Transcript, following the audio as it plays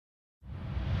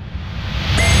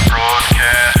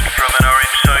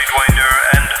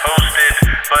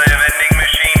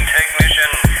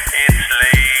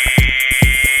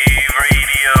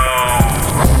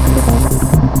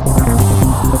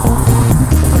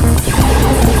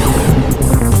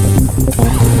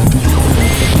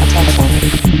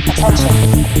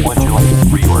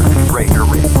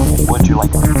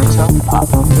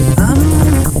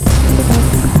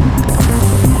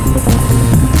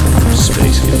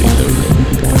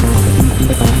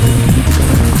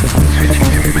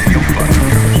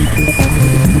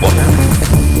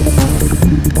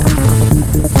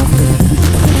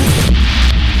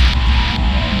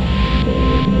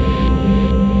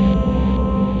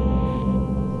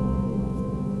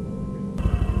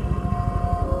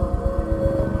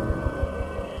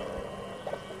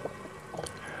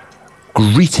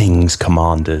Greetings,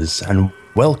 Commanders, and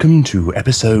welcome to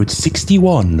episode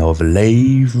 61 of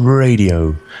Lave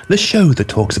Radio, the show that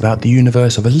talks about the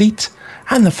universe of Elite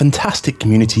and the fantastic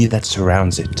community that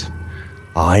surrounds it.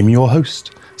 I'm your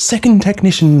host, second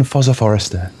technician Fozzer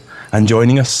Forrester, and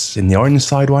joining us in the orange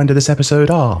sidewinder this episode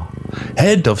are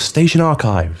Head of Station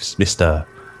Archives, Mr.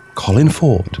 Colin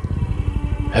Ford.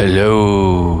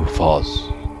 Hello, Foz.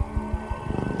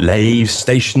 Lave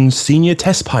Station's Senior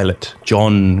Test Pilot,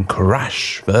 John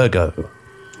Crash Virgo.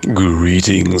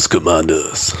 Greetings,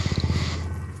 Commanders.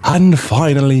 And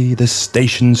finally, the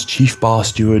station's Chief Bar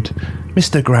Steward,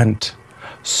 Mr. Grant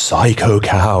Psycho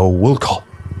Cow Wilcott.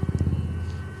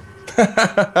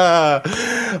 I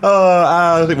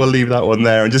think we'll leave that one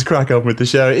there and just crack on with the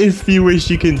show. If you wish,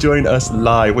 you can join us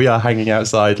live. We are hanging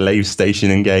outside Lave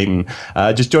Station in game.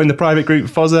 Just join the private group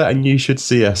Fozzer and you should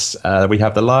see us. We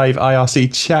have the live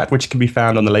IRC chat, which can be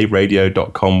found on the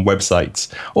laveradio.com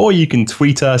website. Or you can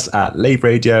tweet us at Lave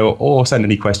Radio or send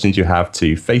any questions you have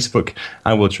to Facebook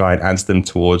and we'll try and answer them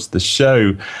towards the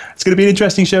show. It's going to be an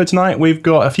interesting show tonight. We've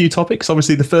got a few topics.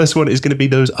 Obviously, the first one is going to be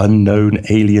those unknown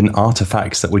alien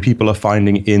artifacts that people are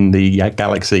finding in the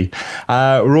galaxy.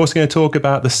 We're also going to talk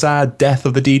about the sad death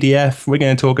of the DDF. We're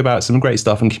going to talk about some great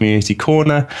stuff in Community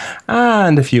Corner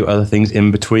and a few other things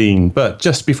in between. But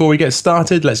just before we get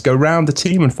started, let's go round the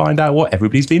team and find out what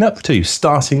everybody's been up to,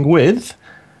 starting with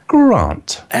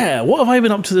Grant. What have I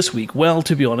been up to this week? Well,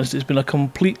 to be honest, it's been a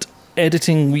complete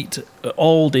editing week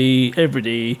all day, every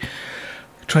day,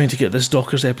 trying to get this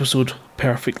Dockers episode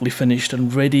perfectly finished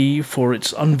and ready for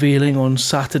its unveiling on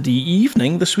Saturday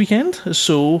evening this weekend.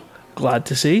 So, glad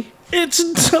to say,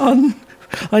 it's done!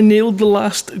 I nailed the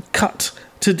last cut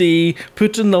today,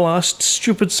 put in the last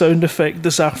stupid sound effect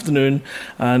this afternoon,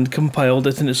 and compiled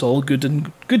it, and it's all good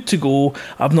and good to go.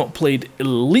 I've not played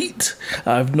Elite.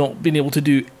 I've not been able to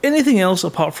do anything else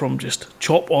apart from just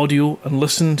chop audio and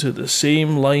listen to the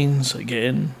same lines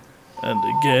again and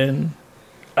again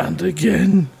and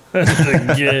again and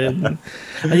again.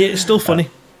 And yet it's still funny.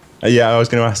 Yeah, I was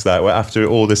going to ask that. After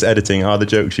all this editing, are the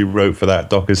jokes you wrote for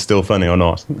that Dockers still funny or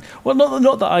not? Well,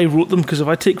 not that I wrote them, because if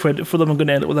I take credit for them, I'm going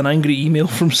to end up with an angry email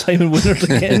from Simon Winnard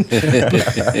again.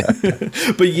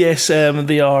 But yes,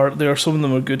 they are. Some of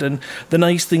them are good. And the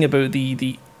nice thing about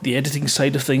the editing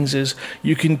side of things is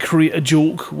you can create a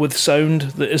joke with sound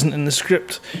that isn't in the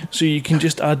script, so you can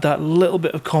just add that little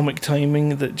bit of comic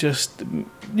timing that just,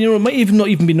 it might not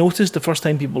even be noticed the first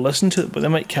time people listen to it, but they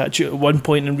might catch it at one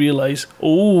point and realise,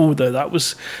 oh, that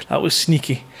was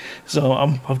sneaky. So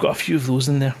I've got a few of those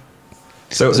in there.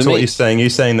 So what you're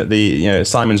saying that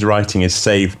Simon's writing is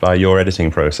saved by your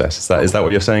editing process. Is that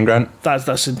what you're saying, Grant?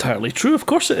 That's entirely true. Of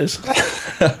course it is.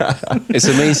 It's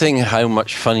amazing how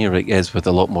much funnier it is with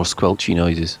a lot more squelchy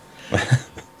noises.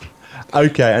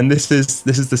 Okay, and this is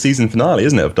the season finale,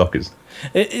 isn't it, of Dockers?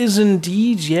 It is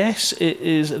indeed, yes. It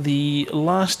is the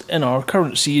last in our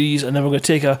current series, and then we're going to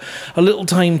take a little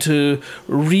time to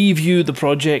review the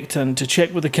project and to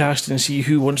check with the cast and see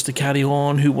who wants to carry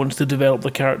on, who wants to develop the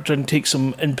character and take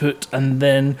some input, and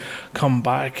then come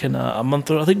back in a month.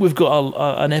 I think we've got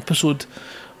an episode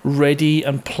ready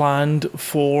and planned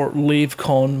for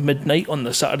LaveCon midnight on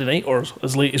the Saturday night, or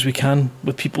as late as we can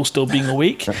with people still being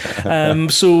awake.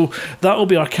 So that will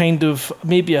be our kind of,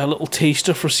 maybe a little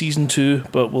taster for season 2,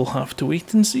 but we'll have to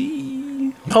wait and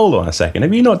see. Hold on a second.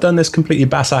 Have you not done this completely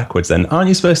bass-backwards then? Aren't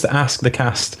you supposed to ask the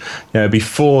cast,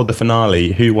 before the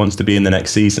finale, who wants to be in the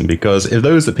next season? Because if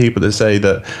those are people that say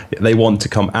that they want to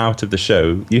come out of the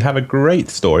show, you have a great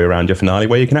story around your finale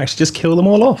where you can actually just kill them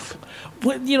all off.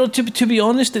 Well, to be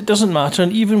honest, it doesn't matter.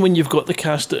 And even when you've got the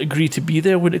cast that agree to be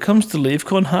there, when it comes to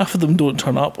LaveCon, half of them don't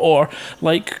turn up, or,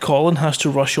 like Colin, has to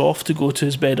rush off to go to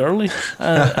his bed early.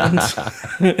 And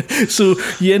so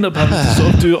you end up having to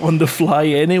sort of do it on the fly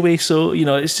anyway. So,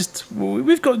 it's just,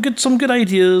 we've got some good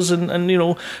ideas, and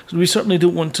we certainly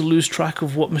don't want to lose track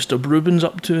of what Mr. Brubin's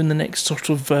up to in the next sort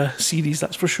of series,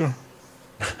 that's for sure.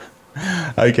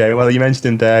 Okay, well, you mentioned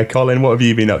him there. Colin, what have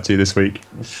you been up to this week?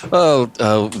 Well,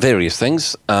 various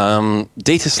things.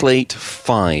 Data Slate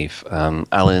 5.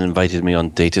 Alan invited me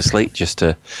on Data Slate just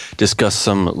to discuss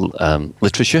some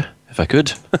literature, if I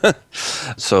could.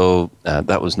 So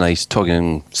that was nice,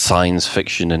 talking science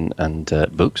fiction and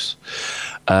books.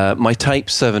 My Type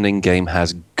 7 in-game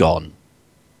has gone.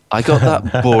 I got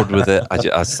that bored with it.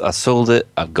 I sold it.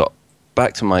 I've got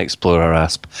back to my Explorer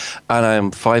Asp, and I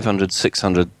am 500,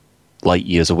 600 light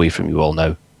years away from you all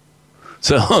now.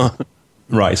 So,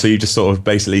 right. So you just sort of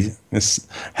basically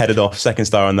headed off, second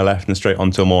star on the left, and straight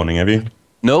on till morning, have you?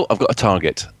 No, I've got a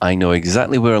target. I know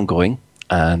exactly where I'm going,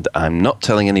 and I'm not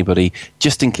telling anybody,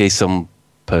 just in case some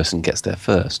person gets there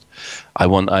first. I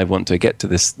want to get to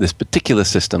this particular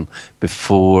system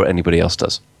before anybody else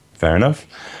does. Fair enough.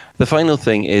 The final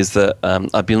thing is that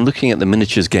I've been looking at the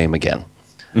miniatures game again,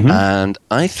 and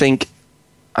I think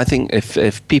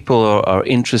if people are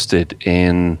interested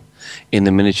in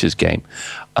the miniatures game,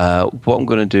 what I'm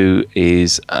going to do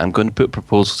is I'm going to put a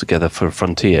proposal together for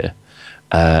Frontier,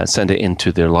 send it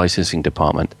into their licensing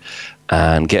department,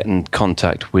 and get in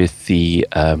contact with the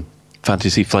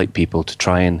Fantasy Flight people to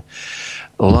try and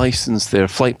license their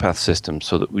flight path system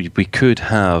so that we could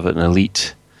have an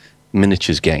elite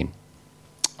miniatures game.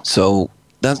 So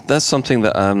that's something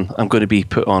that I'm going to be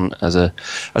put on as a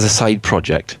side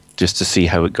project just to see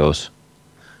how it goes.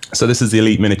 So this is the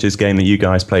Elite Miniatures game that you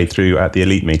guys played through at the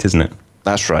Elite Meet, isn't it?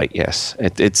 That's right, yes.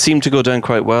 It seemed to go down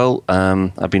quite well.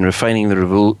 I've been refining the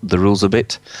rules a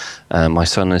bit. My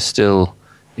son is still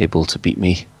able to beat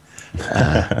me,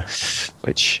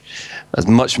 which, as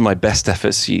much of my best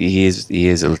efforts, he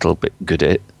is a little bit good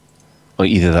at it. Or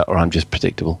either that or I'm just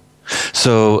predictable.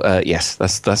 So, yes,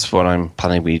 that's what I'm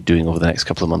planning to be doing over the next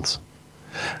couple of months.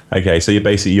 Okay, so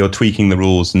you're tweaking the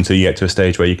rules until you get to a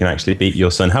stage where you can actually beat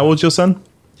your son. How old's your son?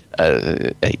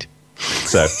 8.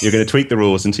 So you're going to tweak the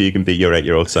rules until you can beat your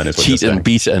 8-year-old son. Is what Cheat you're saying. and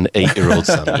beat an 8-year-old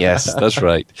son. Yes, that's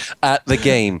right. At the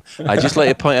game. I just like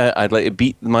to point out, I'd like to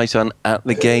beat my son at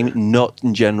the game, not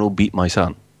in general beat my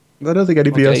son. I don't think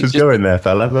anybody else was going there,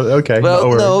 fella. But okay.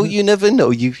 Well, no, you never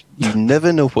know. You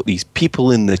never know what these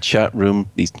people in the chat room,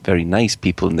 these very nice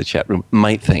people in the chat room,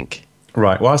 might think.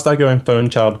 Right. Whilst I go and phone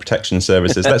Child Protection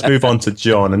Services, let's move on to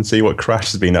John and see what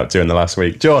Crash has been up to in the last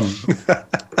week. John.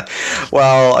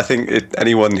 Well, I think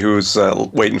anyone who was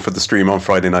waiting for the stream on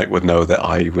Friday night would know that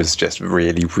I was just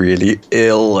really, really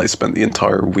ill. I spent the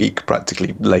entire week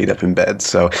practically laid up in bed,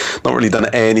 so not really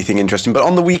done anything interesting. But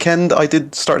on the weekend, I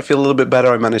did start to feel a little bit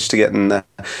better. I managed to get and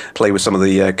play with some of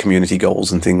the community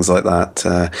goals and things like that,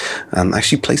 and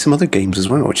actually play some other games as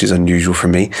well, which is unusual for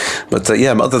me. But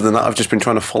yeah, other than that, I've just been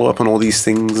trying to follow up on all these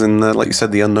things and, like you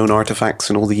said, the unknown artifacts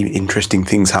and all the interesting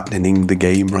things happening in the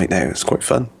game right now. It's quite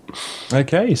fun.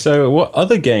 Okay, so what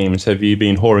other games have you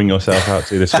been whoring yourself out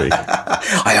to this week?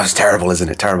 I know, it's terrible, isn't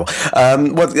it? Terrible.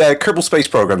 Kerbal Space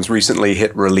Program's recently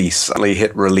hit release,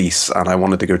 and I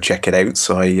wanted to go check it out,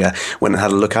 so I went and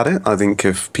had a look at it. I think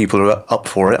if people are up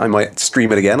for it, I might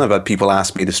stream it again. I've had people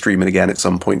ask me to stream it again at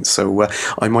some point, so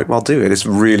I might well do it. It's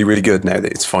really, really good now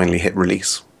that it's finally hit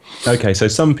release. Okay, so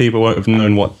some people won't have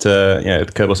known what the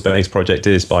Kerbal Space Project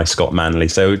is by Scott Manley.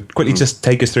 So quickly just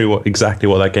take us through exactly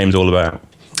what that game's all about.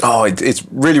 Oh, it's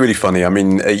really, really funny. I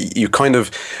mean, you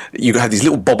have these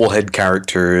little bobblehead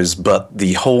characters, but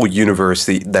the whole universe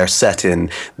they're set in,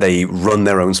 they run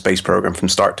their own space program from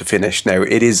start to finish. Now,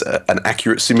 it is an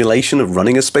accurate simulation of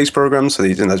running a space program, so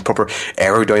there's proper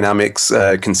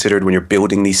aerodynamics considered when you're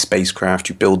building these spacecraft.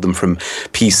 You build them from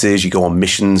pieces, you go on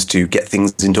missions to get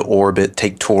things into orbit,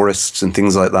 take tourists and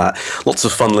things like that. Lots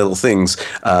of fun little things,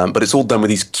 but it's all done with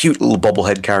these cute little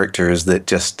bobblehead characters that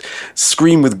just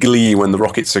scream with glee when the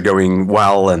rockets are going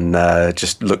well and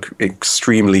just look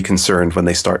extremely concerned when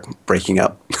they start breaking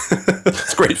up.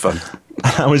 It's great fun.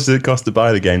 How much does it cost to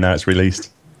buy the game now it's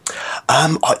released?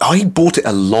 I bought it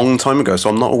a long time ago, so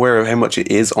I'm not aware of how much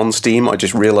it is on Steam. I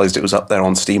just realised it was up there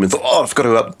on Steam and thought, I've got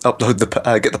to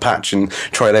upload get the patch and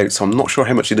try it out. So I'm not sure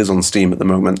how much it is on Steam at the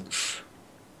moment.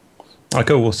 Oh,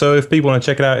 cool. Well, so if people want to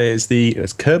check it out, it's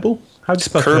Kerbal? How do you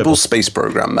spell Kerbal Kerbal? Space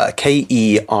Program,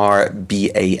 Kerbal.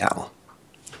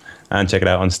 And check it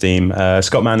out on Steam.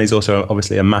 Scott Manley's also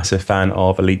obviously a massive fan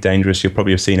of Elite Dangerous. You'll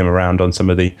probably have seen him around on some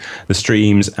of the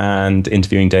streams and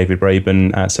interviewing David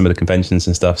Braben at some of the conventions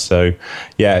and stuff. So,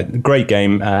 yeah, great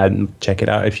game. Check it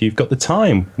out if you've got the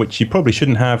time, which you probably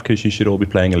shouldn't have because you should all be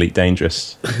playing Elite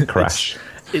Dangerous. Crash.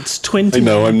 It's £29. I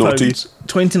know, I'm naughty.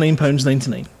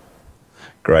 £29.99.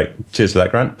 Great. Cheers for that,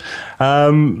 Grant.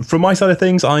 From my side of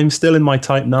things, I'm still in my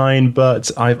Type 9, but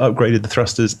I've upgraded the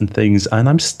thrusters and things, and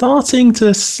I'm starting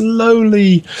to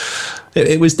slowly...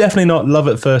 It was definitely not love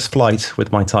at first flight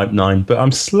with my Type 9, but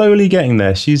I'm slowly getting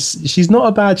there. She's not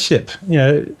a bad ship. You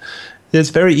know, it's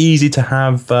very easy to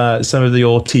have some of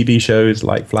your TV shows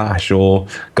like Flash or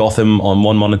Gotham on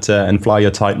one monitor and fly your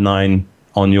Type 9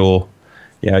 on your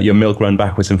your milk run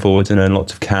backwards and forwards and earn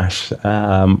lots of cash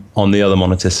on the other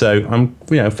monitor. So I'm,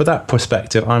 for that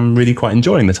perspective, I'm really quite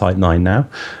enjoying the Type 9 now.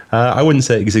 I wouldn't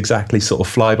say it's exactly sort of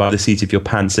fly by the seat of your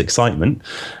pants excitement,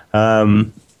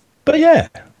 but yeah,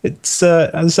 it's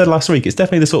as I said last week, it's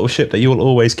definitely the sort of ship that you will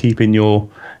always keep in your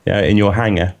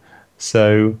hangar.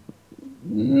 So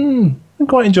I'm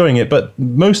quite enjoying it. But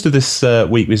most of this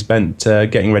week we spent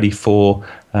getting ready for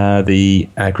the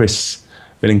Chris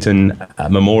Billington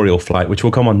Memorial flight, which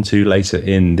we'll come on to later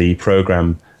in the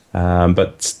programme.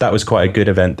 But that was quite a good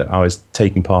event that I was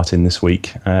taking part in this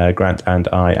week, Grant and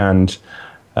I. And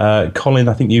Colin,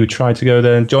 I think you tried to go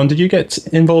there. John, did you get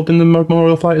involved in the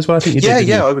Memorial flight as well? I think you did.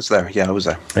 Yeah, I was there. Yeah,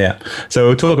 so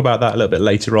we'll talk about that a little bit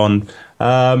later on.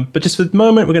 But just for the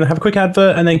moment, we're going to have a quick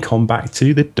advert and then come back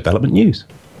to the development news.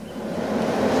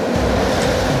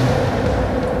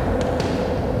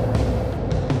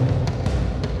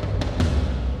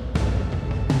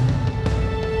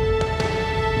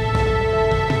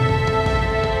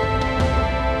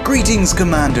 Greetings,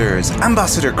 Commanders!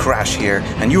 Ambassador Crash here,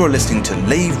 and you are listening to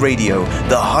Lave Radio,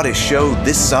 the hottest show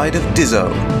this side of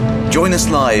Dizzo. Join us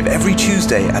live every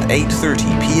Tuesday at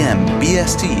 8:30 p.m.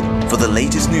 BST for the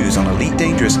latest news on Elite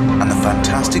Dangerous and the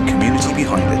fantastic community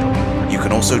behind it. You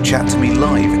can also chat to me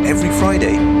live every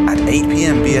Friday at 8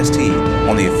 p.m. BST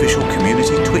on the official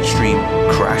community Twitch stream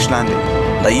Crash Landing.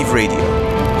 Lave Radio.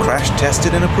 Crash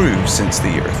tested and approved since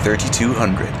the year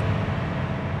 3200.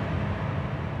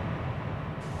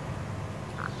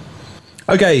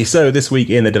 Okay, so this week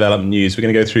in the development news, we're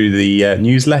going to go through the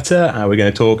newsletter. We're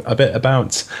going to talk a bit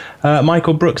about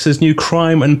Michael Brooks' new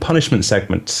crime and punishment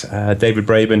segment. David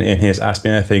Braben, in his Ask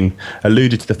Me Anything,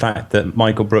 alluded to the fact that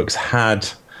Michael Brooks had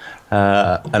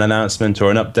an announcement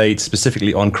or an update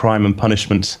specifically on crime and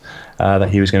punishment that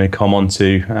he was going to come on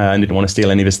to, and didn't want to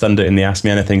steal any of his thunder in the Ask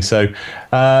Me Anything. So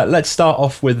let's start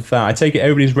off with, I take it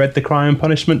everybody's read the crime and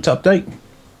punishment update?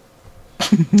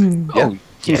 Oh,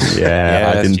 yes.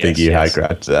 Yeah, I didn't think you had,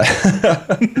 Grad.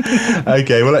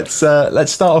 Okay, well let's start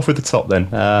off with the top then.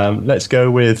 Let's go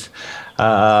with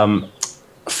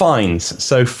fines.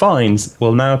 So fines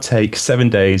will now take 7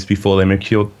 days before they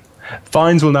mature.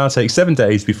 Fines will now take 7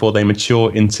 days before they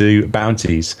mature into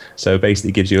bounties. So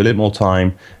basically, it gives you a little more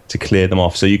time to clear them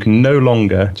off. So you can no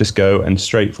longer just go and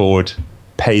straightforward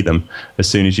pay them as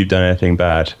soon as you've done anything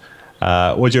bad.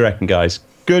 What do you reckon, guys?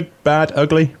 Good, bad,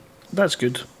 ugly? That's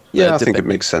good. Yeah, I think it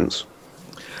makes sense.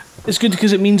 It's good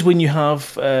because it means when you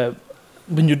have,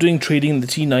 when you're doing trading in the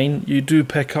T9, you do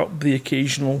pick up the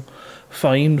occasional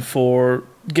fine for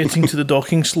getting to the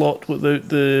docking slot without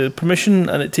the permission,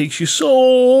 and it takes you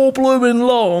so blooming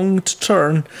long to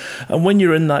turn. And when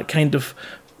you're in that kind of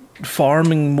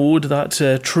farming mode,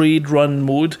 that trade run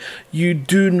mode, you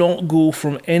do not go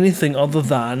from anything other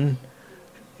than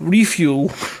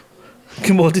refuel,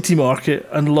 commodity market,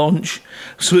 and launch.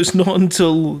 So it's not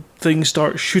until things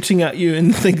start shooting at you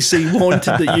and things say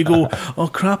wanted that you go, oh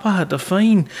crap, I had a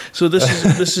fine. So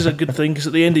this is a good thing, because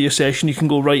at the end of your session you can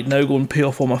go, right, now go and pay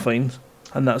off all my fines,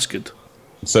 and that's good.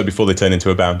 So before they turn into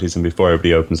a bounties and before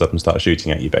everybody opens up and starts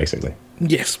shooting at you, basically.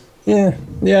 Yes. Yeah,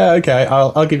 okay,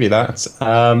 I'll give you that.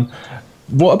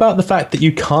 What about the fact that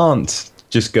you can't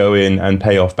just go in and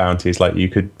pay off bounties like you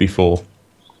could before?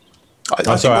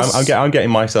 I'm getting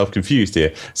myself confused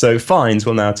here. So fines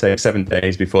will now take 7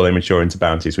 days before they mature into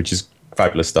bounties, which is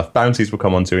fabulous stuff. Bounties we'll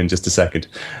come on to in just a second.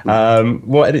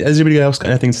 What has anybody else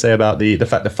got anything to say about the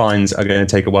fact that fines are going to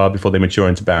take a while before they mature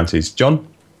into bounties? John?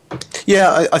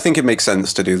 Yeah, I think it makes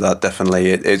sense to do that,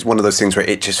 definitely. It's one of those things where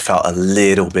it just felt a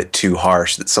little bit too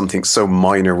harsh that something so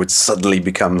minor would suddenly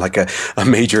become like a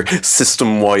major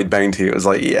system-wide bounty. It was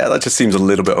like, yeah, that just seems a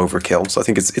little bit overkill. So I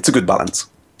think it's a good balance.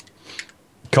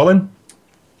 Colin?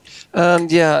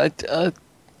 It's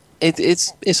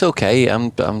okay.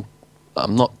 I'm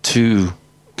not too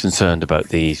concerned about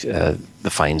the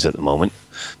fines at the moment,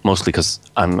 mostly because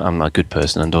I'm a good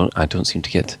person and I don't seem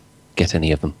to get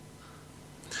any of them.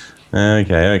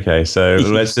 Okay. So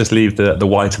let's just leave the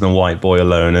whiter than white boy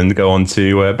alone and go on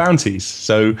to bounties.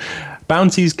 So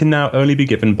bounties can now only be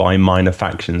given by minor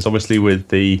factions. Obviously, with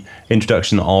the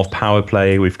introduction of power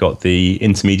play, we've got the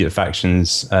intermediate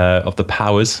factions of the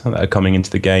powers that are coming into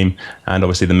the game, and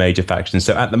obviously the major factions.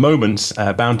 So at the moment,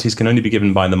 bounties can only be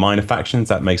given by the minor factions.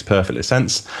 That makes perfect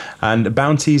sense. And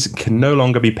bounties can no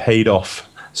longer be paid off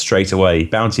straight away.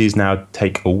 Bounties now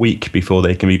take a week before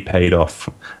they can be paid off.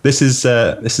 This is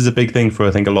a big thing for,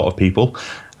 I think, a lot of people.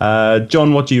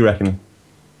 John, what do you reckon?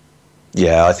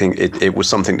 Yeah, I think it was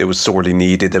something that was sorely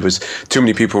needed. There was too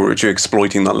many people who were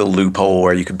exploiting that little loophole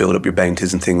where you could build up your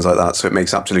bounties and things like that. So it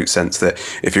makes absolute sense that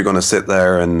if you're going to sit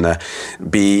there and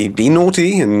be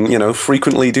naughty and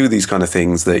frequently do these kind of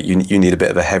things, that you need a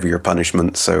bit of a heavier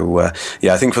punishment. So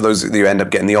yeah, I think for those who end up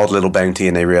getting the odd little bounty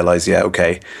and they realise, yeah,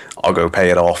 okay, I'll go pay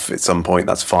it off at some point,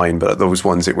 that's fine. But those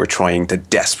ones that were trying to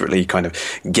desperately kind of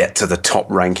get to the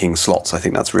top ranking slots, I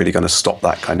think that's really going to stop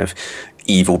that kind of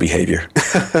evil behavior.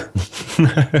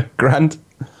 Grant?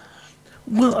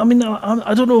 Well, I mean,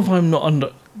 I don't know if I'm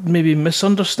not maybe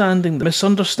misunderstanding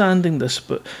this,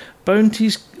 but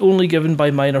bounties only given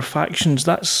by minor factions,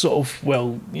 that's sort of,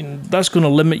 that's going to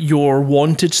limit your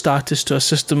wanted status to a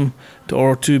system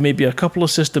or to maybe a couple of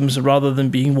systems rather than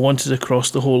being wanted across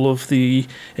the whole of the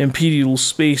Imperial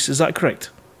space. Is that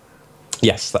correct?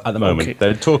 Yes, at the moment. Okay.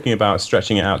 They're talking about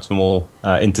stretching it out to more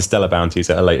interstellar bounties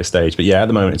at a later stage. But yeah, at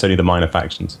the moment, it's only the minor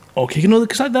factions. Okay,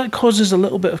 because that causes a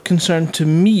little bit of concern to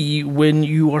me when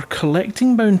you are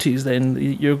collecting bounties. Then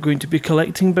you're going to be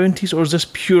collecting bounties, or is this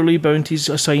purely bounties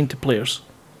assigned to players?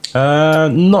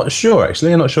 Not sure,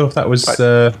 actually. I'm not sure if that was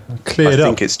cleared up. I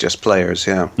think it's just players,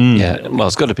 yeah. Yeah, well,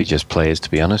 it's got to be just players,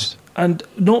 to be honest. And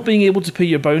not being able to pay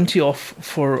your bounty off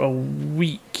for a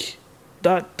week,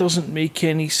 that doesn't make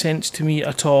any sense to me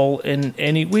at all in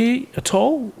any way at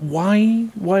all.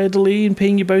 Why a delay in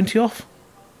paying your bounty off?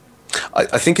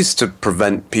 I think it's to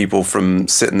prevent people from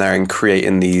sitting there and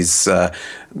creating these they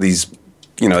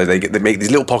make these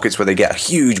little pockets where they get a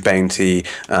huge bounty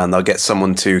and they'll get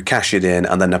someone to cash it in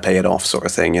and then they'll pay it off, sort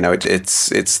of thing. It's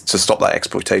to stop that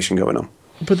exploitation going on.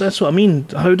 But that's what I mean.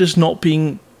 How does not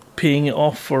paying it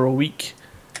off for a week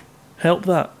help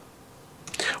that?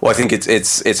 Well, I think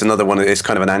it's another one. It's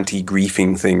kind of an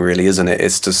anti-griefing thing, really, isn't it?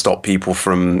 It's to stop people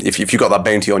from, if you've got that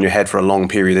bounty on your head for a long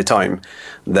period of time,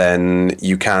 then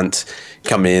you can't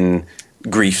come in,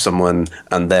 grief someone,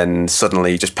 and then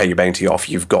suddenly just pay your bounty off.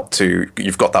 You've got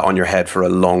that on your head for a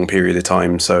long period of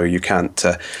time, so you can't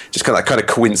just kind of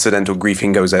coincidental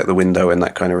griefing goes out the window in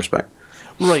that kind of respect.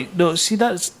 Right, no, see,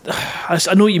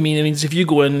 I know what you mean. I mean, if you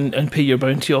go in and pay your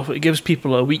bounty off, it gives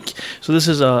people a week. So this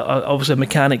is obviously a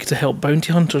mechanic to help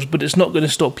bounty hunters, but it's not going to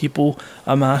stop people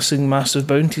amassing massive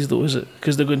bounties, though, is it?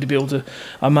 Because they're going to be able to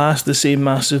amass the same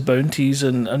massive bounties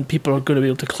and people are going to be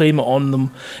able to claim it on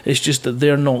them. It's just that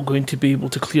they're not going to be able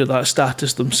to clear that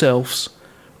status themselves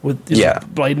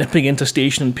by nipping into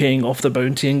station and paying off the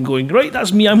bounty and going, right,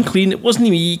 that's me, I'm clean, it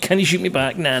wasn't me, can you shoot me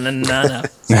back? Nah.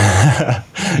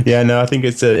 Yeah, no, I think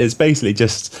it's basically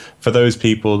just for those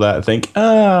people that think,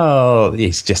 oh,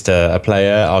 he's just a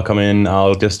player, I'll come in,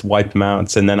 I'll just wipe him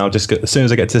out, and then I'll just as soon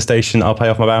as I get to the station, I'll pay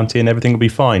off my bounty and everything will be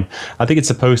fine. I think it's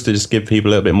supposed to just give people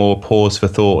a little bit more pause for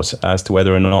thought as to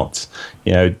whether or not,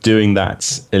 doing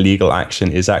that illegal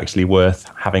action is actually worth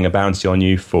having a bounty on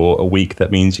you for a week.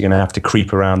 That means you're going to have to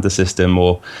creep around the system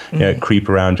or creep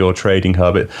around your trading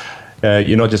hub.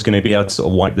 You're not just going to be able to sort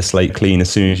of wipe the slate clean as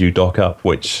soon as you dock up,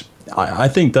 which I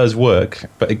think does work.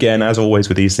 But again, as always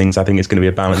with these things, I think it's going to be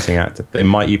a balancing act. They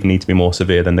might even need to be more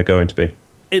severe than they're going to be.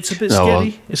 It's a bit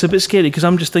scary. It's a bit scary because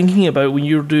I'm just thinking about when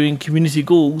you're doing community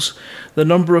goals, the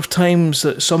number of times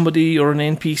that somebody or an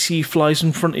NPC flies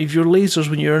in front of your lasers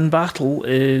when you're in battle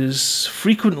is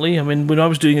frequently. I mean, when I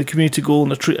was doing a community goal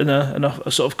in a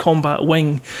sort of combat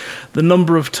wing, the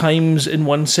number of times in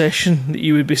one session that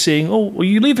you would be saying, "Oh, are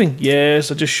you leaving?"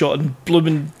 "Yes, I just shot and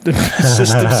blooming the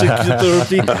system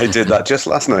security." I did that just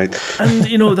last night. And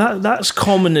that's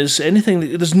common as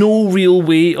anything. There's no real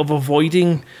way of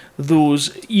avoiding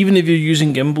those, even if you're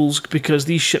using gimbals, because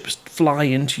these ships fly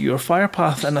into your fire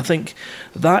path, and I think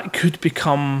that could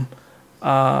become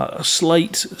a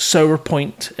slight sour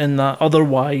point in that.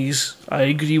 Otherwise, I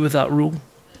agree with that rule.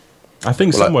 I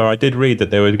think somewhere I did read that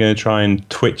they were going to try and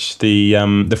twitch the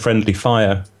friendly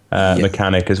fire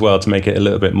mechanic as well to make it a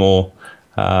little bit more,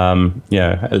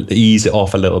 ease it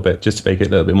off a little bit, just to make it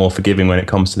a little bit more forgiving when it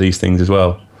comes to these things as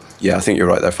well. Yeah, I think you're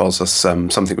right there, Foz. That's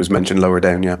something was mentioned lower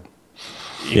down, yeah.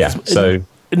 Yeah, so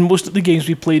in most of the games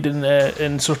we played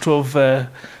in sort of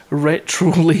retro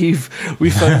Lave,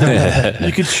 we found that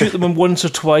you could shoot them once or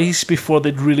twice before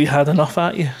they'd really had enough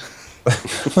at you.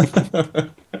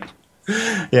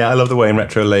 Yeah, I love the way in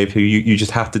Retro Lave you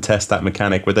just have to test that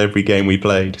mechanic with every game we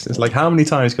played. It's like, how many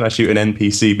times can I shoot an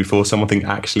NPC before something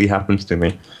actually happens to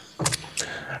me?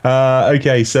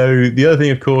 Okay, so the other thing,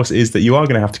 of course, is that you are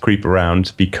going to have to creep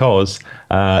around because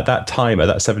that timer,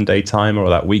 that 7-day timer or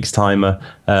that week's timer,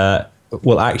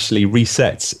 will actually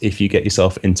reset if you get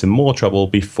yourself into more trouble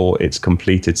before it's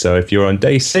completed. So if you're on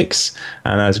day 6,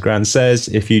 and as Grant says,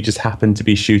 if you just happen to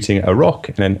be shooting a rock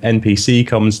and an NPC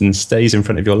comes and stays in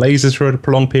front of your lasers for a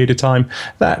prolonged period of time,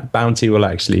 that bounty will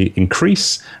actually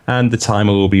increase and the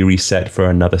timer will be reset for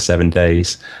another 7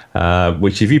 days,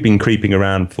 which if you've been creeping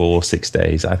around for 6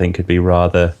 days, I think could be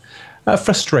rather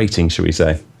frustrating, shall we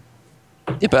say.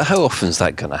 Yeah, but how often is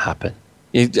that going to happen?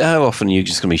 How often are you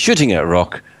just going to be shooting at a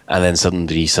rock and then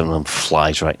someone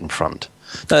flies right in front?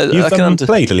 You've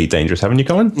played Elite Dangerous, haven't you,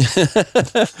 Colin?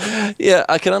 Yeah,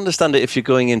 I can understand it if you're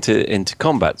going into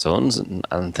combat zones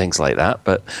and things like that.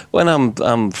 But when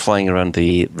I'm flying around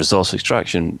the resource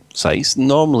extraction sites,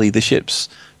 normally the ships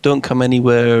don't come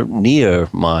anywhere near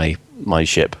my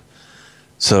ship.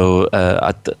 So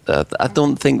I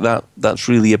don't think that's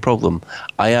really a problem.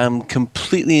 I am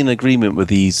completely in agreement with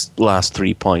these last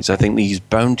 3 points. I think these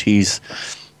bounties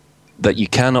that you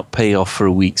cannot pay off for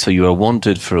a week, so you are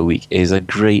wanted for a week, is a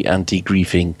great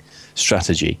anti-griefing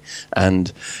strategy.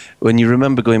 And when you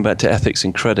remember going back to ethics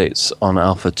and credits on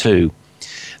Alpha 2,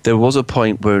 there was a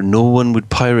point where no one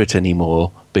would pirate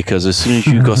anymore, because as soon as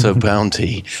you got a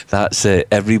bounty, that's it.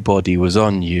 Everybody was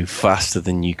on you faster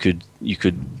than you could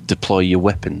deploy your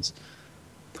weapons.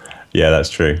 Yeah,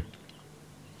 that's true.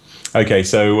 Okay,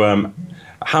 so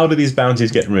how do these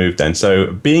bounties get removed then?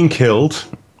 So being killed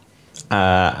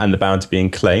and the bounty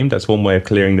being claimed, that's one way of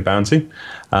clearing the bounty.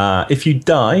 If you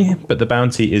die, but the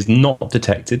bounty is not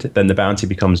detected, then the bounty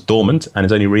becomes dormant and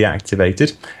is only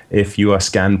reactivated if you are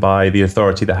scanned by the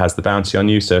authority that has the bounty on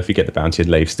you. So if you get the bounty at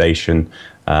Lave Station,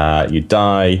 you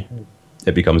die,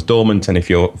 it becomes dormant. And if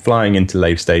you're flying into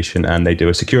Lave Station and they do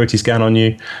a security scan on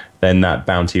you, then that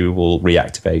bounty will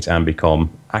reactivate and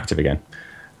become active again.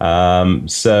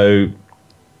 So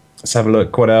let's have a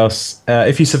look. What else?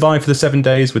 If you survive for the 7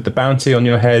 days with the bounty on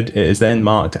your head, it is then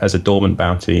marked as a dormant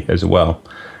bounty as well.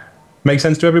 Make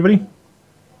sense to everybody?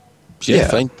 Yeah,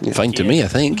 fine to me, I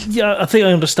think. Yeah, I think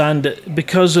I understand it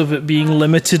because of it being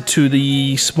limited to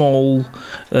the small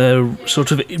sort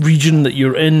of region that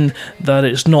you're in, that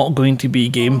it's not going to be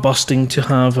game busting to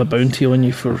have a bounty on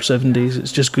you for 7 days.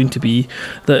 It's just going to be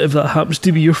that if that happens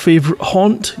to be your favourite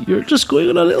haunt, you're just going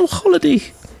on a little holiday.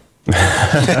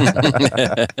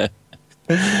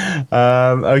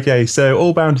 Okay, so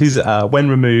all bounties, when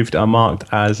removed, are marked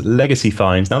as legacy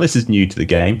fines. Now, this is new to the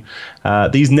game.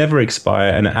 These never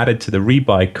expire and are added to the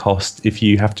rebuy cost if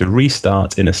you have to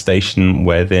restart in a station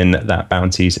within that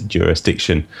bounty's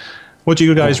jurisdiction. What do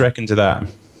you guys reckon to that?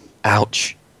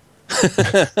 Ouch.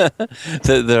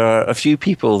 There are a few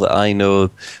people that I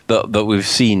know that we've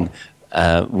seen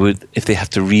if they have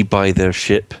to rebuy their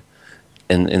ship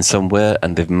in somewhere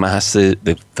and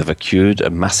they've accrued a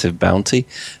massive bounty,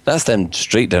 that's them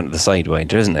straight down to the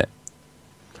Sidewinder, isn't it?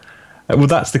 Well,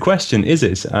 that's the question, is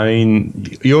it? I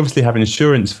mean, you obviously have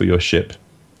insurance for your ship.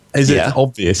 Is it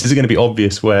obvious? Is it going to be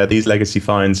obvious where these legacy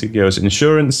fines, it goes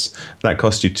insurance, that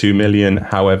costs you 2 million.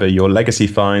 However, your legacy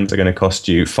fines are going to cost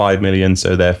you 5 million.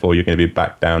 So therefore you're going to be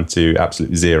back down to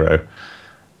absolute zero.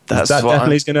 That's how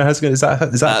it's going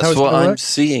to work? I'm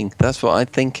seeing. That's what I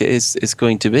think it is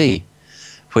going to be.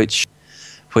 Which,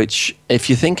 if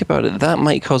you think about it, that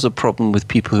might cause a problem with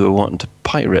people who are wanting to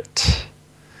pirate,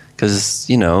 because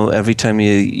every time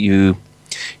you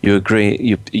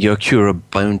accrue a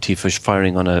bounty for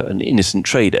firing on an innocent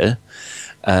trader,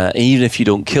 even if you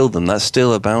don't kill them, that's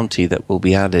still a bounty that will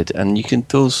be added, and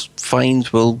those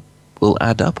fines will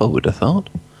add up. I would have thought.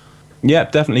 Yeah,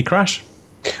 definitely, Crash.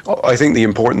 I think the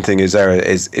important thing is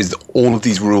all of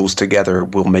these rules together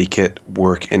will make it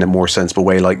work in a more sensible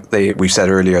way. Like we said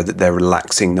earlier, that they're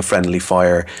relaxing the friendly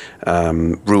fire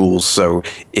rules. So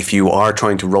if you are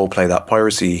trying to roleplay that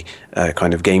piracy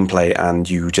kind of gameplay and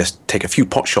you just take a few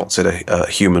pot shots at a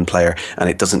human player and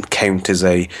it doesn't count as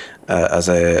a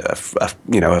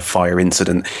fire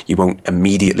incident, you won't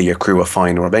immediately accrue a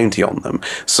fine or a bounty on them.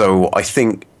 So I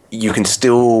think you can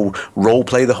still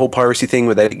role-play the whole piracy thing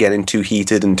without it getting too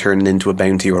heated and turning into a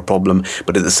bounty or a problem,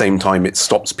 but at the same time it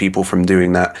stops people from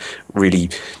doing that really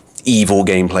evil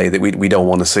gameplay that we don't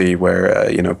want to see,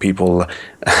 where people are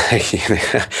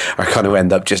kind of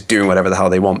end up just doing whatever the hell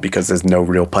they want because there's no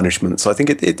real punishment. So I think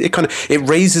it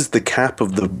raises the cap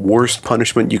of the worst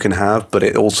punishment you can have, but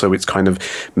it's kind of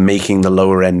making the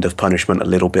lower end of punishment a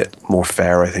little bit more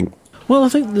fair, I think. Well, I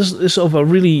think this is sort of a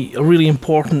really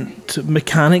important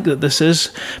mechanic that this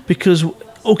is, because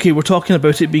okay, we're talking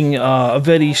about it being a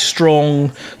very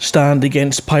strong stand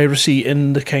against piracy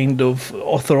in the kind of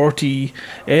authority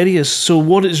areas. So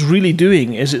what it's really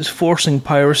doing is it's forcing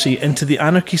piracy into the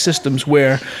anarchy systems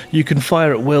where you can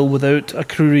fire at will without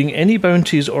accruing any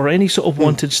bounties or any sort of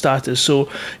wanted status. So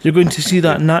you're going to see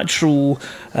that natural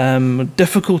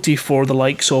difficulty for the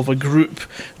likes of a group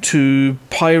to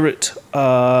pirate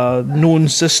a known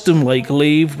system like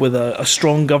Lave with a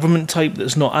strong government type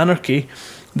that's not anarchy.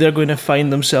 They're going to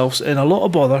find themselves in a lot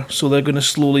of bother, so they're going to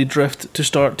slowly drift to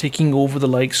start taking over the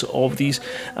likes of these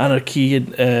anarchy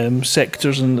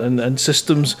sectors and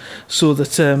systems, so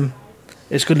that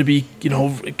it's going to be,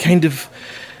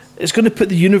 it's going to put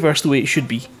the universe the way it should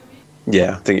be.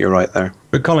 Yeah, I think you're right there.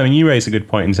 But Colin, you raise a good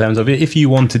point in terms of if you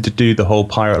wanted to do the whole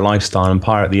pirate lifestyle and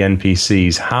pirate the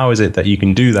NPCs, how is it that you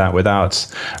can do that without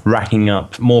racking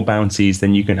up more bounties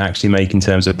than you can actually make in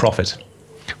terms of profit?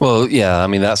 Well, yeah, I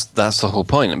mean, that's the whole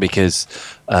point, because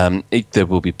there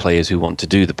will be players who want to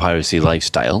do the piracy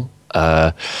lifestyle,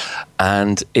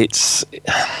 and it's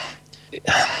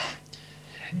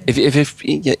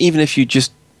even if you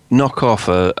just knock off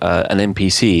an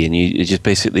NPC and you just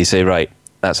basically say, right,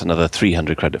 that's another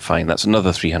 300 credit fine, that's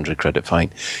another 300 credit fine,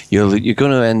 you're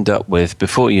going to end up with,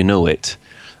 before you know it,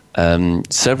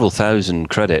 several thousand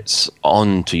credits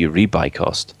onto your rebuy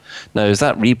cost. Now, is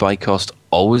that rebuy cost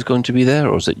always going to be there,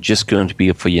 or is it just going to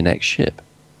be for your next ship?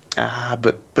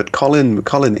 But Colin,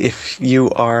 if you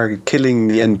are killing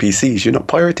the NPCs, you're not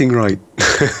pirating right.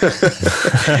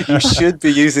 You should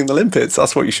be using the limpets.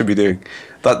 That's what you should be doing.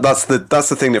 That's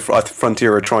the thing that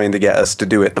Frontier are trying to get us to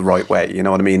do it the right way. You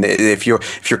know what I mean? If you're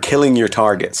killing your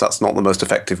targets, that's not the most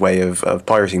effective way of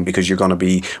pirating, because you're going to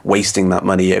be wasting that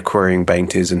money accruing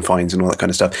bounties and fines and all that kind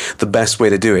of stuff. The best way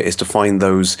to do it is to find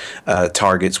those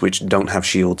targets which don't have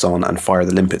shields on and fire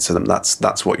the limpets at them.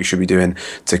 That's what you should be doing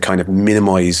to kind of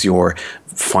minimize your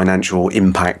financial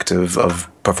impact of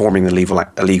performing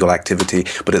illegal activity,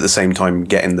 but at the same time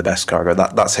getting the best cargo.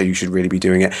 That's how you should really be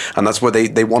doing it, and that's where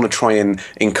they want to try and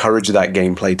encourage that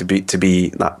gameplay to be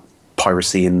that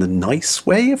piracy in the nice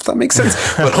way, if that makes sense,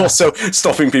 but also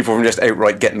stopping people from just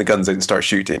outright getting the guns out and start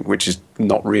shooting, which is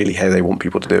not really how they want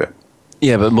people to do it.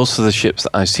 Yeah, but most of the ships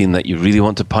that I've seen that you really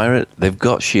want to pirate, they've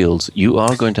got shields. You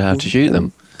are going to have to shoot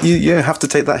them. You have to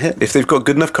take that hit. If they've got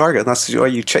good enough cargo, that's why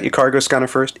you check your cargo scanner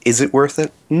first. Is it worth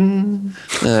it?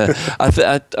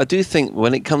 I do think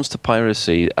when it comes to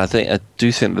piracy, I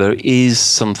do think there is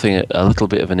something, a little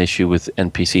bit of an issue with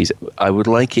NPCs. I would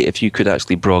like it if you could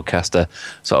actually broadcast a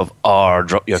sort of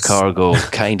drop your cargo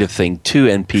kind of thing to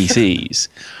NPCs.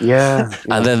 Yeah.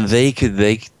 And then they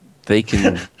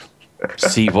can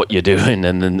see what you're doing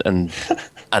and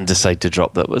decide to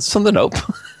drop that with something up.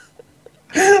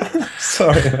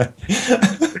 Sorry.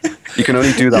 You can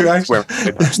only do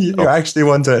that. You actually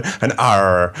want an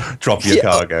R drop your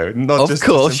cargo. Not of just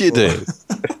course you do.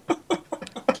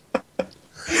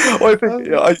 Well,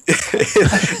 I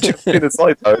think, in a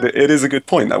side note, it is a good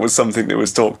point. That was something that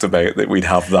was talked about, that we'd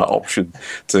have that option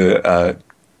to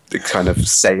kind of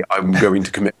say, I'm going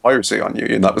to commit piracy on you,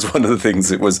 and that was one of the things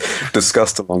that was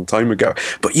discussed a long time ago.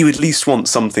 But you at least want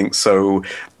something, so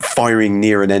firing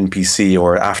near an NPC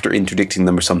or after interdicting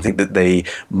them or something, that they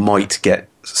might get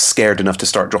scared enough to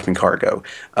start dropping cargo,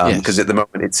 because at the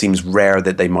moment it seems rare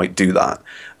that they might do that.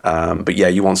 But yeah,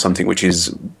 you want something which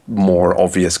is more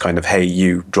obvious, kind of, hey,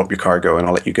 you drop your cargo and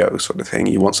I'll let you go, sort of thing.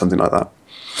 You want something like that.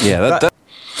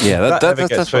 Yeah, that ever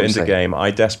gets put into game, I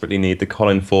desperately need the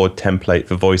Colin Ford template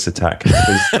for voice attack.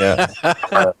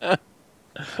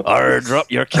 Or drop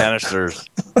your canisters.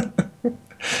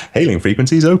 Hailing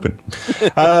frequencies open.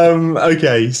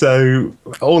 Okay, so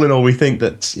all in all, we think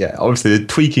that, obviously the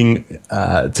tweaking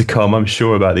to come, I'm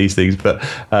sure about these things, but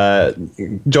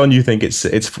John, you think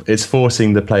it's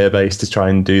forcing the player base to try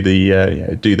and do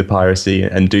the piracy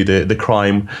and do the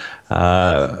crime.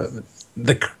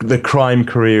 The crime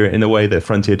career in the way that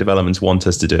Frontier Developments want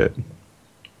us to do it.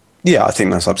 Yeah, I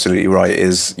think that's absolutely right.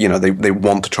 They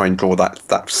want to try and draw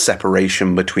that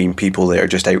separation between people that are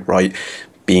just outright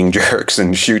being jerks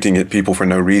and shooting at people for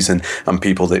no reason, and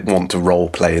people that want to role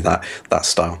play that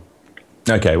style.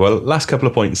 Okay, well, last couple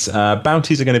of points.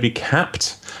 Bounties are going to be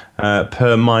capped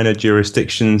per minor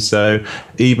jurisdiction, so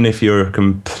even if you're a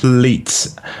complete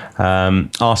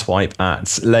arsewipe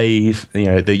at Lave,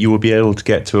 that you will be able to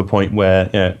get to a point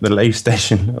where the Lave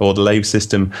station or the Lave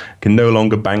system can no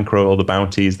longer bankroll the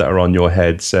bounties that are on your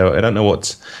head. So I don't know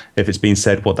if it's been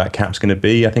said what that cap's going to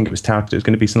be. I think it was touted it was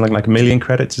going to be something like 1 million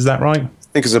credits. Is that right?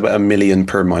 I think it's about 1 million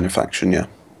per minor faction, yeah.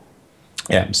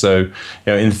 Yeah, so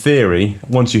in theory,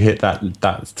 once you hit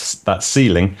that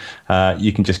ceiling,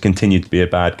 you can just continue to be a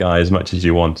bad guy as much as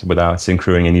you want without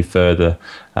accruing any further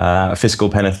fiscal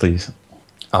penalties.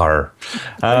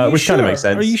 Which kind of makes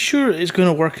sense. Are you sure it's going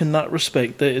to work in that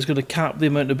respect, that it's going to cap the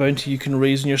amount of bounty you can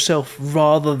raise on yourself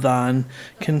rather than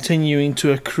continuing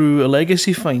to accrue a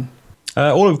legacy fine?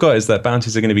 All I've got is that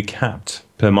bounties are going to be capped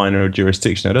per minor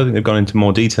jurisdiction. I don't think they've gone into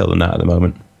more detail than that at the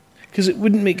moment. Because it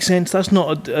wouldn't make sense. That's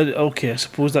not okay. I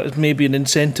suppose that is maybe an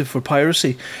incentive for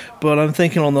piracy, but I'm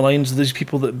thinking on the lines of these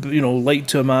people that like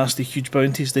to amass the huge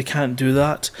bounties. They can't do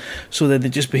that, so then they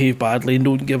just behave badly and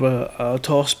don't give a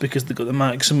toss because they've got the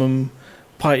maximum,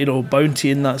 bounty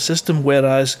in that system.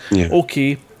 Whereas,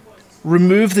 okay,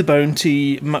 remove the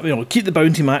bounty, keep the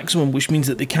bounty maximum, which means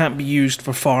that they can't be used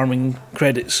for farming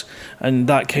credits and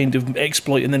that kind of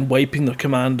exploit, and then wiping their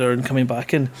commander and coming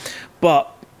back in,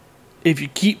 but if you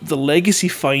keep the legacy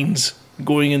fines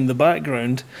going in the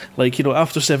background,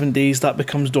 after 7 days that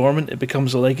becomes dormant, it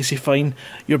becomes a legacy fine,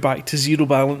 you're back to zero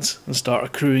balance and start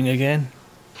accruing again.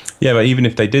 Yeah, but even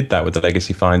if they did that with the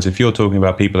legacy fines, if you're talking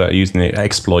about people that are using the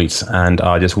exploits and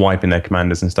are just wiping their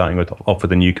commanders and starting off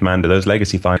with a new commander, those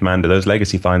legacy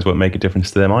fines won't make a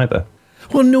difference to them either.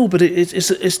 Well, no, but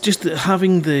it's just that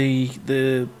having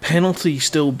the penalty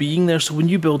still being there. So when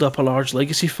you build up a large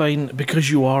legacy fine, because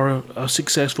you are a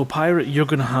successful pirate, you're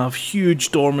going to have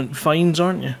huge dormant fines,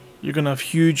 aren't you? You're going to have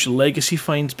huge legacy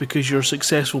fines because you're a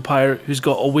successful pirate who's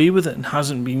got away with it and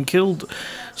hasn't been killed.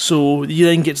 So you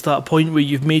then get to that point where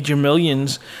you've made your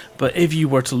millions, but if you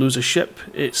were to lose a ship,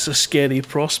 it's a scary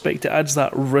prospect. It adds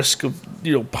that risk of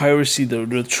piracy,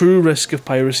 the true risk of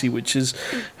piracy, which is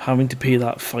having to pay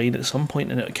that fine at some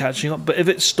point and it catching up. But if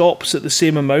it stops at the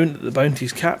same amount that the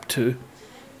bounty's capped to,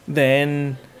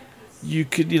 then you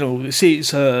could,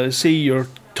 say your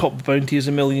top bounty is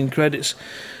 1 million credits,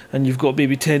 and you've got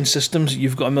maybe 10 systems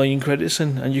you've got 1 million credits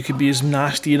in, and you could be as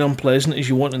nasty and unpleasant as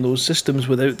you want in those systems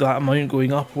without that amount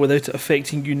going up, without it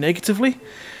affecting you negatively.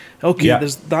 Okay,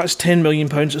 that's £10 million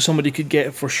that somebody could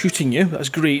get for shooting you. That's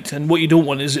great. And what you don't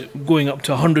want is it going up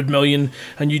to 100 million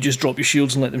and you just drop your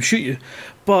shields and let them shoot you.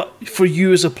 But for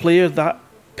you as a player, that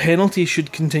penalty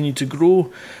should continue to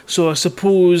grow. So I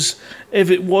suppose if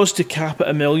it was to cap at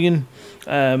 1 million,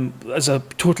 as a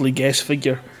totally guess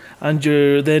figure, and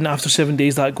then after 7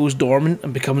 days that goes dormant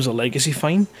and becomes a legacy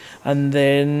fine, and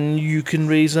then you can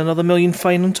raise another 1 million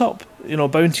fine on top,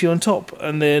 bounty on top,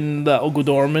 and then that'll go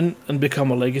dormant and become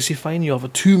a legacy fine. You have a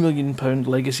 £2 million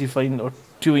legacy fine or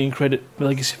 2 million credit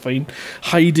legacy fine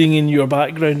hiding in your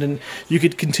background, and you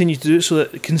could continue to do it so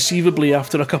that conceivably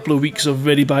after a couple of weeks of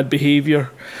very bad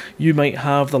behaviour you might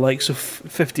have the likes of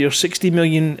 50 or 60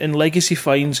 million in legacy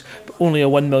fines but only a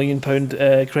 £1 million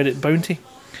credit bounty.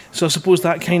 So I suppose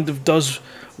that kind of does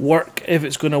work if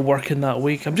it's going to work in that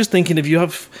way. I'm just thinking if you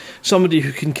have somebody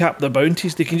who can cap their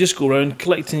bounties, they can just go around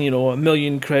collecting, 1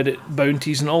 million credit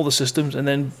bounties in all the systems and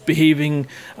then behaving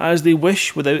as they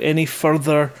wish without any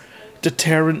further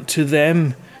deterrent to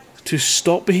them to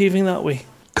stop behaving that way.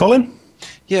 Colin?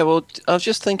 Yeah, well, I was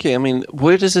just thinking,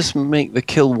 where does this make the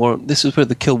kill warrant? This is where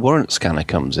the kill warrant scanner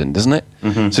comes in, doesn't it?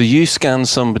 Mm-hmm. So you scan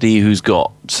somebody who's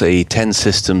got, say, 10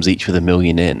 systems, each with 1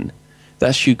 million in.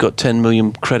 That's you got 10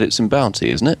 million credits in bounty,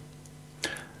 isn't it?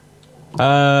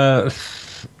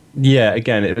 Yeah,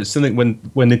 again, it was something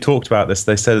when they talked about this,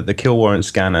 they said that the kill warrant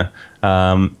scanner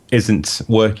isn't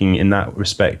working in that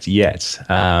respect yet,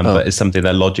 but it's something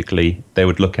that logically they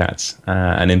would look at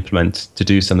and implement to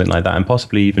do something like that, and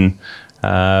possibly even,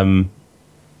 well,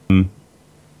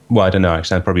 I don't know,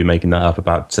 actually, I'm probably making that up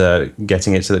about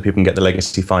getting it so that people can get the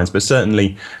legacy fines, but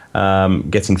certainly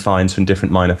getting fines from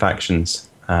different minor factions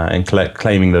and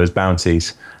claiming those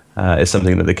bounties is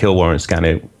something that the kill warrant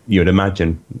scanner, you would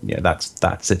imagine,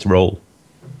 that's its role.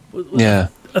 Yeah,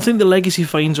 I think the legacy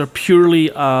fines are purely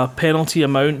a penalty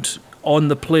amount on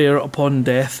the player upon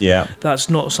death. Yeah, that's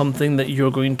not something that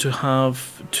you're going to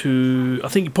have to. I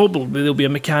think probably there'll be a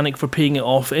mechanic for paying it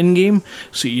off in game,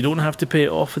 so you don't have to pay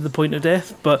it off at the point of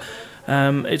death. But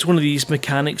it's one of these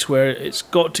mechanics where it's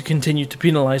got to continue to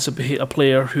penalise a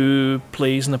player who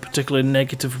plays in a particular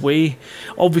negative way.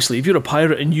 Obviously, if you're a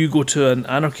pirate and you go to an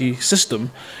anarchy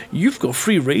system, you've got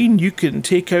free reign. You can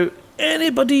take out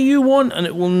anybody you want and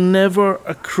it will never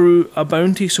accrue a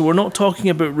bounty. So we're not talking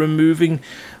about removing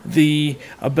the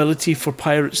ability for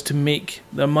pirates to make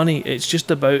their money. It's just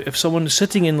about if someone is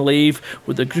sitting in Lave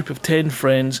with a group of 10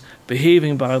 friends,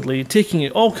 behaving badly, taking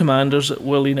out all commanders at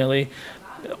willy-nilly,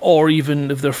 or even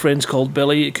if their friend's called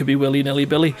Billy, it could be willy-nilly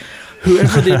Billy,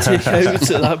 whoever they take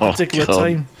out at that particular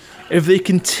time, if they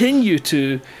continue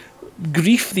to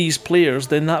grief these players,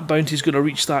 then that bounty is going to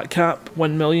reach that cap,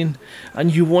 1 million,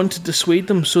 and you want to dissuade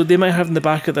them. So they might have in the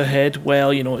back of their head, well,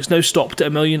 it's now stopped at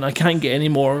 1 million, I can't get any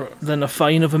more than a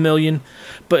fine of 1 million.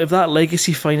 But if that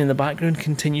legacy fine in the background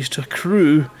continues to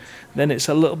accrue, then it's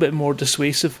a little bit more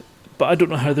dissuasive. But I don't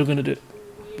know how they're going to do it.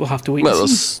 We'll have to wait and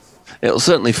see. It'll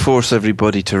certainly force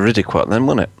everybody to Riddick then,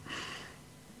 won't it?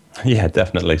 Yeah,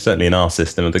 definitely. Certainly in our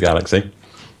system of the galaxy.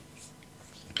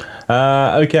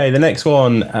 Okay, the next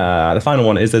one, the final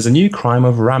one, is there's a new crime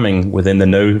of ramming within the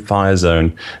no-fire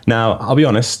zone. Now, I'll be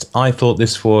honest, I thought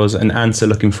this was an answer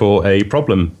looking for a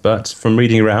problem, but from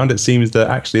reading around, it seems that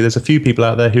actually there's a few people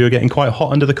out there who are getting quite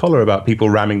hot under the collar about people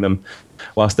ramming them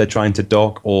whilst they're trying to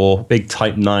dock, or big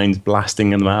Type 9s blasting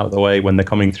them out of the way when they're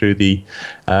coming through the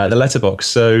letterbox.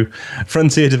 So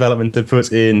Frontier Development have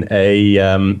put in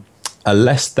a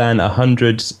less than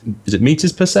 100, is it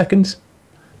meters per second?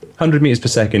 100 meters per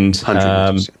second.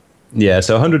 100 meters. Yeah,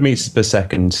 so 100 meters per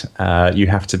second you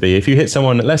have to be. If you hit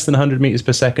someone at less than 100 meters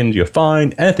per second, you're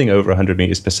fine. Anything over 100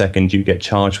 meters per second, you get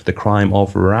charged with the crime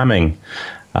of ramming.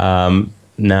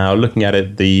 Now, looking at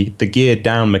it, the gear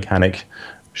down mechanic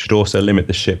should also limit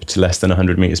the ship to less than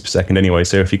 100 meters per second anyway.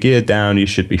 So if you're geared down, you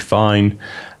should be fine.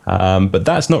 But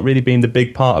that's not really been the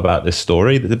big part about this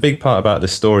story. The big part about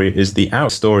this story is the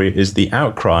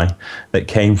outcry that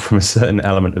came from a certain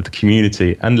element of the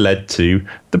community and led to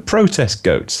the protest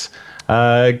goats.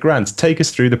 Grant, take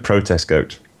us through the protest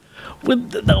goat. Well,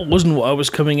 that wasn't what I was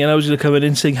coming in. I was going to come in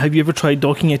and saying, have you ever tried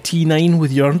docking a T9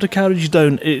 with your undercarriage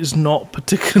down? It is not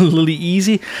particularly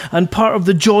easy. And part of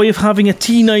the joy of having a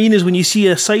T9 is when you see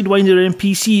a Sidewinder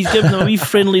NPC giving a wee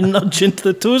friendly nudge into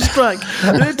the toast rack.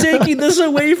 They're taking this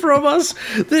away from us.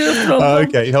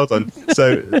 Okay, hold on.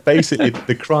 So basically,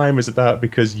 the crime is about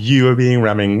because you are being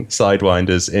ramming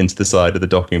Sidewinders into the side of the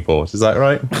docking port. Is that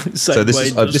right? So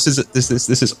this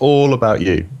is all about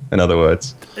you. In other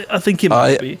words, I think it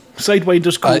might be.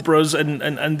 Sidewinders, Cobras,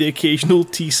 and the occasional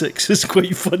T6 is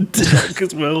quite fun to dock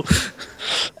as well.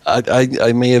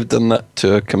 I may have done that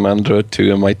to a commander or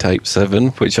two in my Type 7,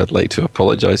 which I'd like to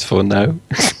apologise for now.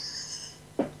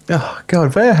 Oh,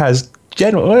 God,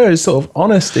 where is sort of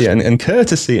honesty and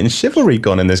courtesy and chivalry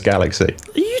gone in this galaxy?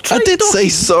 I did say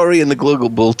sorry in the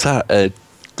global chat,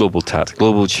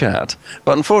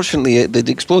 but unfortunately it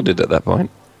exploded at that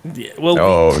point. Yeah, well,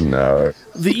 oh no.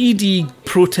 The ED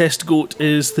protest goat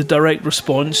is the direct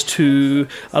response to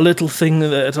a little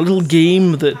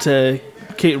game that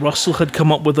Kate Russell had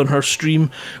come up with on her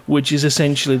stream, which is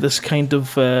essentially this kind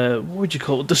of what would you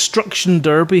call it, destruction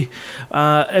derby.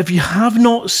 If you have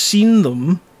not seen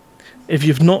them, if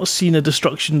you've not seen a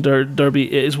destruction derby,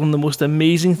 it is one of the most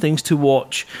amazing things to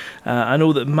watch. I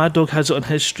know that Mad Dog has it on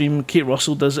his stream. Kate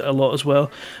Russell does it a lot as well,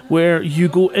 where you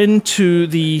go into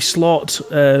the slot,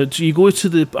 you go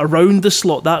to around the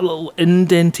slot, that little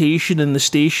indentation in the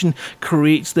station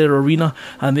creates their arena,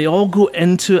 and they all go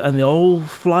into it and they all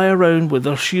fly around with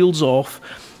their shields off.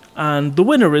 And the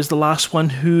winner is the last one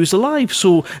who's alive.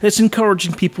 So it's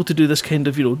encouraging people to do this kind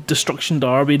of, destruction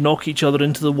derby, knock each other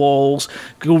into the walls,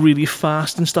 go really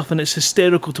fast and stuff. And it's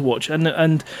hysterical to watch.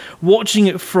 And watching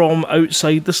it from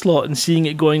outside the slot and seeing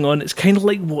it going on, it's kind of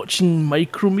like watching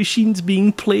Micro Machines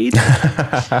being played.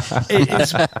 It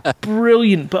is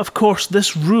brilliant. But of course,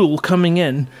 this rule coming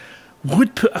in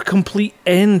would put a complete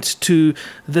end to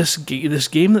this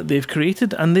game that they've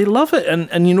created, and they love it.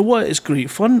 And you know what? It's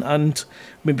great fun, and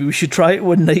maybe we should try it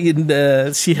one night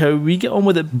and see how we get on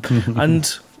with it.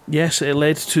 And yes, it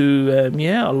led to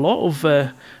a lot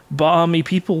of balmy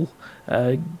people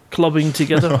clubbing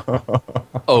together.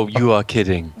 Oh, you are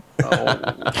kidding.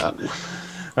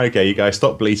 Okay, you guys,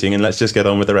 stop bleating and let's just get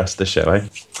on with the rest of the show, eh?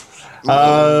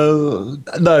 No,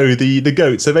 the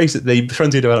goats. So basically,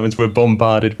 Frontier Developments were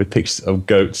bombarded with pictures of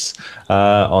goats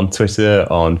on Twitter,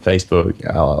 on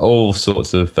Facebook, all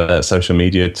sorts of social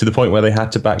media, to the point where they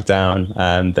had to back down.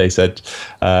 And they said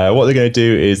what they're going to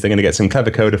do is they're going to get some clever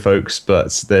coder folks,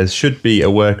 but there should be a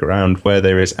workaround where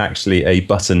there is actually a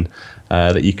button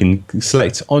that you can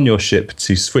select on your ship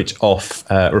to switch off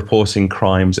reporting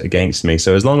crimes against me.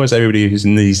 So as long as everybody who's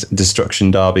in these destruction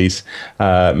derbies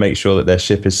make sure that their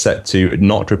ship is set to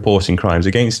not reporting crimes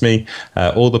against me,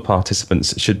 all the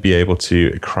participants should be able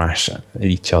to crash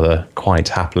each other quite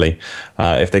happily.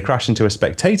 If they crash into a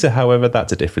spectator, however,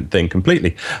 that's a different thing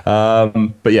completely.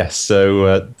 But yes,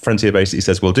 so Frontier basically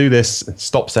says, we'll do this,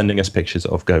 stop sending us pictures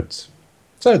of goats.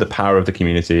 So the power of the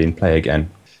community in play again.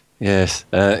 Yes,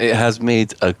 it has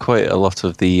made quite a lot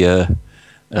of the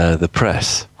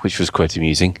press, which was quite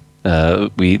amusing.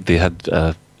 They had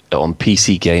on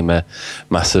PC Gamer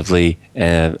massively,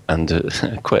 and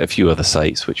quite a few other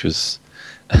sites, which was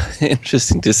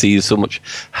interesting to see so much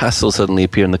hassle suddenly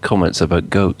appear in the comments about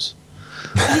goats.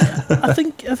 I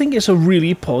think it's a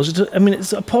really positive. I mean,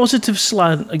 it's a positive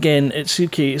slant. Again, it's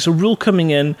okay. It's a rule coming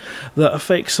in that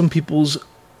affects some people's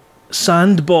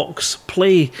sandbox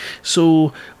play.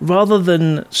 So rather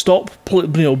than stop,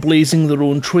 blazing their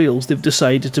own trails, they've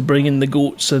decided to bring in the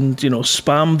goats and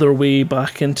spam their way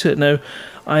back into it. Now,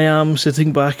 I am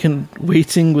sitting back and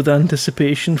waiting with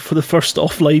anticipation for the first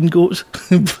offline goat.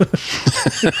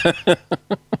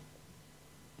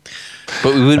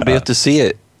 But we wouldn't be able to see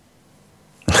it.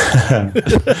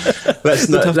 let's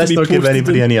not give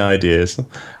anybody any ideas.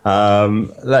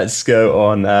 Let's go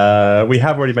on. We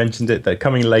have already mentioned it, that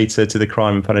coming later to the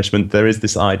Crime and Punishment, there is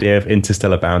this idea of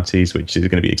interstellar bounties, which is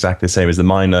going to be exactly the same as the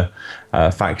minor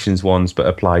factions ones, but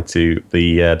applied to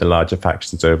the larger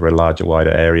factions over a larger,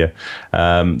 wider area.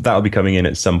 That will be coming in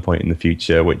at some point in the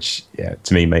future, which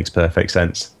to me makes perfect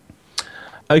sense.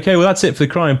 Okay, well, that's it for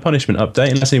the Crime and Punishment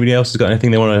update, unless anybody else has got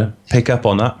anything they want to pick up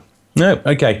on that. No,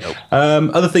 okay. Nope.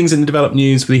 Other things in the developed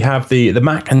news, we have the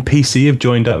Mac and PC have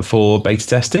joined up for beta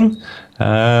testing.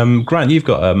 Grant, you've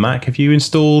got a Mac. Have you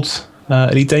installed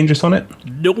Elite Dangerous on it?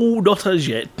 No, not as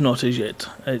yet. Not as yet.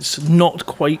 It's not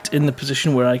quite in the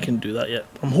position where I can do that yet.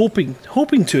 I'm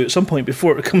hoping to at some point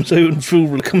before it comes out in full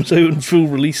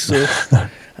release. So,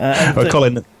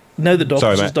 Colin. Now that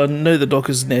Dockers is done, now that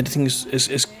Dockers and editing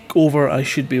is over, I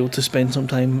should be able to spend some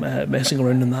time messing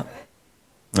around in that.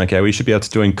 Okay, we should be able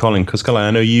to join Colin, because Colin,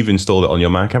 I know you've installed it on your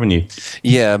Mac, haven't you?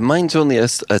 Yeah, mine's only a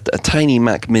tiny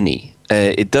Mac Mini.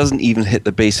 It doesn't even hit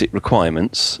the basic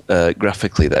requirements,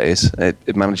 graphically that is.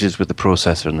 It manages with the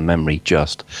processor and the memory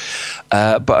just.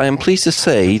 But I am pleased to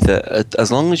say that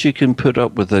as long as you can put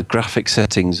up with the graphic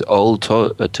settings all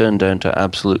turned down to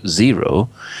absolute 0,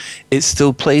 it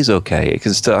still plays okay. I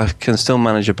can still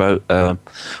manage about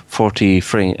 30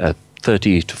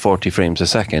 to 40 frames a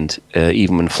second,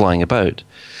 even when flying about.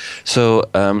 So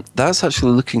that's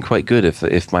actually looking quite good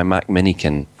if my Mac Mini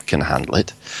can handle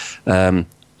it.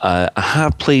 I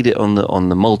have played it on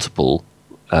the multiple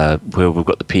where we've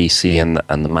got the PC and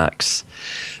the Macs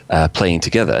playing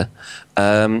together,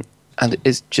 and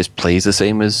it just plays the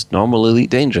same as normal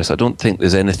Elite Dangerous. I don't think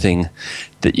there's anything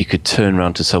that you could turn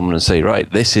around to someone and say, right,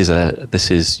 this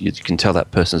is you can tell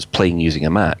that person's playing using a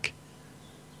Mac.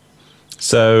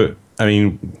 So, I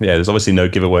mean, there's obviously no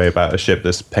giveaway about a ship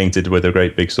that's painted with a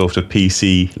great big sort of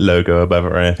PC logo above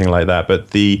it or anything like that.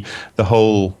 But the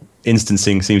whole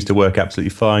instancing seems to work absolutely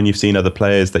fine. You've seen other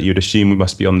players that you'd assume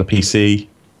must be on the PC.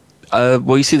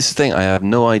 Well, you see, this is the thing. I have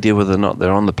no idea whether or not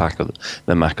they're on the Mac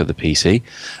or the PC.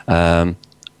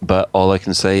 But all I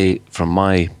can say from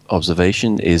my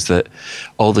observation is that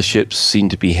all the ships seem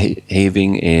to be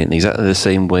behaving in exactly the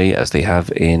same way as they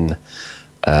have in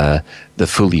the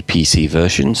fully PC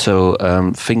version. So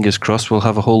fingers crossed we'll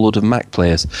have a whole load of Mac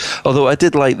players. Although I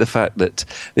did like the fact that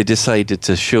they decided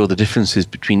to show the differences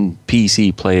between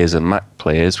PC players and Mac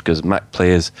players, because Mac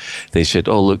players, they said,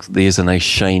 oh look, there's a nice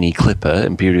shiny Clipper,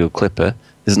 Imperial Clipper.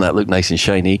 Doesn't that look nice and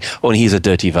shiny? Oh, and here's a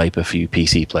dirty Viper for you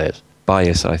PC players.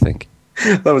 Bias, I think.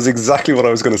 That was exactly what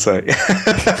I was going to say.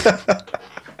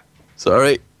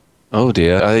 Sorry. Oh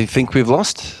dear, I think we've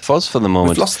lost Foz for the moment.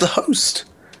 We've lost the host.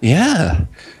 Yeah.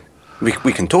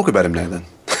 We can talk about him now then.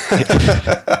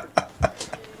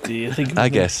 Do you think? I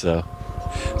guess so.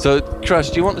 So,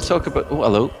 Crash, do you want to talk about... Oh,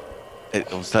 hello.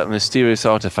 Was that mysterious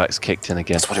artifacts kicked in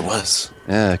again? That's what it was.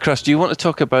 Yeah. Crash, do you want to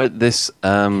talk about this?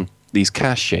 These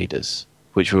cache shaders?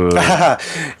 Which were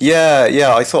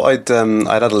yeah. I thought I'd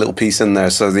add a little piece in there.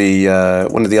 So the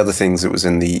one of the other things that was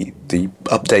in the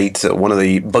update, one of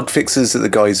the bug fixes that the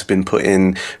guys have been put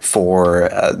in for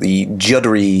the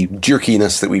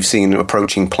jerkiness that we've seen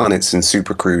approaching planets in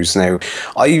Super Cruise. Now,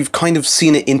 I've kind of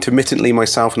seen it intermittently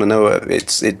myself, and I know it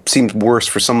seems worse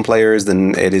for some players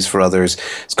than it is for others.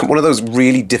 It's one of those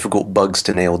really difficult bugs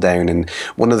to nail down, and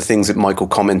one of the things that Michael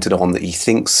commented on, that he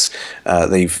thinks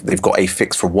they've got a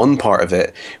fix for one part of it,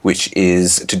 which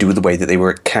is to do with the way that they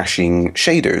were caching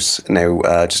shaders. Now,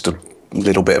 just a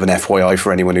little bit of an FYI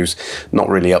for anyone who's not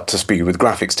really up to speed with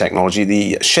graphics technology,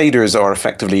 the shaders are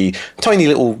effectively tiny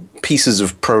little pieces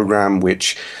of program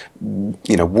which,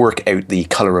 you know, work out the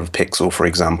color of a pixel, for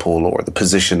example, or the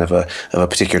position of a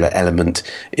particular element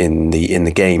in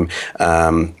the game.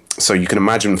 So you can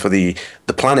imagine for the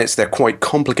planets, they're quite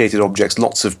complicated objects,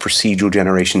 lots of procedural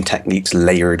generation techniques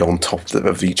layered on top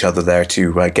of each other there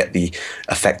to get the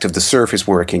effect of the surface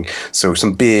working. So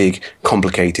some big,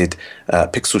 complicated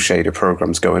pixel shader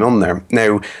programs going on there.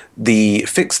 Now, the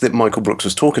fix that Michael Brooks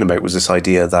was talking about was this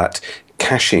idea that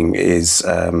caching is...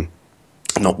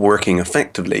 not working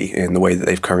effectively in the way that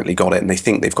they've currently got it, and they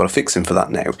think they've got a fix in for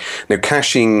that now. Now,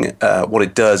 caching, what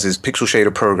it does is pixel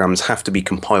shader programs have to be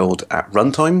compiled at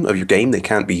runtime of your game. They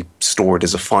can't be stored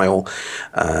as a file.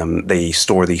 They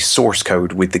store the source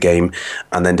code with the game,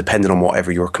 and then depending on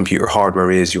whatever your computer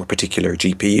hardware is, your particular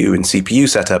GPU and CPU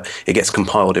setup, it gets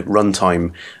compiled at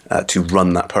runtime to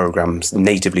run that program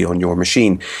natively on your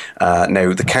machine.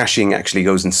 Now, the caching actually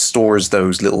goes and stores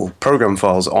those little program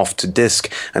files off to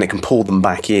disk, and it can pull them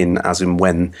back in as and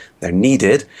when they're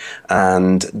needed,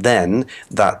 and then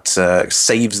that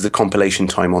saves the compilation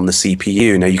time on the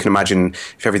CPU. Now, you can imagine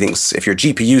if your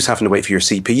GPU's having to wait for your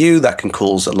CPU, that can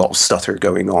cause a lot of stutter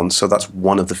going on. So that's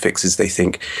one of the fixes they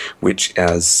think, which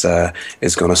is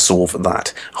going to solve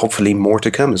that. Hopefully, more to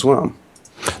come as well.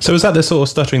 So is that the sort of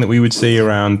stuttering that we would see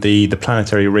around the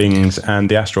planetary rings and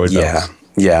the asteroid belts?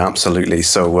 Yeah, absolutely.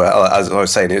 So as I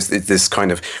was saying, it's this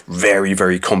kind of very,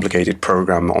 very complicated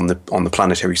program on the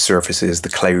planetary surfaces, the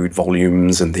cloud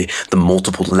volumes, and the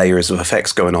multiple layers of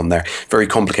effects going on there. Very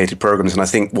complicated programs. And I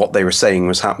think what they were saying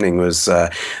was happening was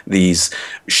these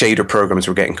shader programs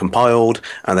were getting compiled,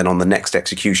 and then on the next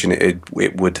execution, it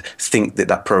would think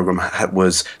that program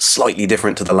was slightly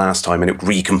different to the last time, and it would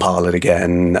recompile it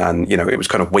again. And it was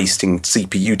kind of wasting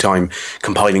CPU time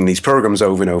compiling these programs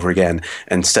over and over again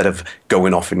instead of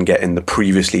going off and getting the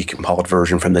previously compiled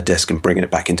version from the disk and bringing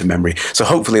it back into memory. So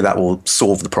hopefully that will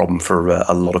solve the problem for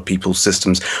a lot of people's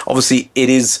systems. Obviously, it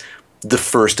is the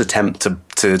first attempt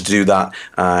to do that.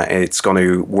 It's going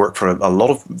to work for a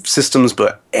lot of systems,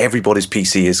 but everybody's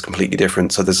PC is completely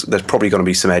different. So there's probably going to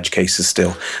be some edge cases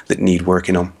still that need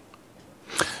working on.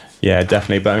 Yeah,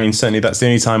 definitely. But I mean, certainly that's the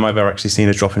only time I've ever actually seen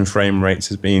a drop in frame rates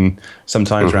has been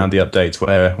sometimes around the updates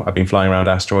where I've been flying around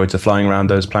asteroids or flying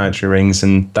around those planetary rings,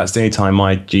 and that's the only time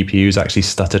my GPU's actually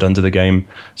stuttered under the game.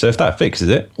 So if that fixes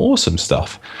it, awesome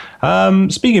stuff.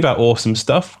 Speaking about awesome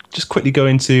stuff, just quickly go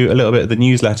into a little bit of the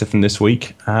newsletter from this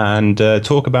week and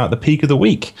talk about the peak of the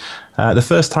week. The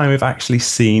first time we've actually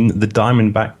seen the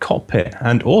Diamondback cockpit,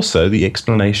 and also the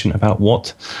explanation about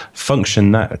what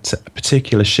function that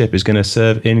particular ship is going to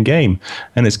serve in-game.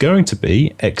 And it's going to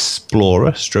be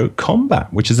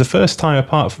Explorer/Combat, which is the first time,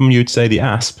 apart from, you'd say, the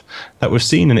ASP, that we've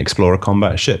seen an Explorer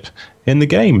Combat ship in the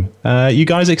game. You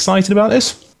guys excited about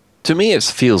this? To me, it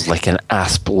feels like an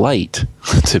Asp Light,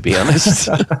 to be honest.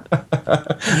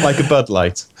 Like a Bud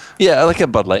Light. Yeah, like a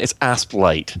Bud Light. It's Asp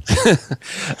Light.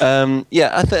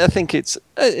 I think it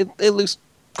looks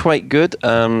quite good.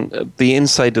 The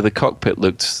inside of the cockpit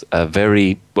looked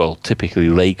very, well, typically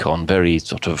Lakon, very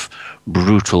sort of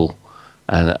brutal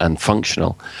and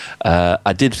functional.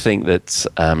 I did think that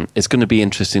it's going to be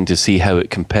interesting to see how it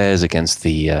compares against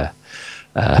the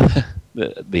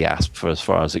ASP for as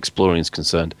far as exploring is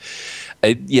concerned.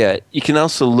 You can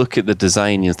also look at the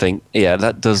design and think,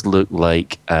 that does look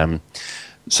like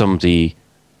somebody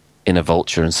in a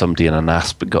vulture and somebody in an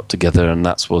asp got together, and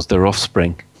that was their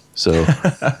offspring. So,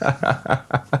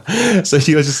 so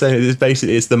you were just saying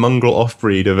it's the mongrel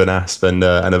offbreed of an asp and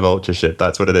a vulture ship.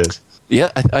 That's what it is.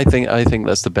 Yeah, I think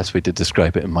that's the best way to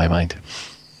describe it in my mind.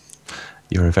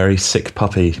 You're a very sick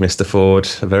puppy, Mr. Ford.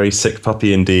 A very sick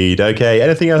puppy indeed. Okay,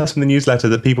 anything else from the newsletter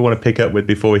that people want to pick up with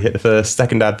before we hit the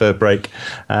second advert break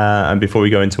and before we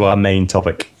go into our main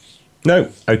topic? No?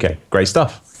 Okay, great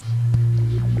stuff.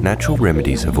 Natural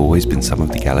remedies have always been some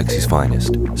of the galaxy's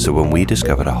finest, so when we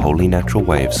discovered a wholly natural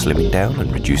way of slimming down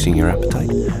and reducing your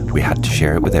appetite, we had to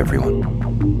share it with everyone.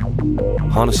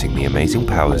 Harnessing the amazing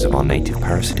powers of our native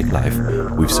parasitic life,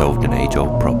 we've solved an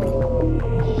age-old problem.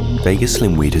 Vegas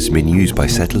Slimweed has been used by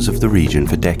settlers of the region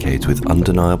for decades with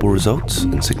undeniable results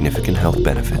and significant health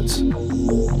benefits.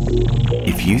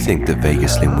 If you think that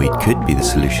Vegas Slimweed could be the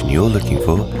solution you're looking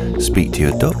for, speak to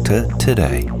your doctor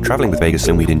today. Traveling with Vegas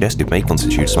Slimweed ingested may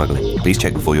constitute smuggling. Please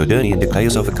check before your journey and declare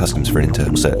yourself at customs for an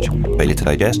internal search. Failure to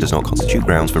digest does not constitute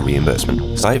grounds for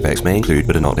reimbursement. Side effects may include,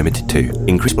 but are not limited to,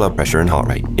 increased blood pressure and heart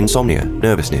rate, insomnia,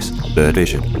 nervousness, blurred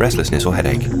vision, restlessness or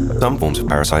headache. Some forms of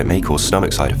parasite may cause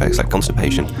stomach side effects like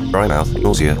constipation, dry mouth,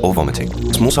 nausea or vomiting.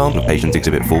 A small sample of patients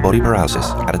exhibit full body paralysis,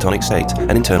 catatonic state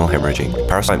and internal hemorrhaging.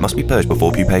 Parasite must be purged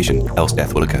before pupation, else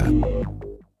death will occur.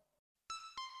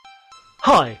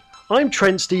 Hi, I'm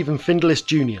Trent Stephen Findless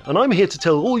Jr. and I'm here to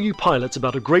tell all you pilots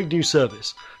about a great new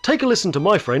service. Take a listen to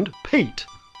my friend, Pete.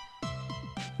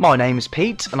 My name is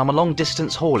Pete and I'm a long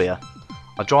distance haulier.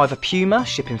 I drive a Puma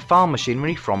shipping farm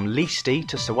machinery from Leasty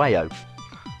to Saweo.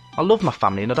 I love my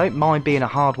family and I don't mind being a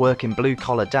hard working blue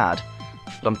collar dad,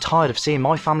 but I'm tired of seeing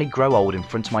my family grow old in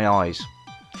front of my eyes.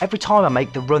 Every time I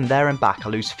make the run there and back I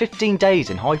lose 15 days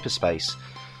in hyperspace.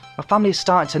 My family is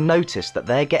starting to notice that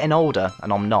they're getting older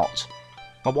and I'm not.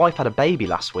 My wife had a baby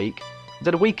last week.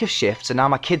 Did a week of shifts and now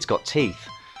my kid's got teeth.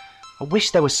 I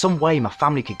wish there was some way my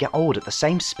family could get old at the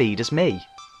same speed as me.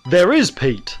 There is,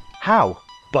 Pete. How?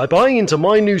 By buying into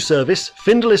my new service,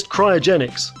 Findalist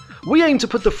Cryogenics. We aim to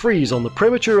put the freeze on the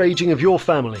premature aging of your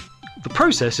family. The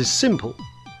process is simple.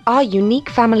 Our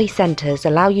unique family centres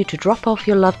allow you to drop off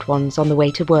your loved ones on the way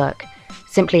to work.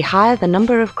 Simply hire the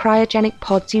number of cryogenic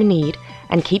pods you need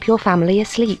and keep your family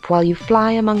asleep while you fly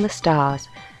among the stars.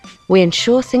 We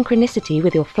ensure synchronicity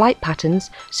with your flight patterns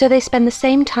so they spend the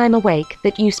same time awake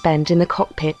that you spend in the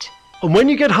cockpit. And when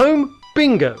you get home,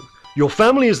 bingo! Your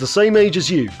family is the same age as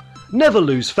you. Never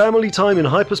lose family time in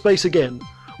hyperspace again.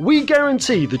 We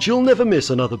guarantee that you'll never miss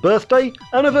another birthday,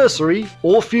 anniversary,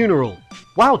 or funeral.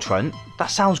 Wow, Trent, that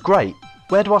sounds great.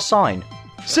 Where do I sign?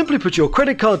 Simply put your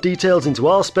credit card details into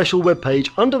our special webpage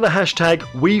under the hashtag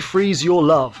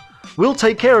WeFreezeYourLove. We'll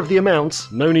take care of the amounts,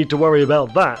 no need to worry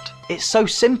about that. It's so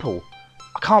simple.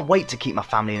 I can't wait to keep my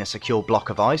family in a secure block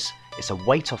of ice. It's a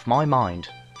weight off my mind.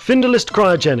 Findalist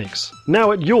Cryogenics,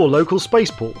 now at your local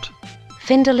spaceport.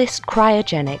 Findalist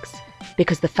Cryogenics,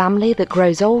 because the family that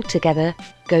grows old together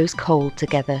goes cold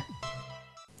together.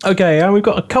 Okay, we've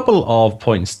got a couple of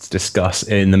points to discuss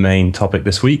in the main topic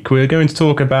this week. We're going to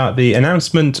talk about the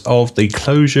announcement of the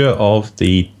closure of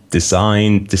the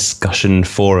Design Discussion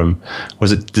Forum.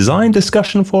 Was it Design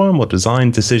Discussion Forum or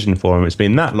Design Decision Forum? It's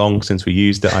been that long since we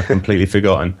used it, I've completely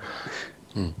forgotten.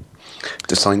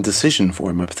 Design Decision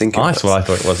Forum, I think. That's what I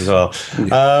thought it was as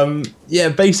well.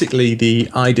 Basically the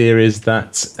idea is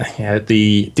that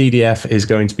the DDF is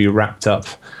going to be wrapped up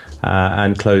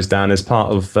and closed down as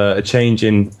part of a change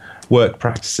in work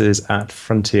practices at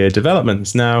Frontier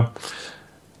Developments. Now,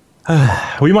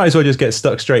 we might as well just get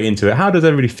stuck straight into it. How does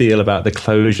everybody feel about the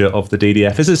closure of the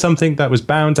DDF? Is it something that was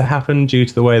bound to happen due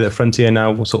to the way that Frontier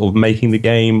now was sort of making the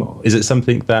game? Is it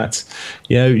something that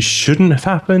shouldn't have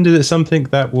happened? Is it something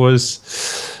that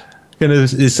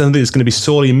is something that's going to be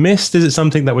sorely missed? Is it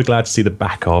something that we're glad to see the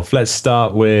back of? Let's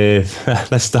start with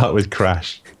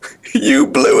Crash. You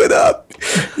blew it up.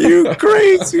 You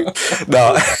crazy.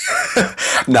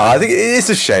 No, I think it is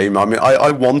a shame. I mean,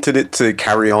 I wanted it to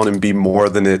carry on and be more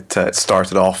than it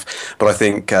started off. But I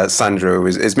think Sandro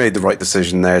has made the right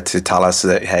decision there to tell us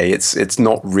that, hey, it's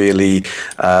not really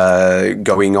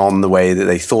going on the way that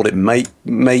they thought it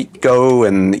might go.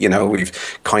 And,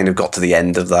 we've kind of got to the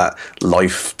end of that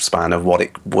lifespan of what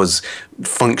it was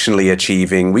functionally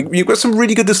achieving. We've got some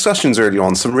really good discussions early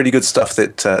on, some really good stuff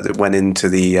that went into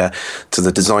the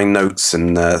design notes,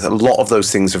 and a lot of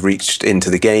those things have reached into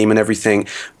the game and everything.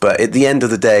 But at the end of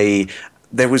the day,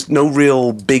 there was no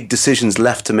real big decisions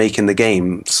left to make in the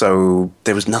game, so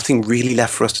there was nothing really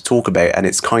left for us to talk about, and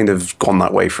it's kind of gone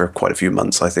that way for quite a few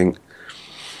months, I think.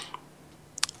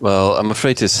 Well, I'm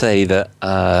afraid to say that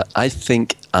I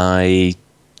think I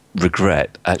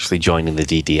regret actually joining the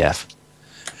DDF,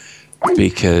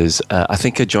 because I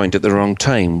think I joined at the wrong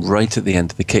time, right at the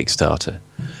end of the Kickstarter.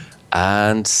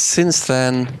 And since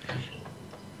then,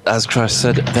 as Crash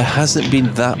said, there hasn't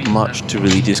been that much to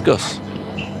really discuss.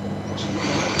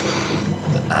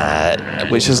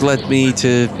 Which has led me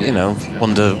to,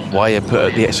 wonder why I put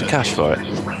out the extra cash for it.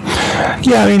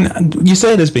 Yeah, I mean, you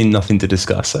say there's been nothing to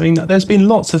discuss. I mean, there's been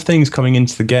lots of things coming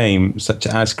into the game, such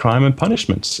as crime and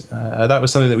punishments. That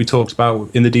was something that we talked about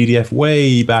in the DDF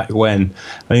way back when.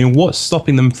 I mean, what's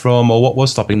stopping them from, or what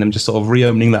was stopping them just sort of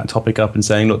reopening that topic up and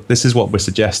saying, look, this is what we're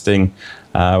suggesting.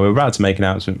 We're about to make an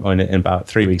announcement on it in about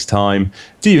 3 weeks' time.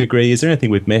 Do you agree? Is there anything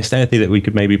we've missed? Anything that we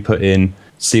could maybe put in,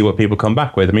 see what people come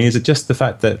back with? I mean, is it just the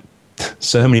fact that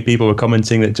so many people were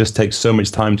commenting that it just takes so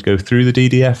much time to go through the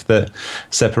DDF that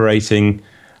separating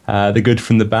the good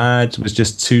from the bad was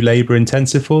just too labour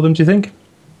intensive for them, do you think?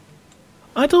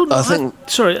 I don't know.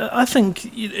 I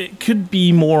think it could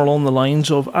be more along the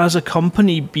lines of, as a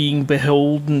company, being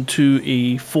beholden to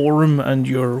a forum and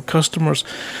your customers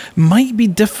might be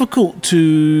difficult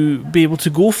to be able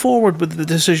to go forward with the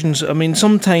decisions. I mean,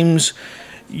 sometimes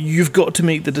you've got to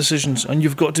make the decisions and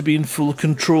you've got to be in full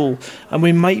control. And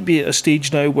we might be at a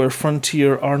stage now where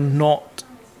Frontier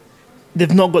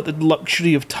they've not got the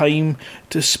luxury of time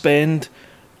to spend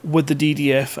with the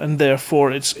DDF, and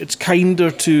therefore it's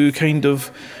kinder to kind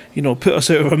of put us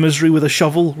out of our misery with a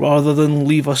shovel rather than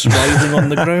leave us writhing on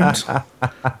the ground.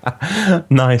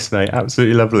 Nice, mate.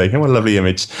 Absolutely lovely. What a lovely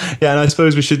image. Yeah, and I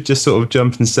suppose we should just sort of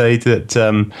jump in and say that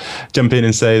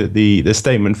the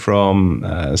statement from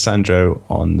Sandro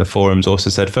on the forums also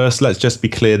said, first, let's just be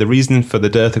clear, the reason for the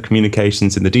dearth of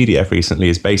communications in the DDF recently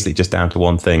is basically just down to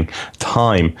one thing: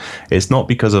 time. It's not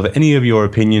because of any of your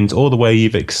opinions or the way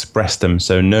you've expressed them,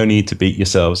 so no need to beat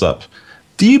yourselves up.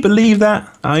 Do you believe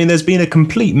that? I mean, there's been a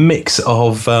complete mix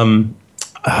of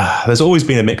there's always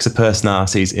been a mix of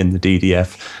personalities in the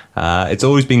DDF. It's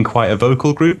always been quite a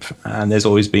vocal group, and there's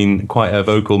always been quite a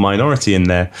vocal minority in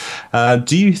there.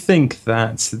 Do you think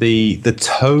that the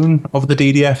tone of the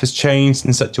DDF has changed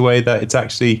in such a way that it's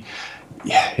actually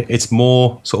it's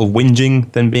more sort of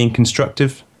whinging than being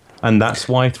constructive, and that's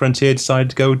why Frontier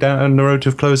decided to go down the road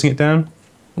of closing it down?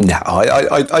 No,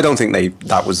 I don't think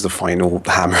that was the final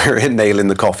hammer and nail in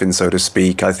the coffin, so to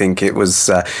speak. I think it was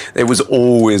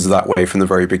always that way from the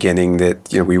very beginning.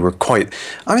 That we were quite,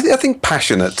 I think,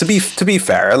 passionate. To be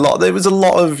fair, there was a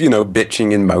lot of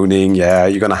bitching and moaning. Yeah,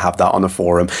 you're going to have that on a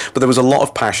forum, but there was a lot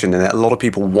of passion in it. A lot of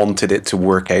people wanted it to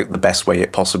work out the best way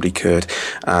it possibly could,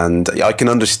 and I can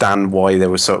understand why there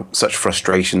was such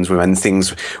frustrations when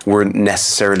things weren't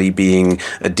necessarily being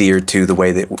adhered to the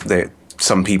way that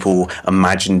some people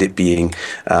imagined it being.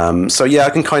 So yeah,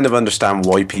 I can kind of understand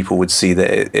why people would see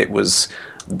that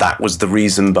that was the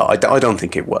reason, but I don't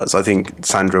think it was. I think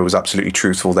Sandro was absolutely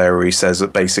truthful there, where he says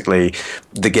that basically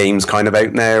the game's kind of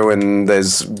out now and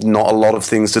there's not a lot of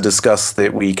things to discuss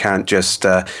that we can't just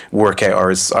work out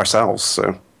ourselves.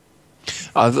 So,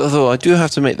 although I do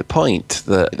have to make the point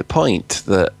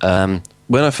that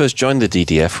when I first joined the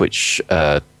DDF, which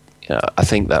I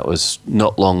think that was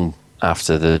not long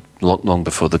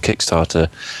before the Kickstarter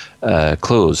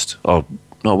closed, or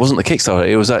no, it wasn't the Kickstarter.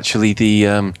 It was actually they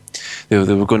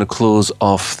were going to close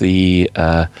off the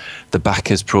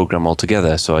backers program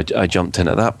altogether. So I jumped in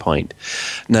at that point.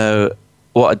 Now,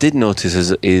 what I did notice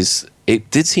is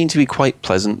it did seem to be quite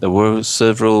pleasant. There were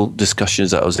several discussions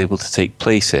that I was able to take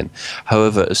place in.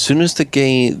 However, as soon as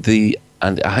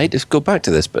and I hate to go back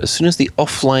to this, but as soon as the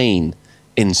offline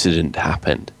incident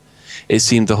happened, it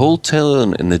seemed the whole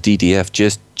tone in the DDF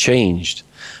just changed,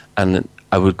 and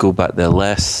I would go back there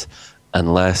less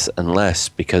and less and less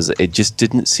because it just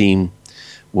didn't seem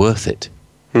worth it.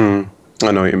 I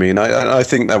know what you mean. I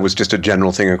think that was just a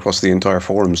general thing across the entire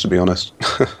forums, to be honest.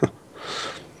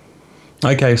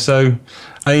 Okay, so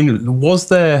was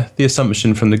there the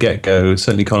assumption from the get-go,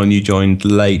 certainly Colin, you joined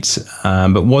late,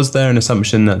 but was there an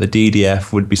assumption that the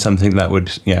DDF would be something that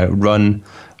would run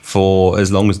for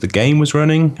as long as the game was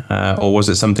running, or was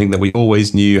it something that we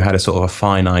always knew had a sort of a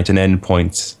finite and end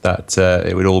point that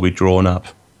it would all be drawn up?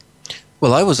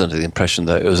 Well, I was under the impression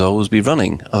that it was always be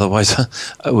running. Otherwise,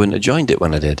 I wouldn't have joined it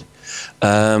when I did.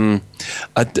 I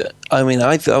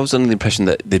was under the impression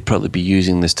that they'd probably be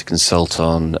using this to consult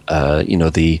on,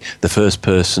 the first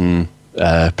person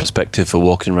perspective for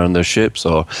walking around their ships,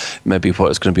 or maybe what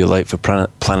it's going to be like for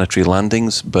planetary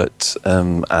landings. But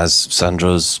as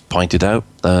Sandro's pointed out,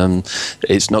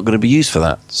 it's not going to be used for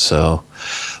that. So,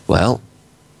 well,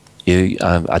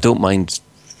 I don't mind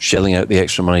shelling out the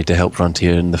extra money to help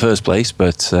Frontier in the first place,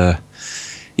 but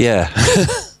yeah.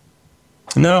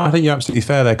 No, I think you're absolutely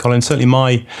fair there, Colin. Certainly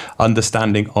my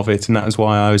understanding of it, and that was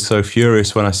why I was so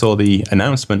furious when I saw the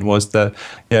announcement, was that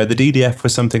the DDF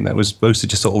was something that was supposed to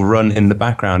just sort of run in the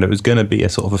background. It was going to be a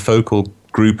sort of a focal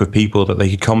group of people that they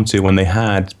could come to when they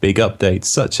had big updates,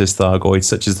 such as Thargoid,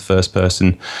 such as the first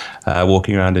person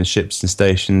walking around in ships and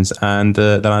stations, and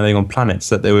the landing on planets,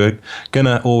 that there was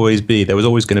always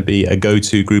going to be a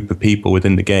go-to group of people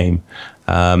within the game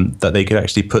that they could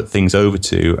actually put things over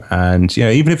to. And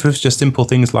even if it was just simple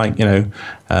things like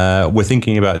we're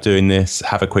thinking about doing this,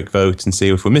 have a quick vote and see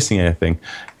if we're missing anything.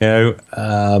 I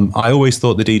always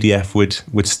thought the DDF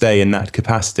would stay in that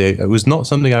capacity. It was not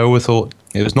something I thought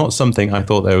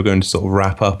they were going to sort of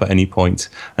wrap up at any point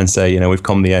and say, we've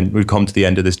come to the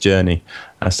end of this journey,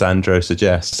 as Sandro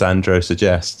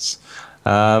suggests.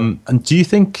 And do you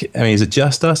think, is it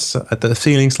just us that are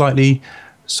feeling slightly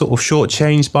sort of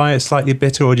shortchanged by it, slightly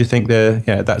bitter, or do you think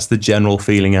that's the general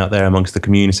feeling out there amongst the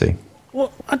community?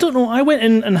 Well, I don't know. I went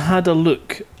in and had a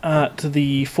look at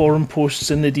the forum posts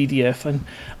in the DDF, and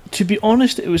to be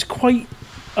honest, it was quite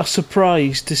a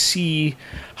surprise to see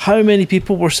how many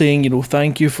people were saying,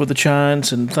 thank you for the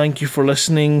chance and thank you for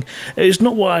listening. It's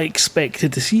not what I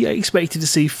expected to see. I expected to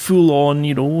see full on,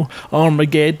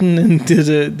 Armageddon and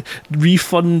the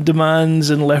refund demands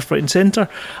and left, right, and centre.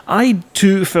 I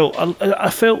too felt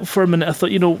for a minute, I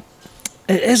thought,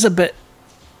 it is a bit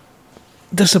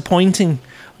disappointing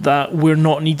that we're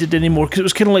not needed anymore, because it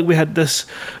was kind of like we had this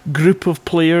group of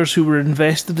players who were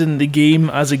invested in the game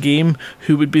as a game,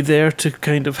 who would be there to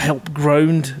kind of help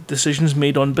ground decisions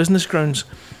made on business grounds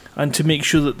and to make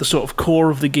sure that the sort of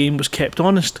core of the game was kept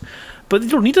honest. But they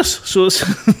don't need us, so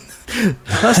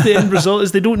that's the end result,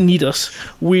 is they don't need us.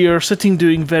 We are sitting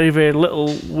doing very, very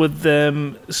little with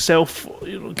self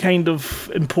kind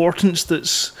of importance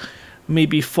that's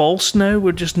maybe false now.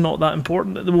 We're just not that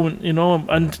important at the moment, you know.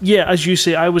 And yeah, as you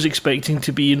say, I was expecting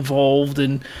to be involved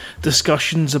in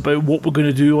discussions about what we're going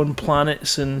to do on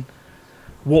planets and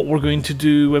what we're going to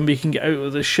do when we can get out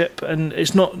of the ship. And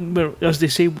it's not, as they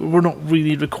say, we're not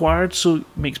really required, so it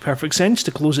makes perfect sense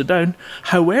to close it down.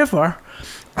 However,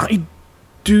 I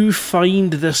do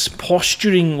find this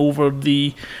posturing over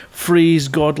the phrase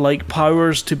godlike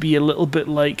powers to be a little bit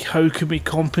like, how can we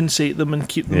compensate them and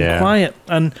keep them quiet?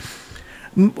 And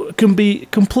can be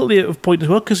completely out of point as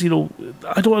well, because, you know,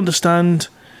 I don't understand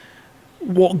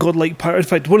what godlike power. In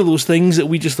fact, one of those things that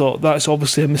we just thought, that's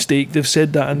obviously a mistake. They've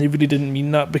said that and they really didn't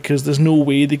mean that, because there's no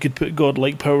way they could put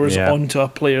godlike powers onto a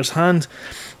player's hand.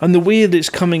 And the way that it's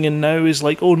coming in now is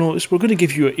like, oh no, we're going to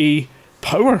give you a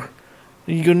power.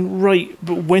 And you're going, right,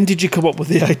 but when did you come up with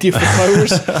the idea for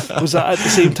powers? Was that at the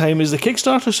same time as the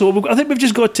Kickstarter? So I think we've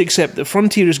just got to accept that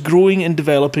Frontier is growing and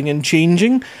developing and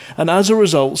changing, and as a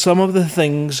result, some of the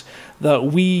things that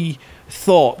we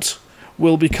thought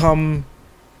will become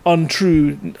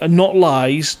untrue, not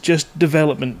lies, just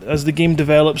development. As the game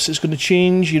develops, it's going to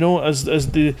change, you know, as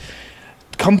the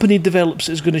company develops,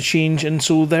 it's going to change, and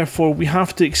so therefore we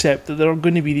have to accept that there are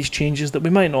going to be these changes that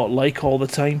we might not like all the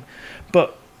time.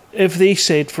 But if they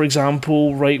said, for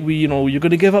example, right, you're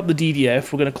going to give up the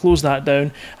DDF, we're going to close that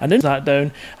down, and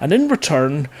in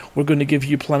return, we're going to give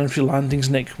you planetary landings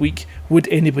next week, would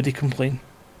anybody complain?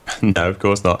 No, of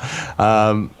course not.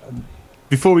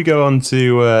 Before we go on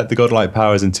to the godlike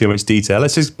powers in too much detail,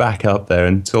 let's just back up there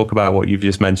and talk about what you've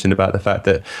just mentioned about the fact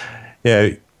that, you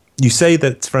know, you say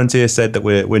that Frontier said that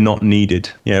we're not needed.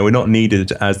 You know, we're not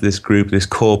needed as this group, this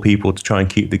core people, to try and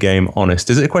keep the game honest.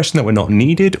 Is it a question that we're not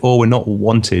needed or we're not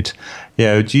wanted? You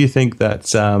know, do you think that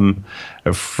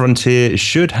Frontier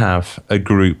should have a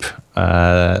group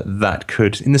that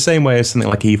could, in the same way as something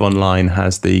like EVE Online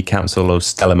has the Council of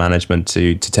Stellar Management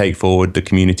to take forward the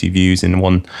community views in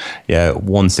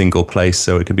one single place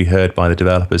so it can be heard by the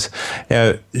developers? You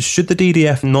know, should the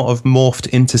DDF not have morphed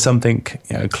into something,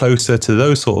 you know, closer to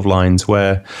those sort of lines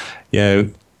where, you know,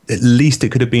 at least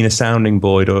it could have been a sounding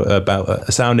board or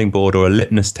a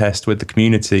litmus test with the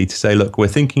community to say, look, we're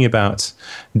thinking about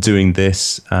doing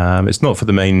this. It's not for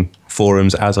the main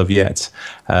forums as of yet.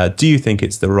 Do you think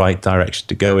it's the right direction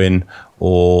to go in,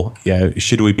 or, you know,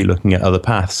 should we be looking at other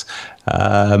paths?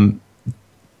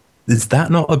 Is that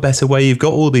not a better way? You've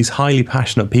got all these highly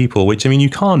passionate people, which, I mean,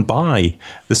 you can't buy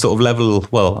the sort of level.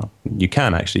 Well, you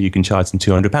can actually. You can charge them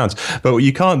 £200, but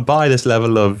you can't buy this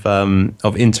level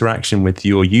of interaction with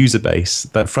your user base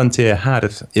that Frontier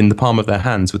had in the palm of their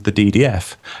hands with the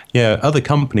DDF. You know, other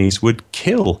companies would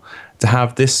kill to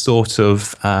have this sort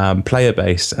of player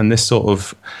base and this sort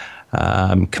of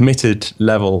committed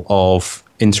level of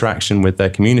interaction with their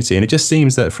community. And it just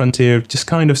seems that Frontier just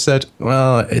kind of said,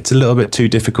 well, it's a little bit too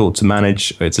difficult to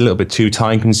manage, it's a little bit too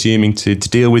time consuming to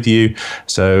deal with you,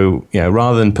 so, you know,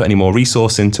 rather than put any more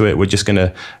resource into it, we're just going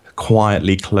to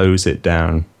quietly close it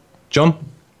down. John?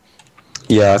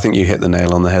 Yeah, I think you hit the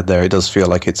nail on the head there. It does feel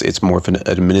like it's more of an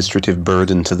administrative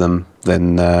burden to them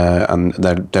than, and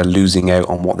they're losing out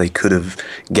on what they could have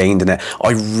gained in it.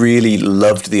 I really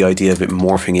loved the idea of it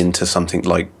morphing into something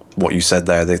like what you said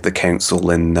there, the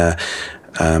council in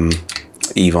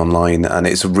EVE Online, and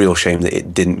it's a real shame that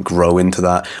it didn't grow into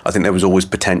that. I think there was always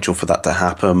potential for that to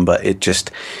happen, but it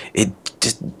just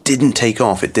didn't take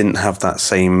off. It didn't have that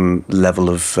same level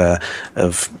of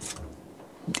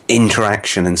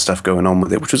interaction and stuff going on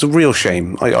with it, which was a real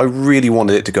shame. I really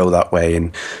wanted it to go that way,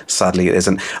 and sadly it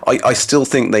isn't. I still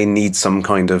think they need some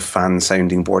kind of fan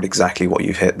sounding board, exactly what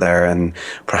you've hit there, and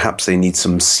perhaps they need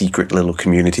some secret little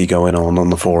community going on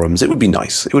the forums. It would be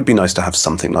nice. It would be nice to have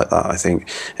something like that, I think,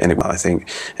 and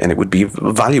it would be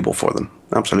valuable for them.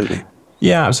 Absolutely.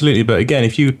 Yeah, absolutely. But again,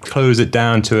 if you close it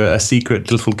down to a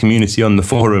secret little community on the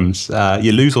forums,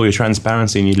 you lose all your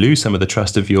transparency and you lose some of the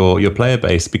trust of your player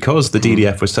base, because the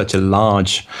DDF was such a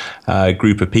large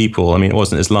group of people. I mean, it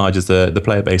wasn't as large as the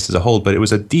player base as a whole, but it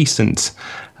was a decent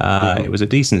standard.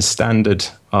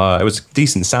 It was a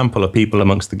decent sample of people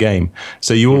amongst the game.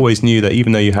 So you always knew that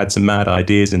even though you had some mad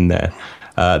ideas in there,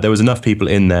 there was enough people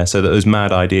in there so that those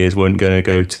mad ideas weren't going to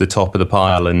go to the top of the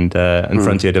pile, and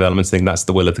Frontier Developments think that's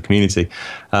the will of the community.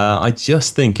 I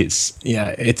just think it's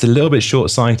a little bit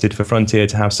short-sighted for Frontier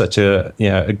to have such a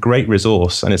great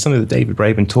resource, and it's something that David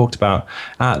Braben talked about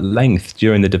at length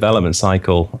during the development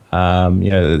cycle.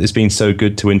 It's been so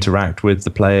good to interact with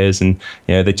the players, and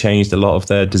they changed a lot of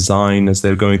their design as they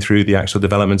were going through the actual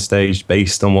development stage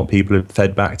based on what people had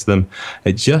fed back to them.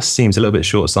 It just seems a little bit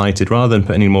short-sighted, rather than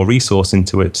putting any more resource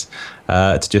into it,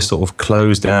 to just sort of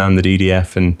close down the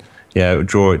DDF and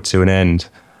draw it to an end.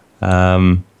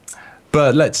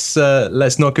 But let's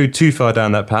not go too far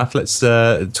down that path. Let's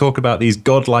talk about these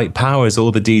godlike powers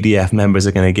all the DDF members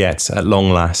are going to get at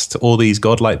long last. All these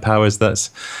godlike powers that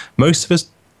most of us,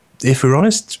 if we're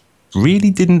honest, really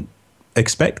didn't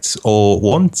expect or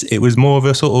want. It was more of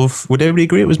a sort of, would everybody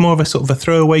agree, it was more of a sort of a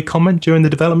throwaway comment during the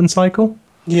development cycle?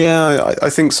 Yeah, I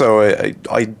think so.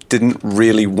 I didn't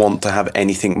really want to have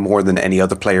anything more than any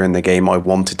other player in the game. I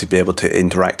wanted to be able to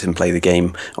interact and play the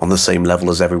game on the same level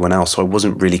as everyone else, so I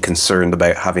wasn't really concerned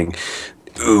about having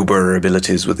uber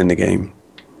abilities within the game.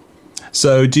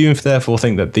 So do you therefore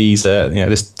think that these,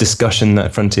 this discussion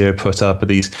that Frontier put up, are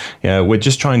these, we're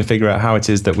just trying to figure out how it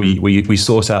is that we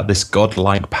sort out this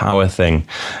godlike power thing,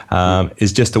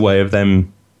 is just a way of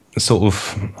them sort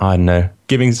of, I don't know,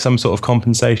 giving some sort of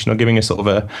compensation or giving a sort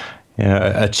of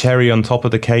a cherry on top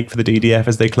of the cake for the DDF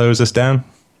as they close us down?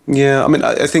 Yeah, I mean,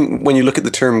 I think when you look at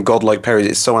the term godlike powers,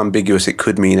 it's so ambiguous, it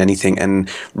could mean anything. And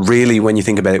really, when you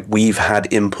think about it, we've had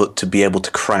input to be able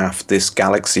to craft this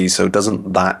galaxy, so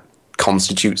doesn't that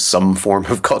constitute some form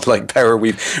of godlike power?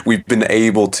 We've been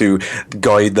able to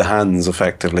guide the hands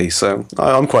effectively, so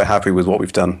I'm quite happy with what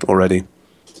we've done already.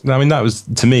 I mean, that was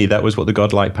what the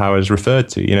godlike powers referred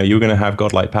to. You were going to have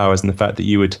godlike powers, and the fact that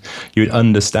you would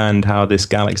understand how this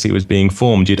galaxy was being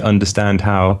formed. You'd understand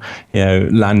how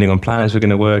landing on planets were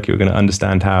going to work. You were going to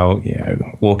understand how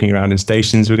walking around in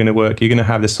stations were going to work. You're going to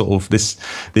have this sort of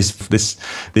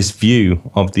this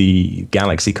view of the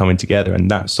galaxy coming together, and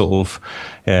that sort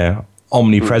of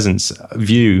omnipresence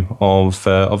view of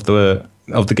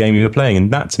the game you were playing. And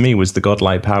that to me was the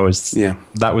godlike powers. Yeah,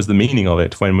 that was the meaning of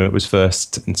it when it was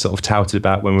first sort of touted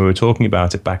about when we were talking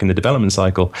about it back in the development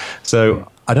cycle. So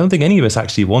I don't think any of us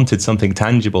actually wanted something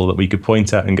tangible that we could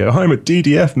point at and go, I'm a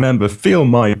DDF member, feel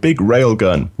my big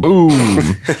railgun.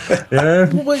 Boom. Yeah.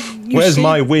 Where's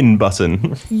my win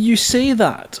button? You say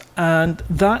that, and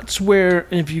that's where,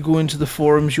 if you go into the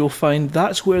forums, you'll find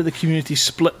that's where the community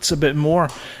splits a bit more,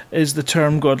 is the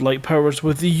term godlike powers,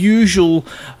 with the usual,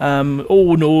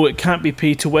 oh no, it can't be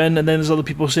pay to win, and then there's other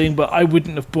people saying, but I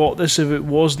wouldn't have bought this if it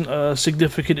wasn't a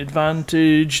significant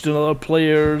advantage to other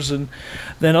players, and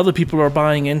then other people are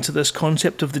buying into this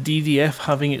concept of the DDF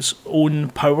having its own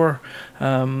power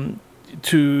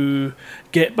to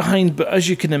get behind. But as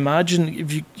you can imagine,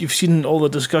 if you've seen all the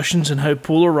discussions and how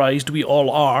polarised we all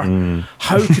are,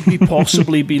 how could we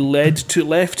possibly be left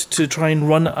to try and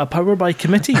run a power by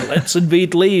committee? Let's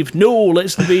invade Lave. No,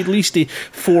 let's invade Leasty.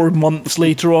 4 months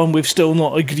later on, we've still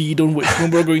not agreed on which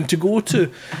one we're going to go to.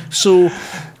 So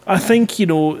I think,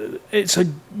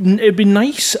 it'd be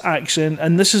nice, actually,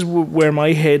 and this is where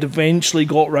my head eventually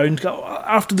got round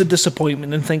after the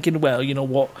disappointment and thinking, well, you know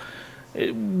what,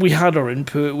 we had our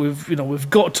input, we've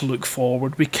got to look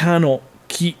forward. We cannot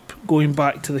keep going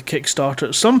back to the Kickstarter.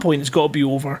 At some point, it's got to be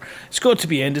over. It's got to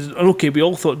be ended. And okay, we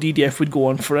all thought DDF would go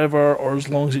on forever, or as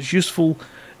long as it's useful.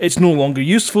 It's no longer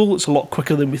useful. It's a lot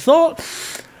quicker than we thought.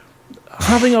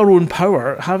 Having our own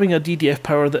power, having a DDF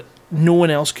power that no one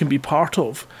else can be part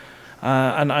of.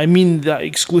 And I mean that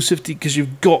exclusivity because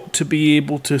you've got to be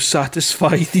able to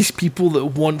satisfy these people that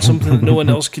want something that no one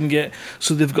else can get,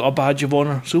 so they've got a badge of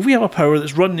honour. So if we have a power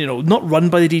that's run, not run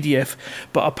by the DDF,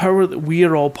 but a power that we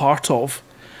are all part of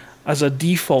as a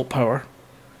default power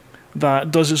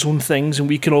that does its own things and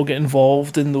we can all get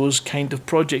involved in those kind of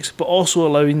projects, but also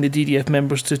allowing the DDF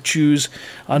members to choose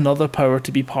another power to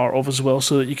be part of as well,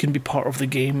 so that you can be part of the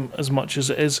game as much as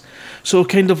it is. So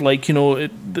kind of like,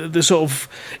 the sort of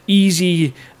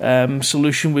easy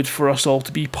solution would for us all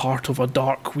to be part of a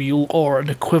dark wheel or an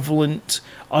equivalent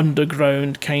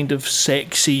underground kind of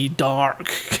sexy dark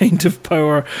kind of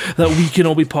power that we can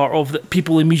all be part of, that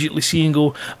people immediately see and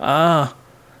go,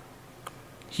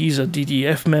 he's a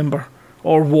DDF member,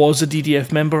 or was a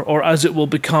DDF member, or as it will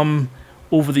become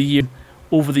over the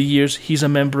years, he's a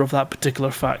member of that particular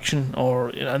faction,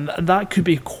 and that could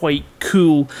be quite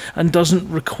cool and doesn't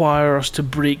require us to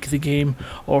break the game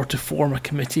or to form a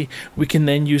committee. We can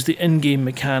then use the in-game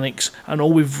mechanics, and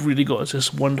all we've really got is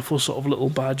this wonderful sort of little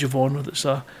badge of honour that's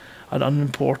an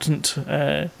unimportant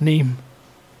name.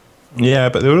 Yeah,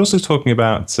 but they were also talking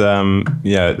about,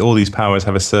 all these powers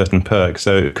have a certain perk.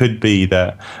 So it could be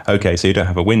that, okay, so you don't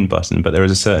have a win button, but there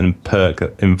is a certain perk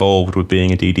involved with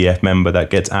being a DDF member that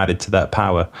gets added to that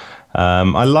power.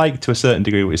 I like, to a certain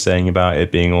degree, what you're saying about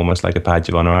it being almost like a badge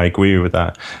of honor. I agree with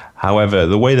that. However,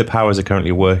 the way the powers are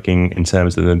currently working in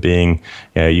terms of them being,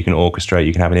 you can orchestrate,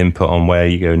 you can have an input on where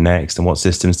you go next and what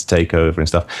systems to take over and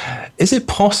stuff. Is it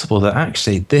possible that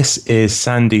actually this is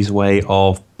Sandy's way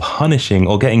of punishing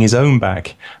or getting his own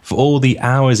back for all the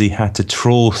hours he had to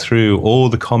trawl through all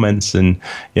the comments and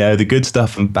the good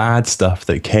stuff and bad stuff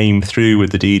that came through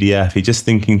with the DDF. He's just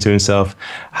thinking to himself,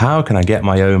 how can I get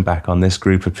my own back on this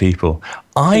group of people?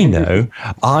 I know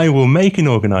I will make an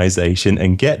organization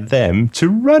and get them to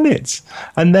run it,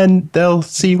 and then they'll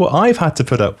see what I've had to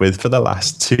put up with for the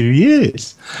last 2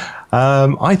 years.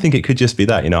 I think it could just be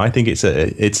that, I think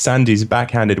it's Sandy's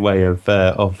backhanded way of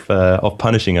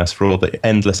punishing us for all the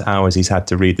endless hours he's had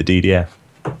to read the DDF.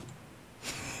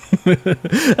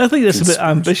 I think that's a bit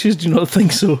ambitious. Do you not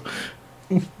think so?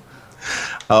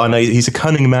 Oh no, he's a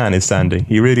cunning man, is Sandy.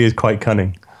 He really is quite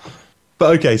cunning.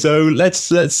 But okay, so let's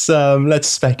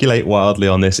speculate wildly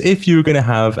on this. If you were going to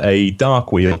have a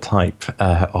dark wheel type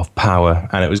of power,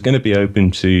 and it was going to be open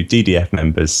to DDF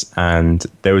members, and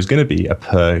there was going to be a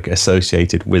perk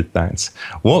associated with that,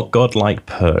 what godlike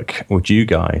perk would you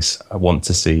guys want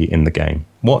to see in the game?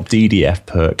 What DDF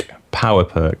perk, power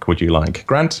perk, would you like,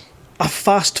 Grant? A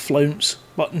fast flounce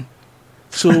button.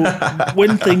 So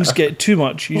when things get too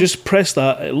much, you just press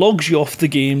that, it logs you off the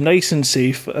game nice and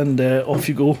safe, and off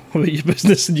you go about your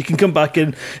business, and you can come back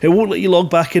in. It won't let you log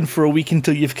back in for a week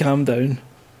until you've calmed down.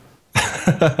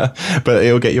 But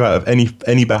it'll get you out of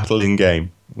any battle in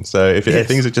game. So if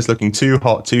things are just looking too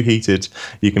hot, too heated,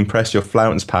 you can press your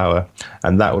flounce power,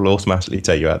 and that will automatically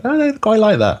take you out. I quite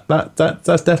like that.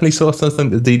 That's definitely sort of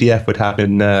something the DDF would have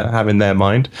in their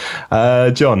mind.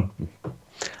 John?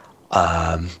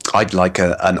 I'd like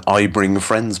an I bring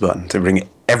friends button to bring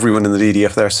everyone in the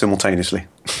DDF there simultaneously.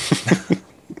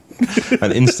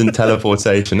 An instant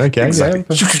teleportation. Okay, exactly.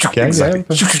 Yeah. Exactly.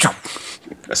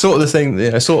 Sort of the thing.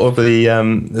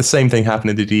 The same thing happened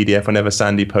in the DDF whenever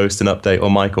Sandy posts an update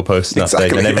or Michael posts an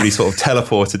update, and everybody sort of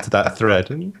teleported to that thread.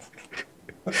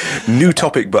 New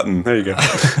topic button. There you go.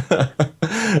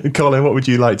 Colin, what would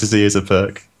you like to see as a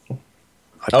perk?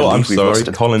 I'm sorry,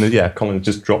 Colin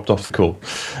just dropped off the call.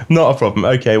 Not a problem.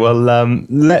 Okay, well,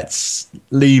 let's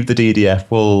leave the DDF.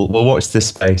 We'll watch this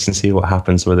space and see what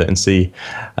happens with it, and see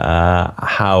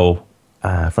how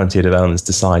Frontier Developments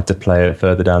decide to play it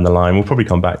further down the line. We'll probably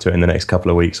come back to it in the next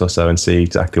couple of weeks or so and see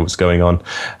exactly what's going on.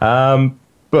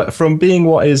 But from being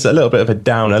what is a little bit of a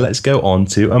downer, let's go on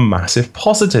to a massive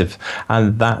positive,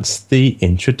 and that's the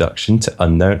introduction to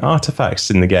unknown artifacts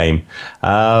in the game.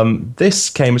 This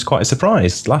came as quite a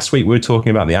surprise. Last week we were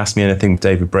talking about the Ask Me Anything with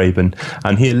David Braben,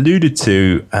 and he alluded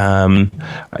to,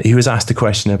 he was asked a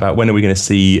question about when are we going to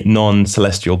see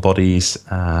non-celestial bodies,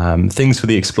 things for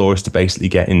the explorers to basically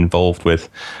get involved with.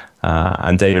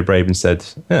 And David Braben said,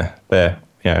 they're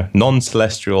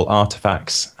non-celestial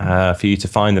artifacts for you to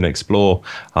find and explore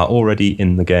are already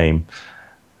in the game.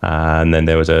 And then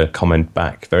there was a comment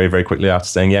back very, very quickly after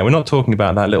saying, we're not talking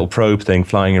about that little probe thing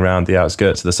flying around the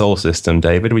outskirts of the Sol system,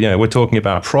 David. We're talking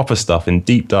about proper stuff in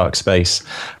deep, dark space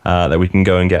that we can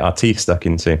go and get our teeth stuck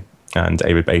into. And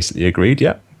David basically agreed,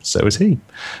 so was he.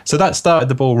 So that started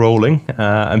the ball rolling,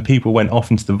 and people went off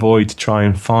into the void to try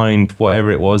and find whatever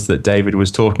it was that David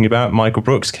was talking about. Michael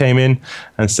Brooks came in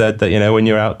and said that, when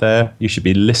you're out there, you should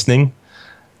be listening.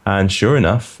 And sure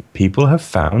enough, people have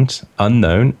found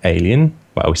unknown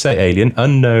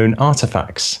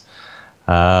artifacts,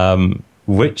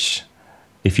 which,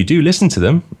 if you do listen to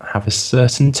them, have a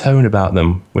certain tone about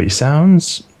them, which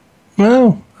sounds,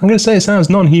 I'm going to say it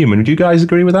sounds non-human. Would you guys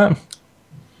agree with that?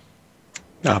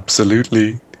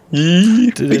 Absolutely.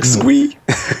 Big squee.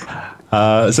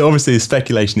 So obviously the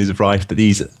speculation is rife that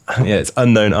these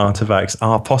unknown artifacts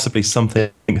are possibly something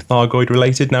Thargoid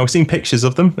related. Now, we've seen pictures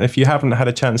of them. If you haven't had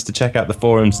a chance to check out the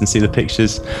forums and see the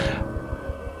pictures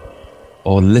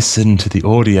or listen to the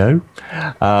audio,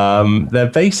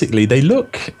 they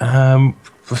look,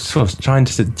 sort of trying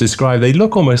to describe, they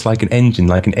look almost like an engine,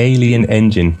 like an alien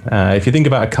engine. If you think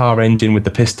about a car engine with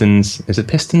the pistons, is it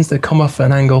pistons that come off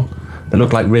an angle? They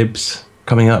look like ribs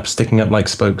coming up, sticking up like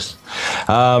spokes.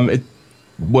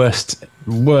 Worst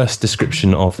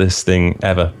description of this thing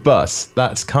ever. But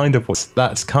that's kind of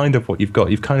what you've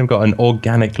got. You've kind of got an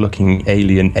organic-looking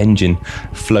alien engine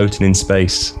floating in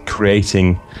space,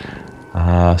 creating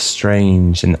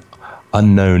strange and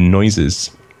unknown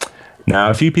noises. Now,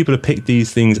 a few people have picked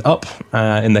these things up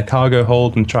in their cargo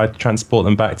hold and tried to transport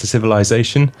them back to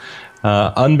civilization.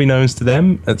 Unbeknownst to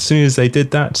them, as soon as they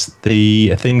did that,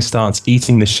 the thing starts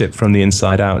eating the ship from the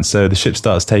inside out. So the ship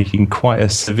starts taking quite a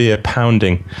severe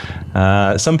pounding.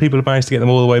 Some people have managed to get them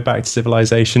all the way back to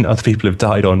civilization. Other people have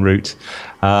died en route.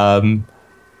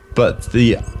 But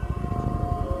the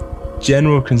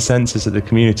general consensus of the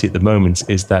community at the moment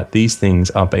is that these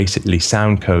things are basically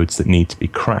sound codes that need to be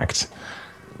cracked.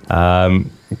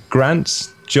 Grant,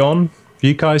 John, have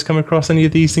you guys come across any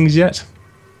of these things yet?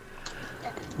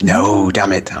 No,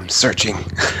 damn it, I'm searching.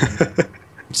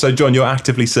 So, John, you're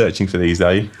actively searching for these,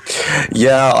 are you?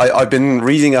 Yeah, I've been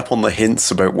reading up on the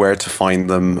hints about where to find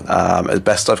them. As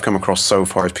best I've come across so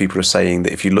far is people are saying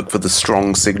that if you look for the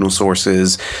strong signal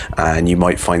sources and you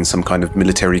might find some kind of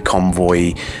military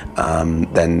convoy,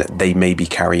 then they may be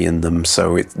carrying them.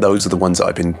 So those are the ones that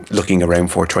I've been looking around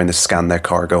for, trying to scan their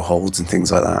cargo holds and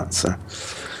things like that. So.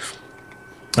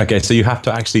 Okay, so you have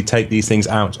to actually take these things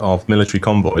out of military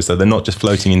convoys, so they're not just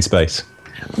floating in space.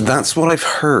 That's what I've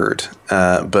heard,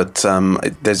 but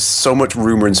there's so much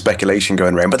rumor and speculation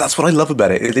going around. But that's what I love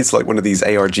about it. It is like one of these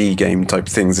ARG game type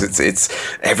things. It's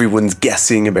everyone's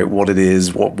guessing about what it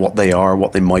is, what they are,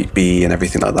 what they might be, and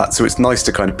everything like that. So it's nice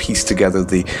to kind of piece together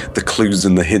the clues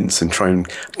and the hints and try and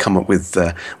come up with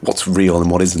what's real and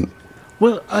what isn't.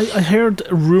 Well, I heard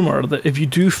a rumour that if you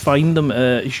do find them,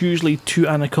 it's usually 2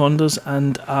 Anacondas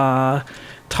and a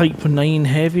Type 9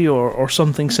 Heavy or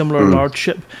something similar, large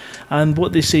ship. And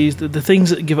what they say is that the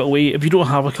things that give it away, if you don't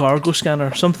have a cargo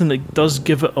scanner, something that does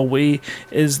give it away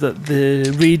is that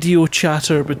the radio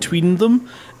chatter between them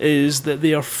is that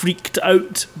they are freaked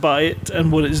out by it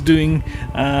and what it's doing.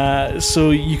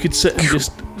 So you could sit and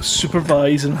just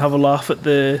supervise and have a laugh at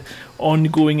the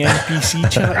ongoing NPC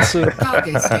chat. So,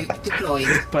 cargo scoop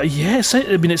deployed. But yes,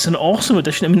 I mean it's an awesome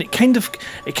addition. I mean it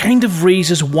kind of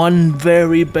raises one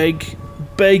very big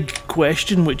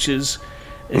question, which is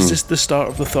this the start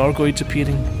of the Thargoids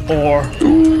appearing, or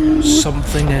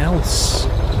something else?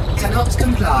 Cannot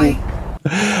comply.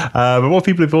 But what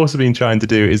people have also been trying to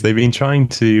do is they've been trying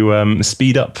to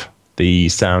speed up the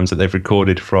sounds that they've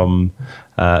recorded from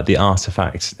the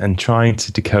artifacts and trying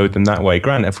to decode them that way.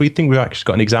 Grant, if we think we've actually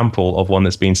got an example of one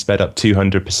that's been sped up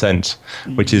 200%,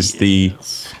 which is the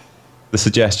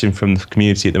suggestion from the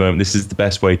community at the moment, this is the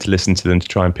best way to listen to them to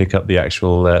try and pick up the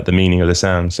actual the meaning of the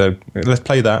sound. So let's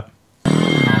play that.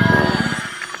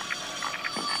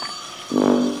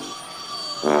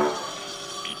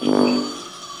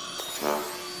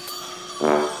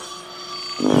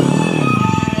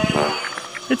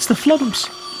 It's the flumps.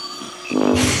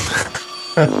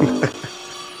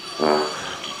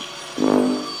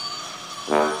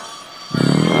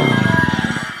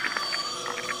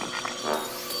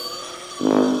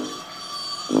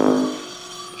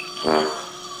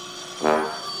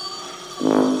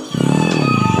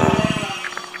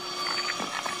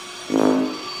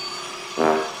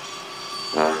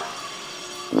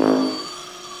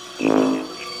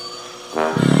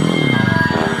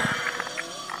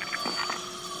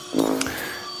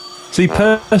 See,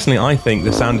 personally, I think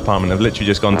the sound department have literally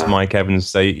just gone to Mike Evans and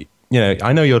say,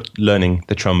 I know you're learning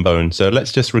the trombone, so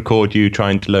let's just record you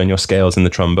trying to learn your scales in the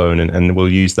trombone, and we'll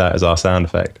use that as our sound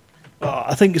effect.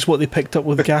 I think it's what they picked up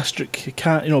with gastric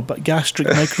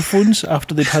microphones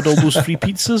after they'd had all those free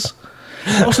pizzas.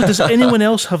 Also, does anyone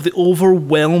else have the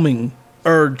overwhelming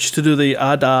urge to do the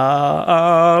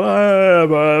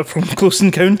from Close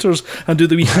Encounters and do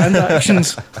the wee hand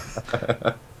actions?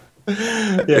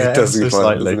 Yeah, it does so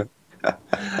slightly.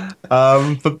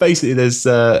 But basically, there's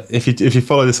if you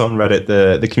follow this on Reddit,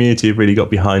 the community have really got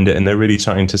behind it, and they're really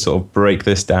trying to sort of break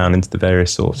this down into the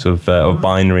various sorts of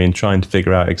binary and trying to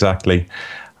figure out exactly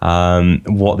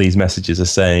what these messages are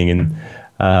saying. And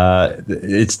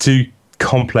it's too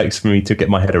complex for me to get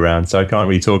my head around, so I can't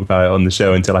really talk about it on the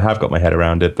show until I have got my head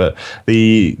around it. But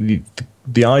the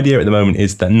idea at the moment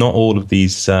is that not all of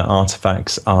these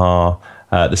artifacts are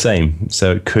the same.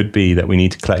 So it could be that we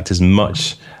need to collect as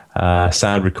much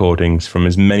sound recordings from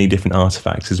as many different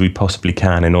artifacts as we possibly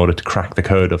can in order to crack the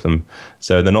code of them.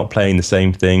 So they're not playing the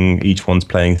same thing. Each one's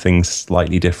playing things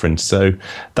slightly different. So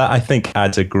that, I think,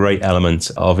 adds a great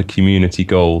element of a community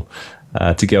goal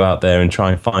to go out there and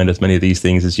try and find as many of these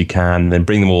things as you can, then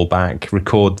bring them all back,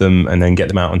 record them, and then get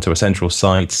them out onto a central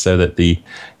site so that the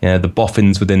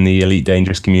boffins within the Elite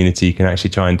Dangerous community can actually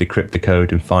try and decrypt the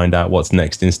code and find out what's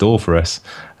next in store for us.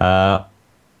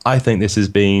 I think this has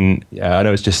been, I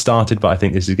know it's just started, but I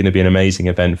think this is going to be an amazing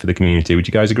event for the community. Would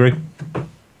you guys agree?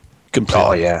 Completely.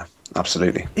 Oh, yeah,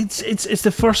 absolutely. It's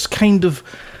the first kind of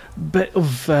bit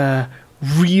of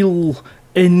real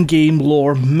in-game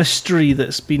lore mystery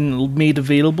that's been made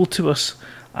available to us,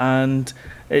 and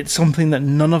it's something that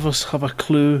none of us have a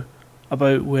clue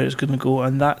about where it's going to go,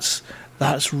 and that's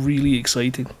really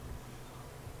exciting.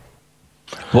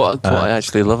 What I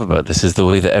actually love about this is the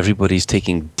way that everybody's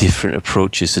taking different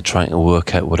approaches to trying to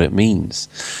work out what it means.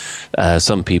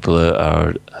 Some people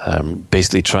are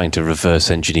basically trying to reverse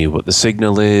engineer what the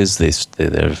signal is.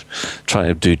 They're trying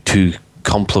to do two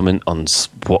complement on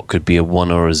what could be a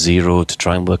 1 or a 0 to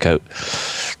try and work out,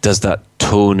 does that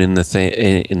tone in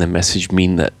the message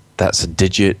mean that that's a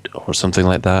digit or something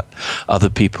like that. Other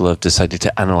people have decided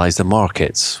to analyze the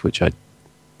markets, which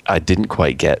I didn't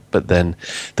quite get. But then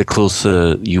the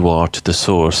closer you are to the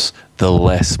source, the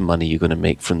less money you're going to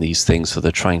make from these things. So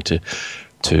they're trying to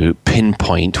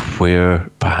pinpoint where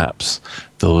perhaps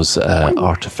those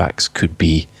artifacts could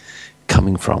be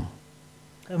coming from.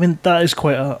 I mean, that is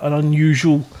quite an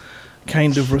unusual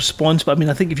kind of response, but I mean,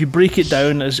 I think if you break it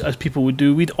down as people would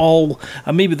do, we'd all,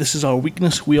 and maybe this is our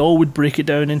weakness, we all would break it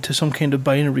down into some kind of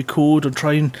binary code or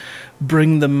try and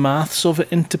bring the maths of it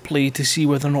into play to see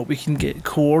whether or not we can get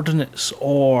coordinates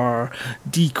or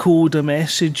decode a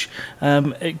message.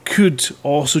 It could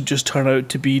also just turn out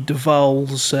to be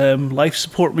Duval's life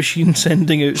support machine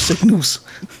sending out signals.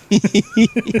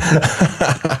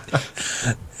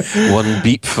 One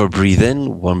beep for breathe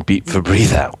in, one beep for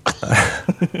breathe out.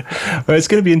 Well, it's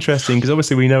going to be interesting because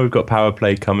obviously we know we've got Power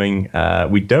Play coming.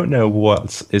 We don't know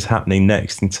what is happening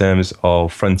next in terms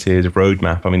of Frontier's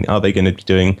roadmap. I mean, are they going to be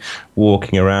doing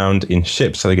walking around in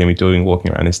ships? Are they going to be doing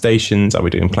walking around in stations? Are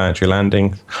we doing planetary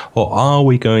landings? Or are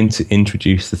we going to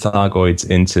introduce the Thargoids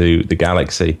into the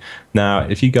galaxy? Now,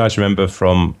 if you guys remember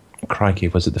from crikey,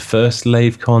 was it the first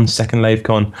LaveCon, second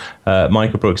LaveCon?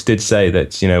 Michael Brooks did say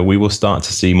that we will start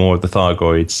to see more of the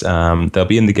Thargoids. They'll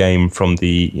be in the game from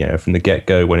the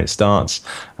get-go when it starts,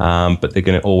 but they're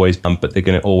going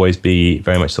to always be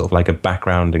very much sort of like a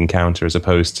background encounter as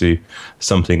opposed to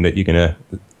something that you're going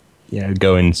to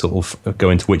go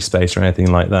into witch space or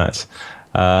anything like that.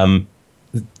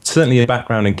 Certainly a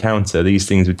background encounter. These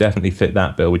things would definitely fit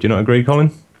that bill. Would you not agree,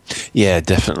 Colin? Yeah,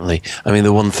 definitely. I mean,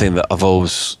 the one thing that I've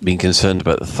always been concerned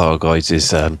about the Thargoids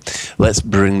is let's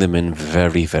bring them in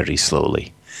very, very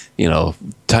slowly.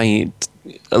 Tiny,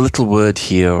 a little word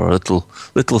here or a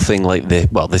little thing like this.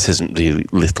 Well, this isn't really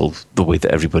little the way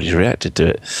that everybody's reacted to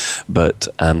it, but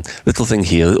little thing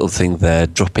here, little thing there,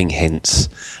 dropping hints,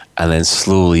 and then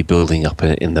slowly building up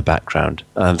in the background.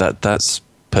 And that's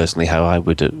personally how I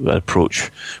would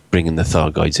approach bringing the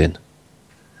Thargoids in.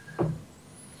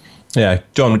 Yeah,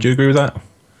 John, would you agree with that?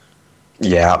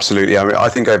 Yeah, absolutely. I mean, I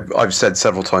think I've said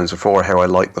several times before how I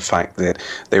like the fact that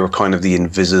they were kind of the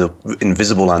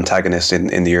invisible antagonist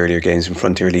in the earlier games. In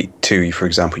Frontier Elite 2, for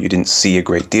example, you didn't see a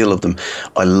great deal of them.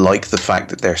 I like the fact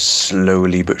that they're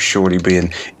slowly but surely being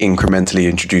incrementally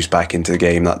introduced back into the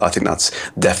game. I think that's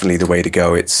definitely the way to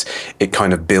go. It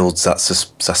kind of builds that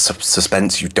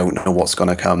suspense. You don't know what's going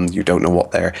to come. You don't know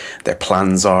what their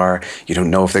plans are. You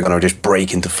don't know if they're going to just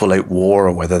break into full-out war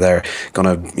or whether they're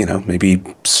going to, maybe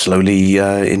slowly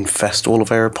infest all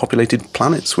of our populated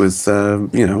planets with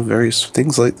various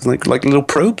things like little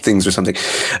probe things or something,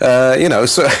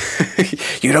 so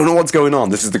you don't know what's going on.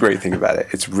 This is the great thing about it.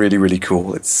 It's really, really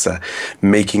cool. It's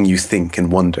making you think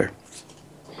and wonder.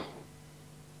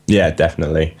 Yeah,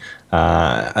 definitely.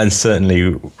 And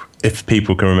certainly if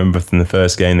people can remember from the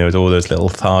first game, there was all those little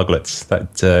Tharglets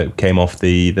that came off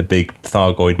the big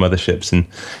Thargoid motherships, and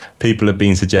people have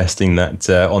been suggesting that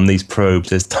on these probes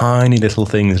there's tiny little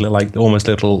things, like almost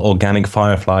little organic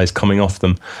fireflies coming off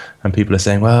them, and people are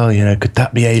saying, well, could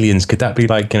that be aliens? Could that be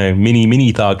like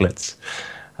mini Tharglets?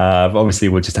 Obviously,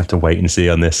 we'll just have to wait and see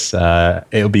on this.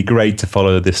 It'll be great to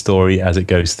follow this story as it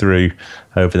goes through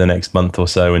over the next month or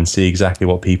so and see exactly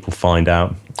what people find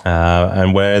out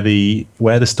and where the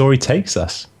story takes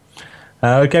us.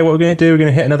 Okay, what we're going to do, we're going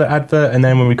to hit another advert, and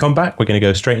then when we come back, we're going to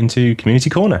go straight into Community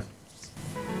Corner.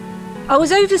 I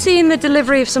was overseeing the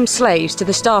delivery of some slaves to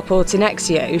the starports in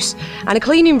Exios, and a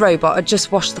cleaning robot had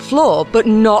just washed the floor, but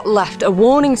not left a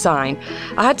warning sign.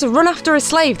 I had to run after a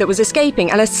slave that was escaping,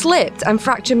 and I slipped and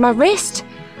fractured my wrist.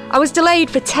 I was delayed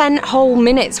for 10 whole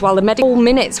minutes while the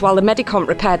Medicomp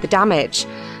repaired the damage.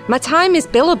 My time is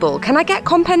billable. Can I get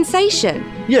compensation?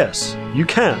 Yes, you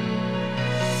can.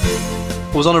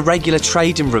 I was on a regular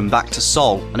trading run back to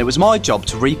Sol, and it was my job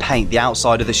to repaint the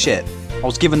outside of the ship. I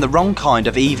was given the wrong kind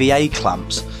of EVA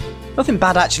clamps. Nothing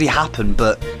bad actually happened,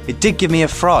 but it did give me a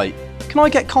fright. Can I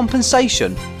get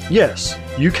compensation? Yes,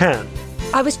 you can.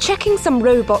 I was checking some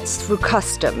robots through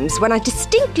customs when I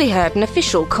distinctly heard an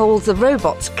official call the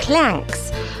robots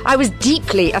clanks. I was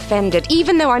deeply offended,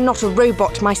 even though I'm not a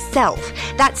robot myself.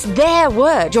 That's their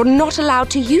word. You're not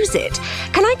allowed to use it.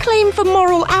 Can I claim for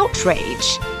moral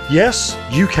outrage? Yes,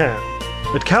 you can.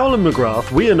 At Cowell and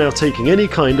McGrath, we are now taking any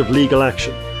kind of legal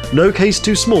action. No case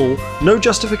too small, no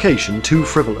justification too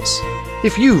frivolous.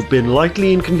 If you've been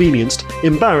lightly inconvenienced,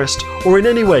 embarrassed, or in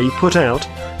any way put out,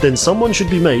 then someone should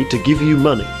be made to give you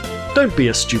money. Don't be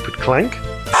a stupid clank.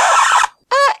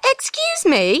 Excuse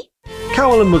me?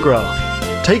 Cowell and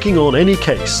McGrath, taking on any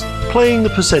case, playing the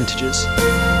percentages.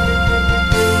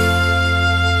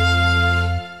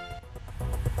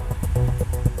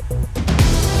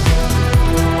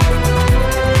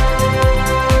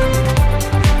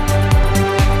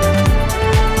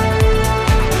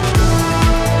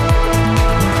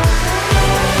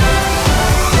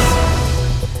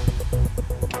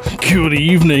 good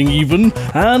evening even,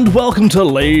 and welcome to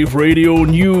Lave Radio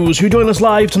News. You join us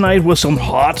live tonight with some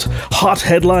hot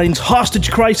headlines,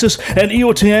 hostage crisis, and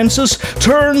Eotiensis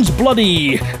turns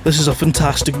bloody. This is a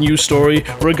fantastic news story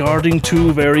regarding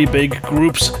two very big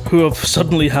groups who have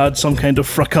suddenly had some kind of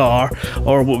fracas,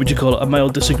 or what would you call it, a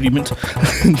mild disagreement.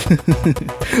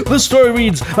 The story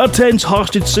reads, a tense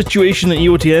hostage situation in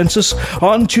Eotiensis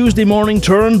on Tuesday morning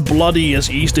turned bloody as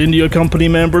East India Company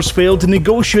members failed to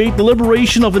negotiate the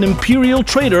liberation of an imperial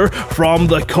trader from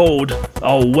the Code,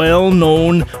 a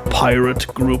well-known pirate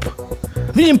group.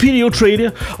 The Imperial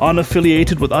trader,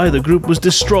 unaffiliated with either group, was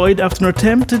destroyed after an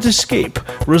attempted escape,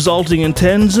 resulting in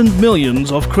tens and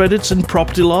millions of credits and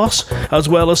property loss, as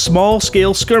well as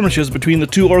small-scale skirmishes between the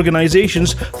two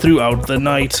organizations throughout the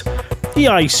night.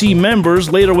 EIC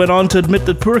members later went on to admit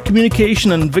that poor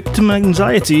communication and victim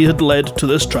anxiety had led to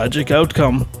this tragic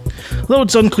outcome. Though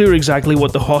it's unclear exactly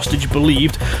what the hostage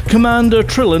believed, Commander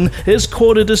Trillin is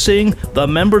quoted as saying, "The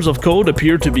members of Code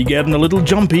appeared to be getting a little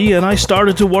jumpy and I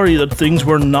started to worry that things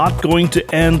were not going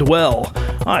to end well.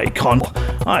 I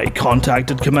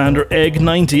contacted Commander Egg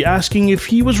 90 asking if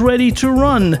he was ready to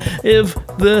run if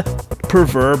the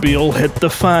proverbial hit the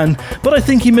fan, but I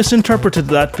think he misinterpreted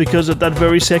that because at that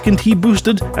very second he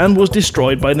boosted and was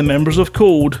destroyed by the members of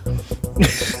Code."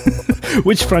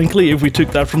 Which, frankly, if we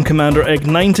took that from Commander Egg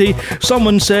 90,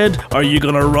 someone said, "Are you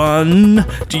gonna run?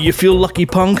 Do you feel lucky,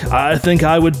 punk?" I think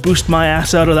I would boost my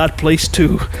ass out of that place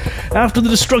too. After the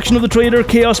destruction of the trader,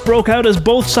 chaos broke out as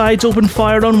both sides opened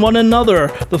fire on one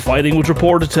another. The fighting was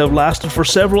reported to have lasted for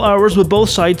several hours, with both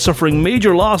sides suffering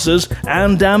major losses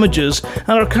and damages,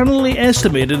 and are currently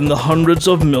estimated in the hundreds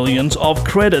of millions of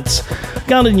credits.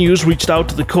 Gala News reached out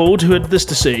to the Code, who had this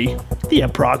to say: "The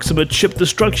approximate ship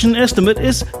destruction estimate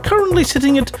is currently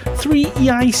sitting at 3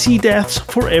 EIC deaths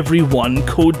for every 1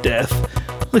 Code death."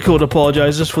 The Code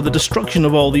apologizes for the destruction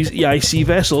of all these EIC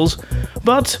vessels,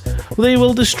 but they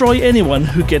will destroy anyone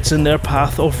who gets in their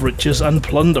path of riches and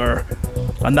plunder.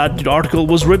 And that article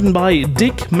was written by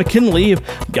Dick McKinley of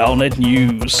Galnet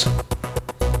News.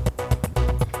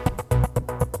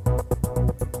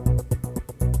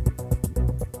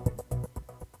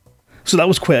 So that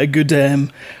was quite a good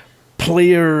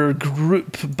player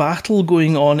group battle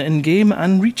going on in game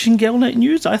and reaching Galnet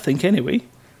News, I think, anyway.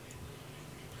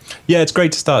 Yeah, it's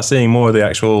great to start seeing more of the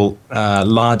actual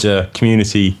larger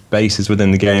community bases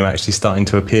within the game actually starting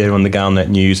to appear on the Galnet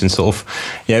News and sort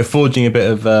of, forging a bit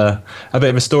of a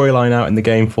storyline out in the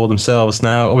game for themselves.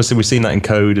 Now, obviously, we've seen that in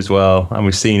Code as well, and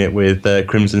we've seen it with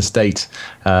Crimson State.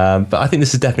 But I think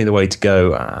this is definitely the way to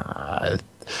go.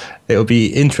 It'll be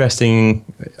interesting.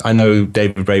 I know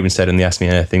David Braben said in the Ask Me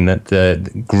Anything that the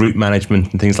group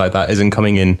management and things like that isn't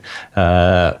coming in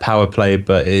power play,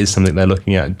 but it is something they're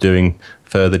looking at doing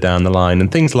further down the line. And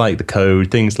things like the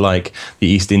Code, things like the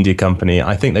East India Company,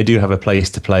 I think they do have a place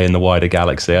to play in the wider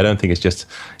galaxy. I don't think it's just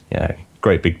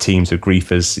great big teams of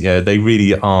griefers. They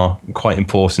really are quite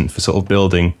important for sort of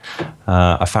building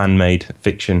a fan-made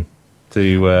fiction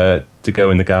to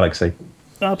go in the galaxy.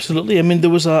 Absolutely. I mean, there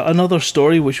was another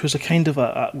story which was a kind of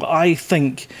I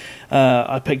think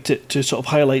I picked it to sort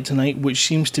of highlight tonight, which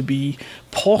seems to be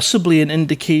possibly an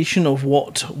indication of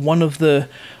what one of the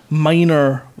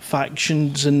minor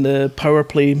factions in the power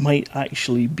play might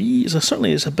actually be.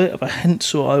 Certainly it's a bit of a hint,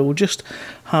 so I will just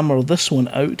hammer this one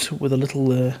out with a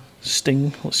little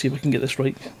sting. Let's see if I can get this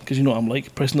right, because you know what I'm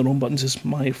like, pressing the wrong buttons is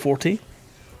my forte.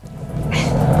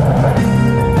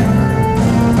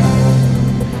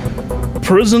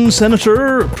 Prism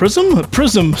Senator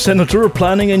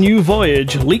planning a new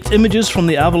voyage. Leaked images from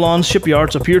the Avalon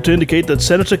shipyards appear to indicate that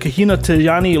Senator Kahina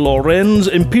Tajani Loren's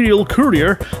Imperial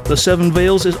Courier, the Seven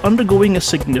Veils, is undergoing a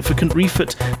significant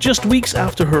refit just weeks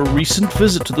after her recent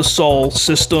visit to the Sol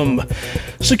system.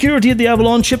 Security at the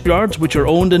Avalon shipyards, which are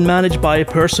owned and managed by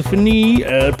Persephone,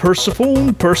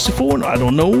 I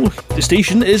don't know, the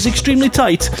station is extremely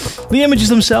tight. The images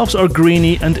themselves are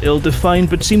grainy and ill-defined,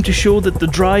 but seem to show that the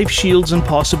drive shields and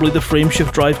possibly the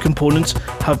frameshift drive components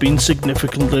have been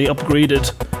significantly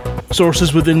upgraded.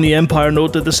 Sources within the Empire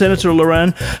note that the Senator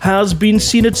Loren has been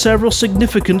seen at several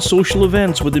significant social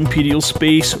events with Imperial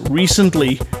Space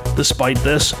recently. Despite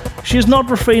this, she has not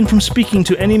refrained from speaking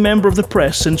to any member of the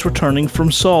press since returning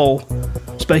from Sol.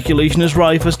 Speculation is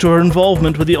rife as to her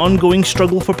involvement with the ongoing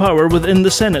struggle for power within the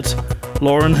Senate.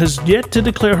 Lauren has yet to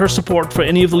declare her support for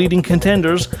any of the leading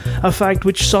contenders, a fact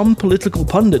which some political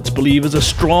pundits believe is a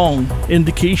strong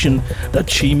indication that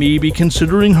she may be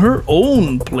considering her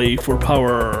own play for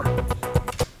power.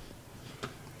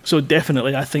 So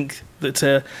definitely, I think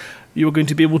that you're going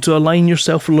to be able to align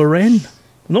yourself with Loren.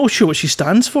 I'm not sure what she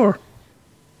stands for.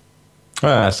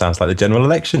 Well, that sounds like the general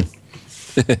election.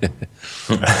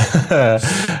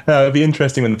 It'll be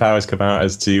interesting when the powers come out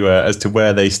as to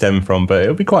where they stem from, but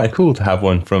it'll be quite cool to have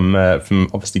one from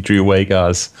obviously Drew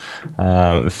Wagar's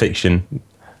fiction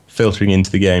filtering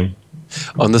into the game.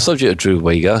 On the subject of Drew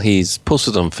Wagar, he's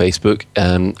posted on Facebook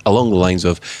along the lines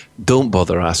of, "Don't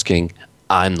bother asking,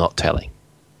 I'm not telling."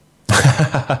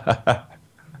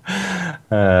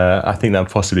 I think that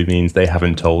possibly means they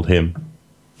haven't told him.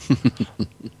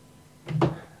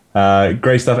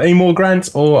 Great stuff. Any more, Grant,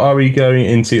 or are we going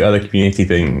into other community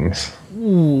things?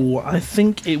 Ooh, I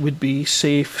think it would be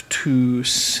safe to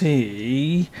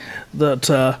say that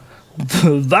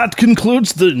that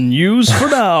concludes the news for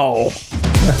now.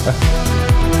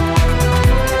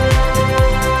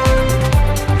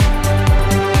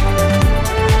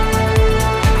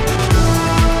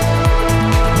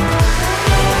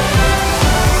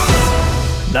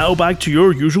 Now back to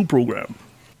your usual program.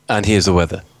 And here's the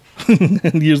weather.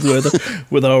 And here's the weather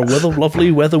with our lovely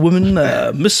weather woman,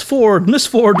 Miss Ford. Miss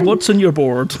Ford, what's on your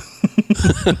board?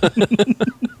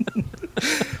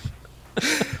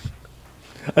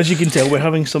 As you can tell, we're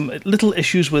having some little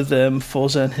issues with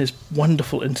Fozza, and his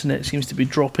wonderful internet seems to be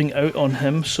dropping out on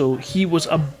him. So he was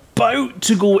about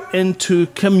to go into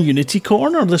Community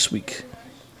Corner this week.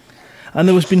 And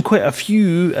there has been quite a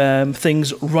few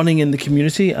things running in the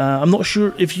community. I'm not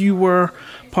sure if you were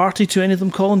party to any of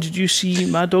them, Colin. Did you see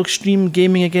Mad Dog stream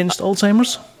Gaming Against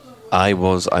Alzheimer's? I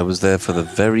was there for the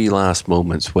very last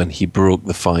moments when he broke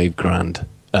the $5,000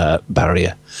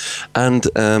 barrier, and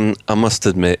I must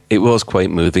admit it was quite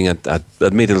moving.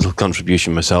 I'd made a little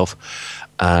contribution myself,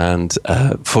 and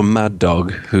for Mad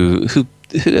Dog, who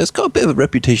has got a bit of a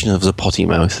reputation as a potty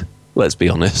mouth. Let's be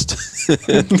honest.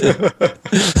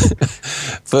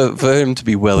 for him to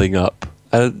be welling up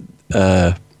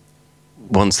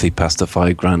once he passed the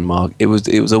 $5,000 mark, it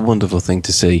was a wonderful thing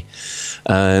to see.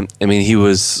 I mean, he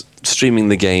was streaming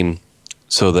the game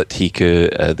so that he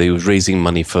could. They was raising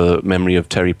money for memory of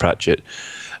Terry Pratchett,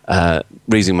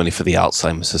 raising money for the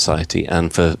Alzheimer's Society,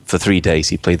 and for 3 days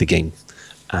he played the game,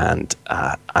 and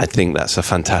I think that's a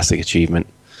fantastic achievement.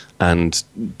 And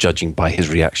judging by his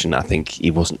reaction, I think he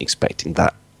wasn't expecting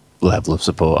that level of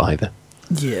support either.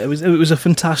 Yeah, it was a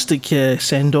fantastic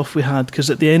send-off we had, because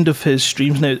at the end of his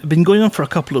streams, now it's been going on for a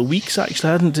couple of weeks actually,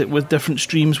 hadn't it, with different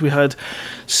streams. We had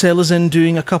Selazin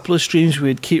doing a couple of streams, we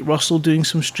had Kate Russell doing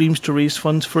some streams to raise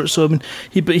funds for it. So I mean,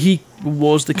 he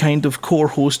was the kind of core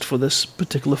host for this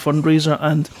particular fundraiser,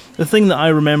 and the thing that I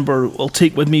remember will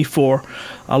take with me for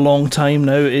a long time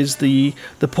now is the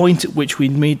point at which we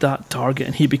made that target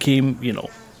and he became,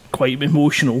 quite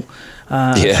emotional.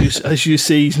 As you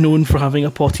say, he's known for having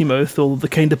a potty mouth, or the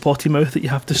kind of potty mouth that you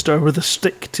have to stir with a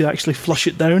stick to actually flush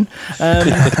it down.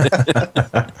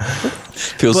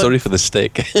 Feel sorry for the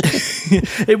stick.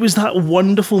 It was that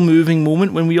wonderful moving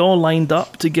moment when we all lined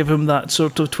up to give him that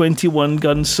sort of 21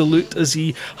 gun salute as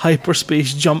he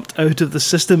hyperspace jumped out of the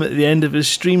system at the end of his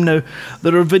stream. Now,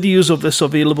 there are videos of this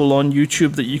available on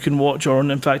YouTube that you can watch, or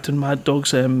in fact on Mad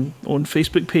Dog's own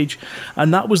Facebook page,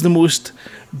 and that was the most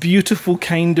beautiful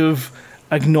kind of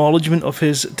acknowledgement of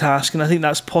his task, and I think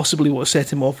that's possibly what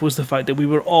set him off, was the fact that we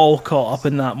were all caught up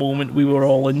in that moment. We were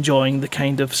all enjoying the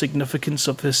kind of significance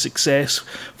of his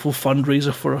successful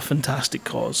fundraiser for a fantastic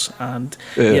cause, and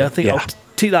I think I'll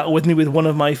take that with me with one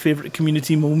of my favourite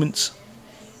community moments.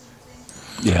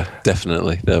 Yeah,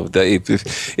 definitely.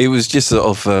 It was just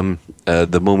sort of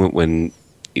the moment when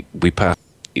we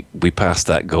passed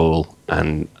that goal,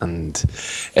 and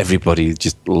everybody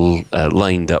just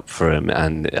lined up for him,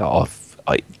 and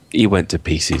he went to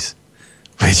pieces.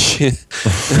 Which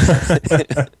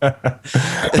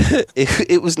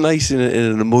it was nice in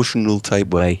an emotional type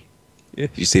way,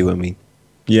 if you see what I mean.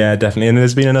 Yeah, definitely. And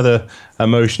there's been another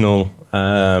emotional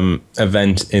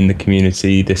event in the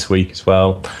community this week as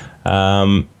well.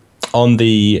 On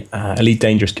the Elite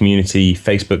Dangerous Community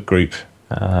Facebook group,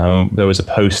 there was a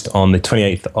post on the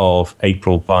 28th of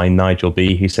April by Nigel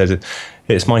B. who says,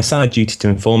 "It's my sad duty to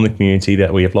inform the community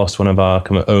that we have lost one of our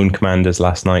own commanders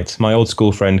last night. My old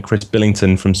school friend Chris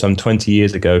Billington from some 20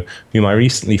 years ago, whom I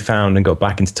recently found and got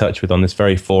back into touch with on this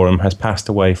very forum, has passed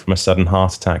away from a sudden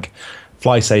heart attack.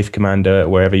 Fly safe, Commander,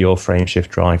 wherever your frameshift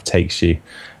drive takes you."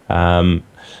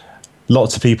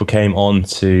 Lots of people came on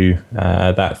to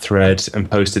that thread and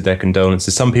posted their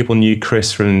condolences. Some people knew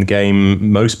Chris from the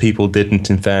game. Most people didn't,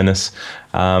 in fairness.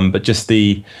 But just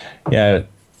the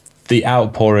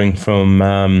outpouring from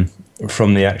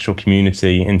the actual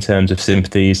community in terms of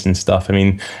sympathies and stuff. I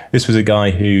mean, this was a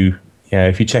guy who,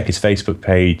 if you check his Facebook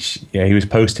page, he was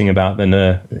posting about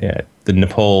the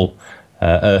Nepal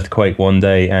earthquake one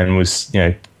day and was,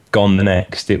 gone the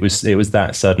next. It was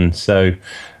that sudden. So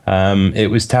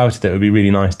it was touted that it would be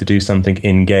really nice to do something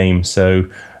in game. So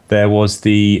there was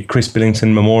the Chris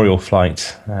Billington Memorial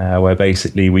Flight, where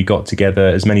basically we got together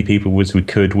as many people as we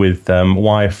could with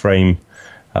wireframe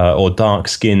or dark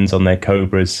skins on their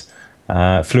Cobras,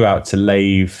 flew out to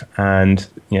Lave and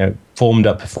formed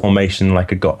up a formation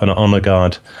like an honor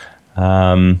guard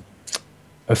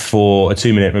for a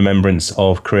 2-minute remembrance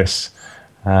of Chris,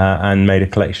 and made a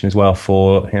collection as well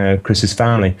for Chris's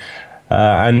family.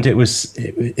 And it was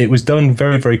done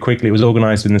very, very quickly. It was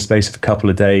organised within the space of a couple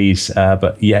of days.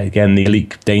 But yeah, again, the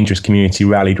Elite Dangerous community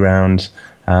rallied round.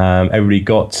 Everybody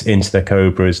got into their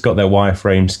Cobras, got their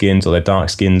wireframe skins or their dark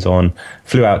skins on,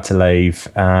 flew out to Lave,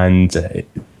 and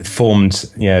formed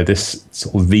this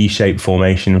sort of V-shaped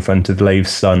formation in front of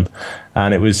Lave's sun.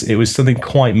 And it was something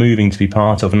quite moving to be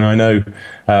part of. And I know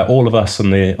all of us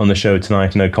on the show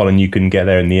tonight, I know, Colin, you couldn't get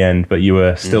there in the end, but you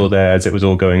were still there as it was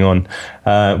all going on.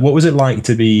 What was it like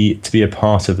to be a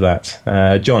part of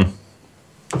that? John?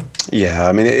 Yeah,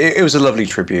 I mean, it was a lovely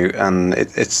tribute, and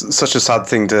it's such a sad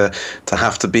thing to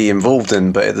have to be involved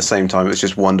in, but at the same time, it's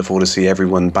just wonderful to see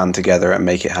everyone band together and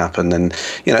make it happen. And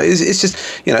it's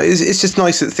just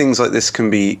nice that things like this can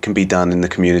be done in the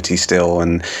community still,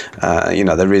 and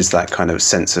there is that kind of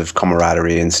sense of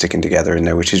camaraderie and sticking together in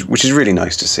there, which is really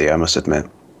nice to see, I must admit.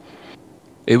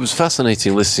 It was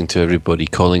fascinating listening to everybody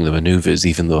calling the manoeuvres,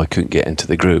 even though I couldn't get into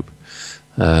the group.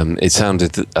 It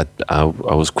sounded that I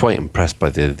was quite impressed by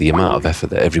the amount of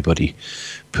effort that everybody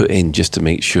put in just to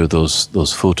make sure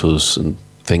those photos and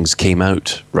things came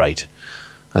out right.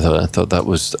 I thought that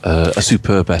was a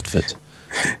superb effort.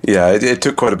 Yeah, it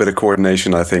took quite a bit of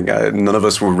coordination, I think. None of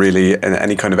us were really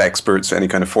any kind of experts, any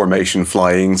kind of formation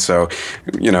flying. So,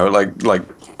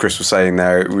 like Chris was saying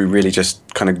there, we really just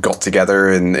kind of got together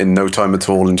in no time at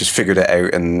all and just figured it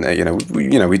out. And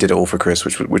we did it all for Chris,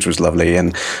 which was lovely.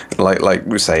 And like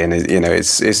we were saying,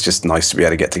 it's just nice to be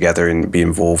able to get together and be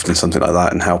involved in something like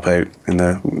that and help out in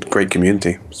the great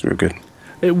community. It's really good.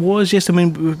 It was, yes. I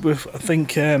mean, I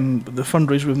think the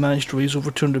fundraiser, we've managed to raise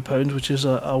over £200, which is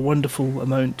a wonderful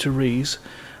amount to raise.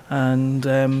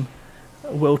 And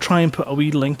we'll try and put a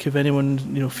wee link if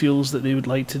anyone feels that they would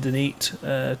like to donate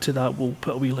to that. We'll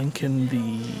put a wee link in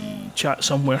the chat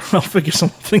somewhere. I'll figure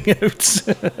something out,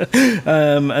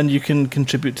 and you can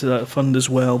contribute to that fund as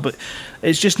well. But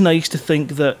it's just nice to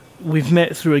think that we've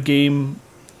met through a game,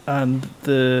 and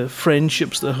the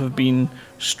friendships that have been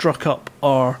struck up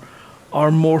are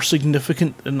more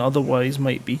significant than otherwise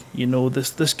might be.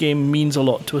 This game means a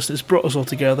lot to us. It's brought us all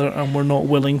together, and we're not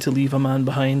willing to leave a man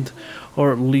behind,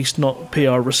 or at least not pay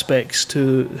our respects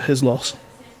to his loss.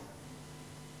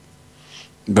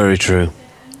 Very true.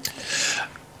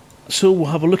 So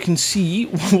we'll have a look and see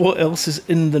what else is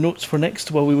in the notes for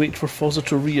next while we wait for Fozza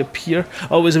to reappear.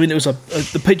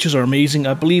 The pictures are amazing.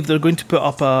 I believe they're going to put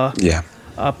up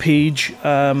a page,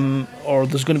 or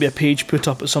there's going to be a page put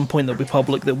up at some point that will be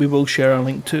public that we will share a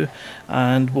link to,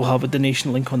 and we'll have a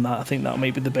donation link on that. I think that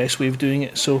might be the best way of doing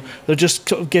it. So they're just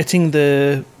sort of getting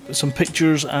some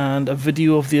pictures and a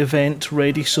video of the event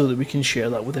ready so that we can share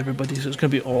that with everybody. So it's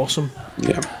going to be awesome.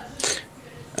 Yeah.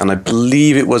 And I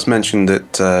believe it was mentioned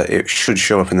that it should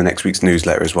show up in the next week's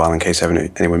newsletter as well, in case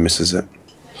anyone misses it.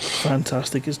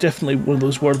 Fantastic. It's definitely one of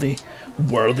those worthy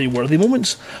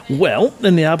moments. Well,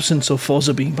 in the absence of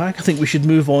Fozza being back, I think we should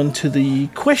move on to the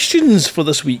questions for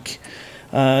this week.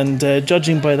 And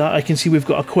judging by that, I can see we've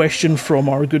got a question from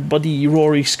our good buddy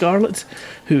Rory Scarlett,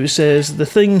 who says the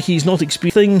thing he's not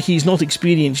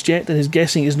experienced yet, and his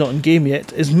guessing is not in game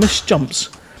yet, is miss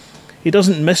jumps. He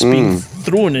doesn't miss being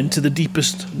thrown into the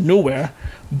deepest nowhere,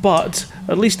 but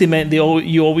at least they meant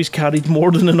you always carried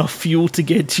more than enough fuel to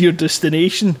get to your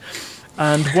destination.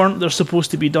 And weren't there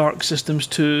supposed to be dark systems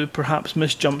too? Perhaps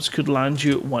miss jumps could land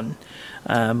you at one.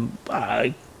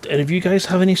 Any of you guys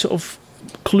have any sort of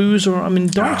clues? Or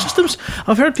dark systems?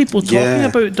 I've heard people talking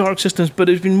about dark systems, but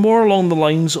it's been more along the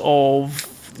lines of,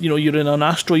 you're in an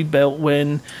asteroid belt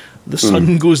when the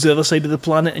sun goes the other side of the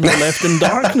planet and you're left in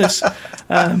darkness.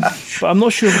 But I'm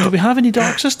not sure, do we have any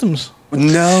dark systems?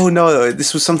 No.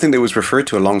 This was something that was referred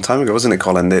to a long time ago, wasn't it,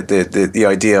 Colin? The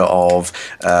idea of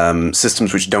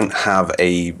systems which don't have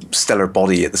a stellar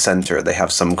body at the center. They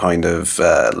have some kind of,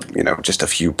 just a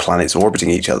few planets orbiting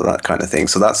each other, that kind of thing.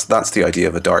 So that's the idea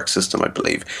of a dark system, I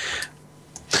believe.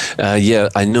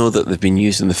 I know that they've been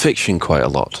used in the fiction quite a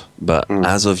lot, but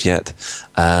as of yet,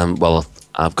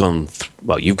 I've gone.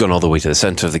 You've gone all the way to the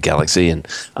center of the galaxy, and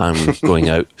I'm going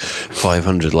out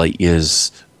 500 light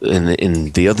years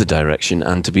in the other direction.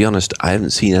 And to be honest, I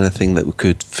haven't seen anything that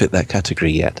could fit that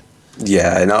category yet.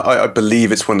 Yeah, and I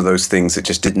believe it's one of those things that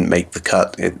just didn't make the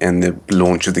cut in the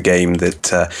launch of the game,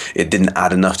 that it didn't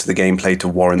add enough to the gameplay to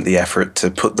warrant the effort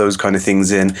to put those kind of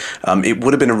things in. It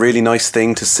would have been a really nice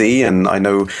thing to see, and I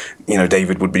know,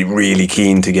 David would be really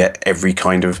keen to get every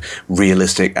kind of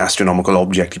realistic astronomical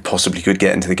object he possibly could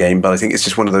get into the game, but I think it's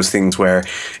just one of those things where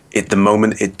at the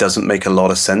moment it doesn't make a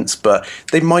lot of sense, but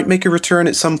they might make a return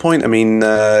at some point. I mean,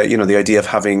 the idea of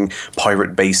having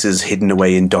pirate bases hidden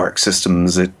away in dark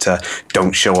systems that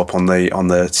don't show up on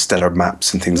the stellar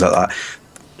maps and things like that.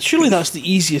 Surely that's the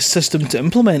easiest system to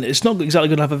implement. It's not exactly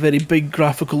going to have a very big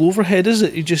graphical overhead, is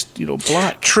it? You just,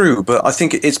 black. True, but I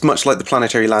think it's much like the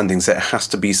planetary landings. It has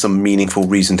to be some meaningful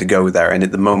reason to go there, and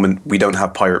at the moment we don't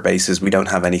have pirate bases. We don't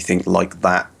have anything like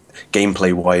that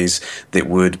gameplay-wise that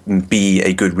would be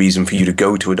a good reason for you to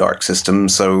go to a dark system,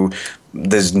 so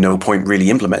there's no point really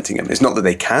implementing them. It's not that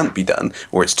they can't be done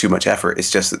or it's too much effort, it's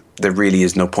just that there really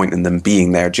is no point in them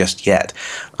being there just yet.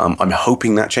 I'm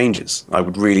hoping that changes. I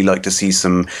would really like to see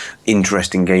some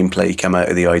interesting gameplay come out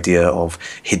of the idea of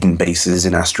hidden bases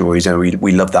in asteroids. And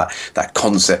we love that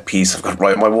concept piece I've got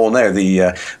right on my wall now,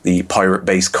 the pirate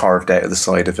base carved out of the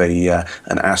side of an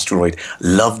asteroid.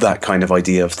 Love that kind of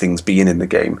idea of things being in the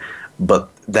game, but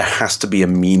there has to be a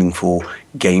meaningful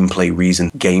gameplay reason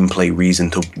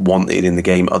to want it in the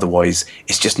game. Otherwise,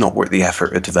 it's just not worth the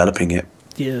effort of developing it.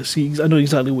 Yeah, see, I know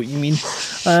exactly what you mean.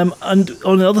 And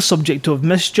on the other subject of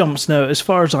missed jumps, now, as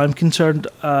far as I'm concerned,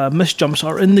 missed jumps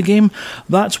are in the game.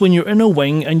 That's when you're in a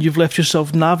wing and you've left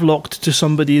yourself nav-locked to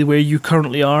somebody where you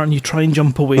currently are, and you try and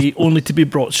jump away only to be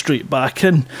brought straight back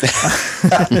in.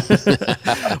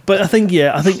 But I think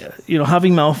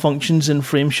having malfunctions in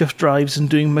frameshift drives and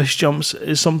doing missed jumps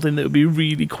is something that would be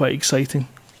really quite exciting.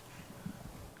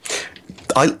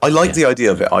 I like the idea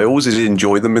of it. I always did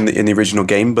enjoy them in the original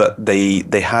game, but they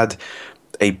had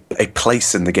a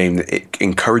place in the game that it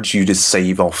encouraged you to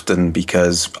save often,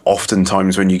 because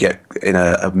oftentimes when you get in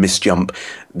a misjump,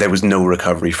 there was no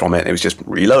recovery from it. It was just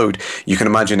reload. You can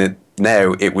imagine it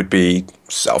now, it would be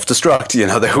self-destruct.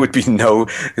 There would be no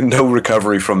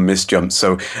recovery from misjumps.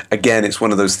 So again, it's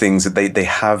one of those things that they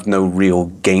have no real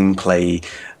gameplay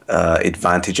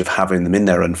advantage of having them in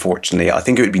there, unfortunately. I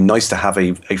think it would be nice to have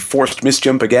a forced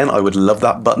misjump again. I would love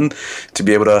that button to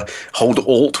be able to hold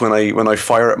Alt when I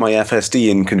fire at my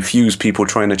FSD and confuse people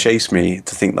trying to chase me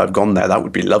to think that I've gone there. That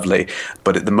would be lovely.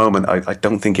 But at the moment, I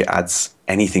don't think it adds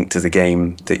anything to the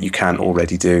game that you can't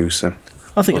already do. So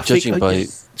I think judging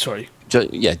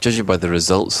by the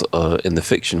results in the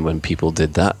fiction when people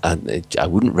did that, I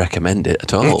wouldn't recommend it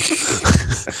at all.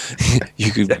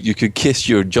 You could kiss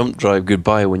your jump drive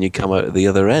goodbye when you come out at the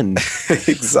other end.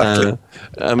 Exactly.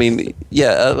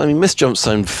 Missed jumps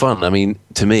sound fun.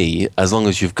 To me, as long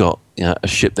as you've got a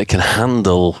ship that can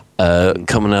handle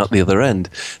coming out the other end,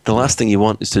 the last thing you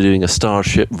want is to doing a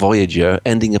Starship Voyager,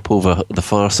 ending up over the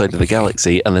far side of the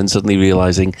galaxy, and then suddenly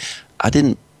realizing I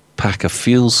didn't pack a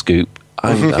fuel scoop.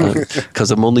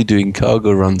 Because I'm only doing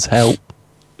cargo runs. Help!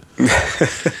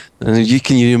 And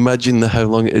can you imagine how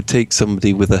long it would take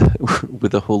somebody with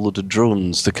a whole load of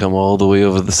drones to come all the way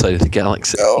over the side of the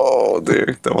galaxy? Oh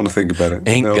dear, don't want to think about it.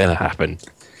 Ain't gonna happen.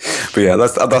 But yeah,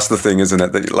 that's the thing, isn't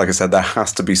it? That, like I said, there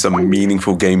has to be some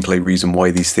meaningful gameplay reason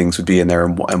why these things would be in there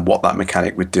and what that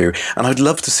mechanic would do. And I'd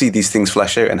love to see these things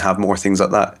flesh out and have more things like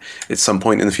that at some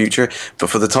point in the future. But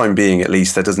for the time being, at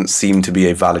least, there doesn't seem to be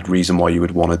a valid reason why you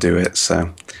would want to do it.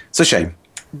 So it's a shame.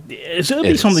 It'll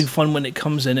be something fun when it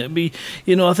comes in. It'll be,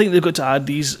 I think they've got to add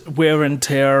these wear and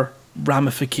tear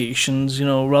ramifications,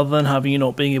 rather than having you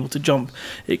not being able to jump.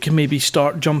 It can maybe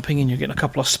start jumping and you're getting a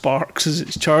couple of sparks as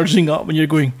it's charging up and you're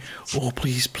going, oh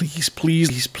please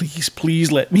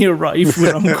let me arrive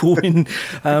where I'm going.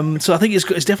 So I think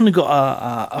it's definitely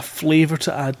got a flavour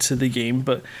to add to the game.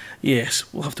 But yes,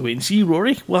 we'll have to wait and see,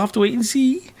 Rory. We'll have to wait and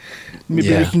see.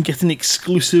 Maybe we can get an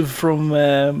exclusive from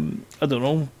I don't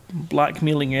know,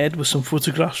 blackmailing Ed with some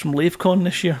photographs from LaveCon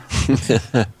this year.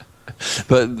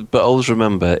 But always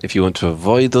remember, if you want to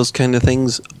avoid those kind of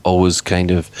things, always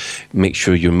kind of make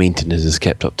sure your maintenance is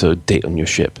kept up to date on your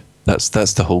ship. That's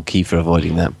the whole key for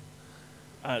avoiding them.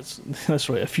 That's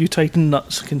right. A few Titan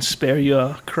nuts can spare you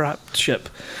a crap ship.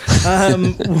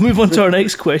 We'll move on to our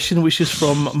next question, which is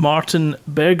from Martin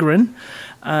Bergerin.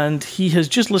 And he has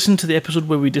just listened to the episode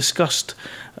where we discussed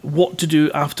what to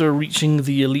do after reaching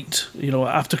the elite,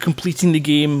 after completing the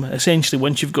game. Essentially,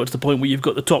 once you've got to the point where you've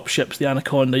got the top ships, the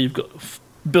Anaconda, you've got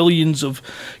billions of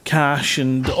cash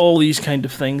and all these kind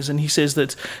of things. And he says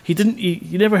that he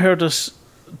never heard us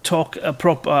talk a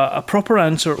proper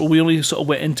answer, or we only sort of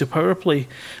went into power play?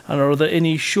 And are there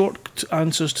any short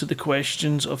answers to the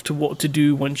questions of to what to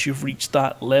do once you've reached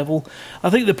that level? I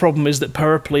think the problem is that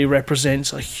power play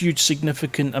represents a huge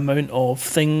significant amount of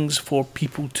things for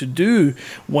people to do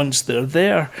once they're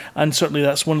there, and certainly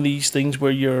that's one of these things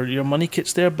where your money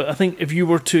kit's there. But I think if you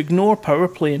were to ignore power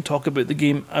play and talk about the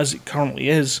game as it currently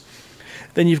is,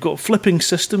 then you've got flipping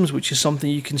systems, which is something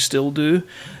you can still do.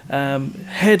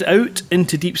 Head out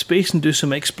into deep space and do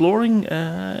some exploring.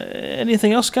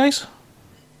 Anything else, guys?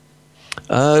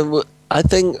 Well, I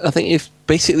think you've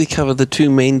basically covered the two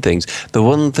main things. The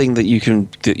one thing that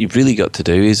you've really got to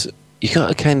do is you got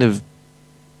to kind of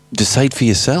decide for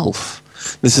yourself.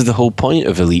 This is the whole point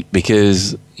of Elite,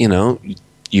 because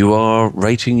you are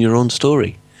writing your own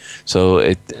story. So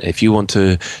if you want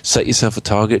to set yourself a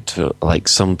target, to, like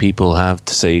some people have,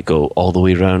 to say go all the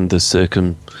way around the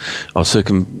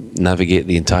circumnavigate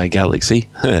the entire galaxy,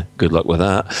 good luck with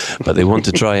that. But they want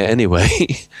to try it anyway.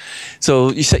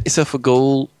 So you set yourself a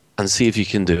goal and see if you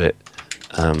can do it.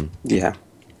 Yeah.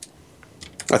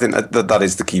 I think that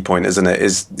is the key point, isn't it?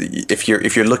 Is if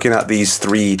you're looking at these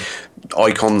three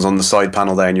icons on the side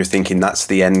panel there and you're thinking that's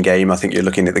the end game, I think you're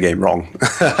looking at the game wrong.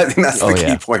 I think that's the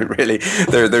key point, really.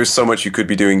 There's so much you could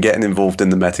be doing, getting involved in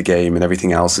the meta game and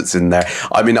everything else that's in there.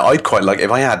 I mean, I'd quite like, if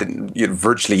I had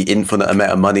virtually infinite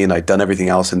amount of money and I'd done everything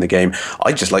else in the game,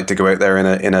 I'd just like to go out there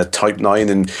in a Type 9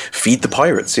 and feed the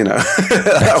pirates,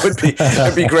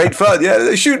 that'd be great fun.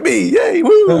 Yeah, shoot me, yay,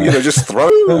 woo, just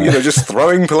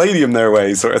throwing palladium their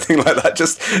way, sort of thing like that,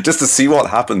 just to see what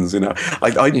happens.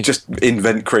 I'd just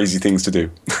invent crazy things to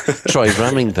do. Try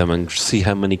ramming them and see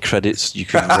how many credits you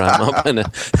can ram up in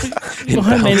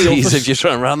how many of us, if you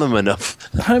try and ram them enough.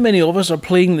 How many of us are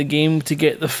playing the game to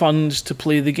get the funds to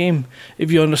play the game? If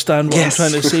you understand what I'm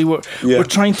trying to say, we're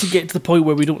trying to get to the point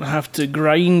where we don't have to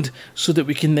grind so that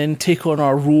we can then take on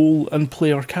our role and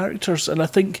play our characters. And I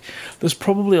think there's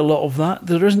probably a lot of that.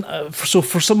 There isn't. So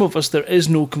for some of us, there is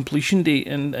no completion date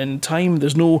in time.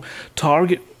 There's no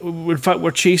target. In fact,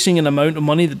 we're chasing an amount of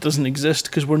money that doesn't exist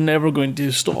because we're never going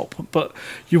to stop. But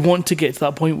you want to get to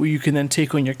that point where you can then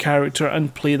take on your character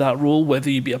and play that role,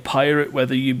 whether you be a pirate,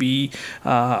 whether you be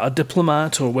a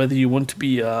diplomat, or whether you want to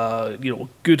be a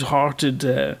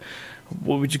good-hearted,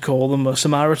 what would you call them, a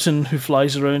Samaritan who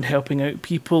flies around helping out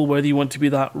people, whether you want to be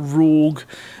that rogue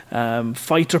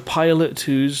fighter pilot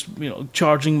who's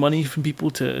charging money from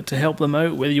people to help them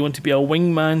out, whether you want to be a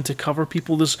wingman to cover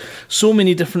people. There's so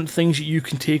many different things that you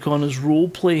can take on as role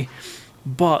play,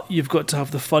 but you've got to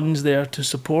have the funds there to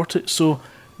support it. So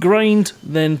grind,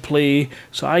 then play.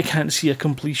 So I can't see a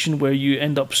completion where you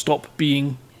end up stop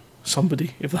being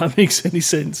somebody, if that makes any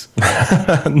sense.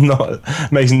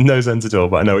 Makes no sense at all,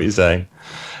 but I know what you're saying.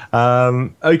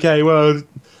 Okay, well,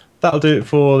 that'll do it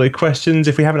for the questions.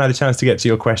 If we haven't had a chance to get to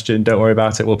your question, don't worry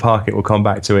about it. We'll park it. We'll come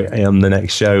back to it on the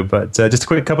next show. But just a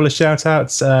quick couple of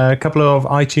shout-outs, a couple of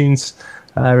iTunes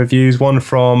reviews. One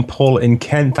from Paul in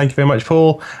Kent. Thank you very much,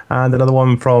 Paul. And another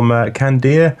one from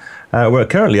Candia. We're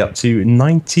currently up to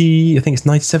 90, I think it's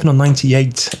 97 or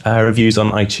 98 reviews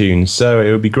on iTunes. So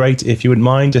it would be great if you wouldn't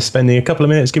mind just spending a couple of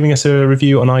minutes giving us a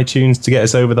review on iTunes to get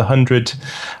us over the 100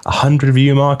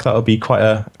 review mark. That would be quite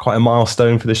a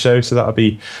milestone for the show. So that would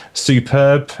be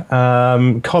superb.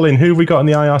 Colin, who have we got on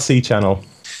the IRC channel?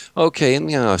 Okay, in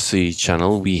the IRC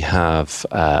channel, we have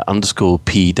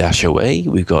 _P-away.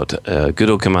 We've got good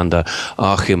old Commander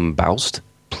Achim Baust.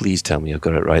 Please tell me I've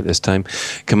got it right this time.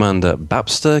 Commander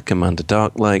Babster, Commander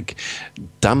Darklike,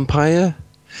 Dampire,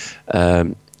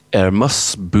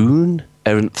 Ermus Boone,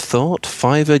 Errant Thought,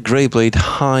 Fiver, Greyblade,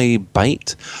 High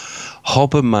Bite,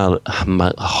 Hobbermallow,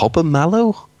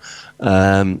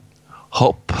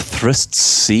 Hop Thrust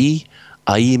C,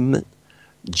 Aim,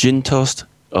 Gintost.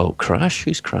 Oh, Crash?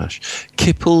 Who's Crash?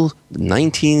 Kipple,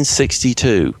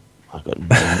 1962. I've got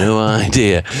no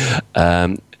idea.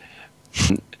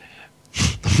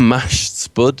 Mashed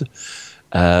Spud,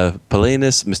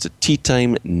 Palanus, Mr. Tea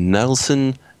Time,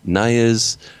 Nelson,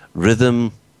 Nyers,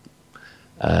 Rhythm,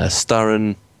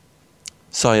 Starren,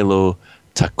 Silo,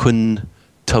 Takun,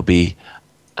 Tubby,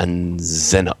 and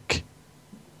Zenok.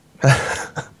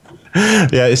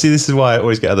 Yeah, you see, this is why I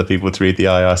always get other people to read the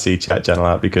IRC chat channel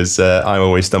out, because I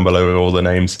always stumble over all the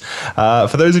names.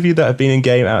 For those of you that have been in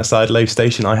game outside Lave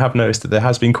Station, I have noticed that there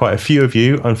has been quite a few of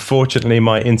you. Unfortunately,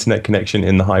 my internet connection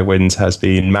in the high winds has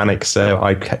been manic, so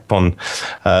I kept on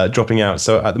dropping out.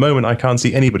 So at the moment, I can't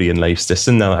see anybody in Lave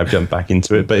Station now that I've jumped back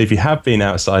into it. But if you have been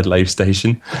outside Lave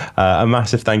Station, a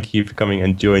massive thank you for coming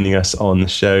and joining us on the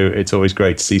show. It's always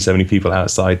great to see so many people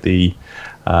outside the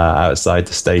outside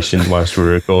the station whilst we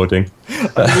were recording.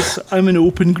 I'm an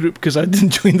open group because I didn't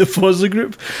join the Fozza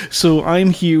group. So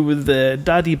I'm here with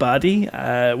Daddy Baddy,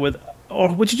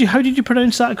 how did you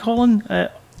pronounce that, Colin?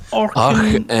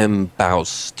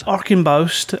 Archenbaust.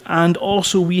 Archenbaust. And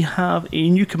also we have a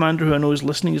new commander who I know is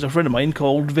listening, is a friend of mine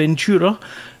called Ventura.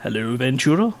 Hello,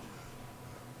 Ventura.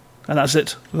 And that's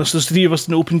it. There's three of us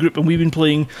in an open group, and we've been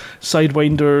playing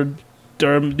Sidewinder,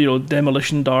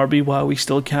 Demolition Derby while we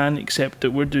still can, except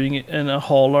that we're doing it in a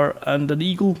hauler and an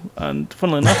eagle. And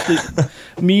funnily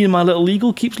enough, me and my little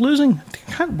eagle keeps losing.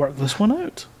 I can't work this one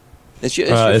out. Is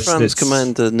your Fran's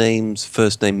commander name's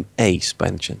first name Ace by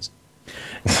any chance?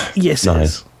 Yes,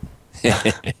 nice. It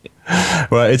is.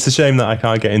 Well, it's a shame that I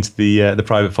can't get into the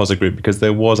private Fozza group, because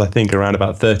there was, I think, around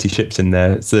about 30 ships in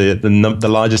there. It's the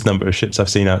largest number of ships I've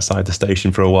seen outside the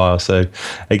station for a while. So,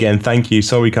 again, thank you.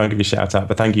 Sorry we can't give you a shout out,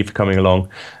 but thank you for coming along.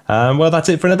 Well, that's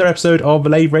it for another episode of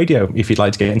Lave Radio. If you'd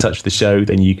like to get in touch with the show,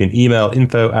 then you can email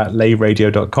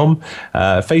info@laveradio.com,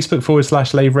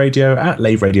 Facebook/Lave Radio,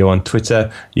 @Lave Radio on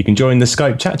Twitter. You can join the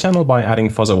Skype chat channel by adding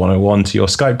Fozza 101 to your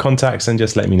Skype contacts and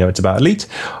just let me know it's about Elite.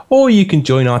 Or you can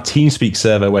join our TeamSpeak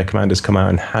server where commanders come out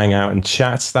and hang out and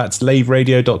chat. That's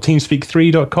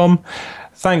laveradio.teamspeak3.com.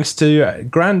 Thanks to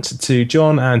Grant, to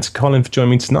John, and to Colin for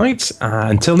joining me tonight.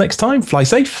 Until next time, fly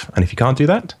safe. And if you can't do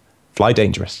that, fly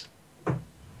dangerous.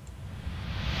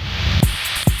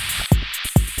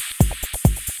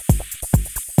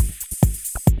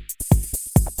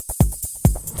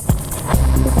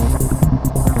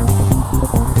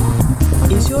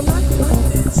 Is your life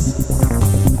like this?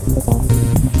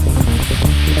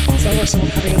 Sounds like someone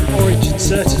having an orange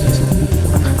inserted.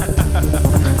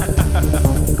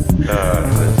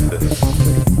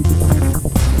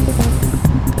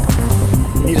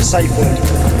 Need a safe word.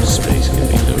 Space can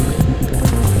be low.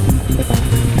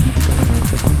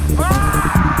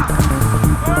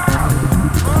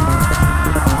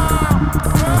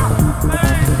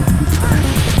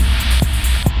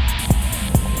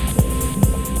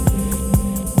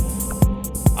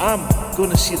 I'm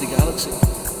going to see the galaxy.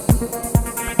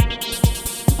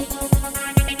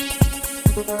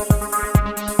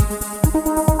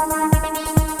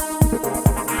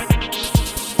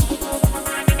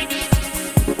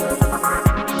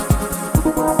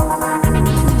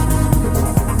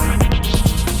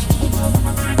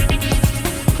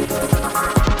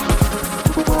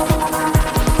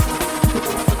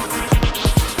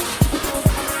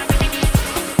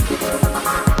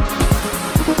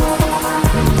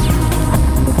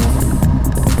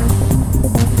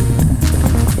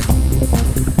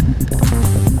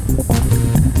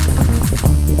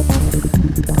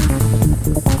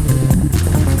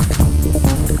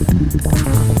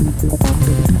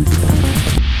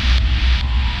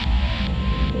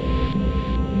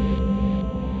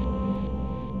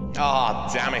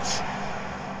 Damn it.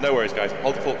 No worries, guys.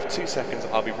 Hold the fort for 2 seconds.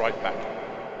 I'll be right back.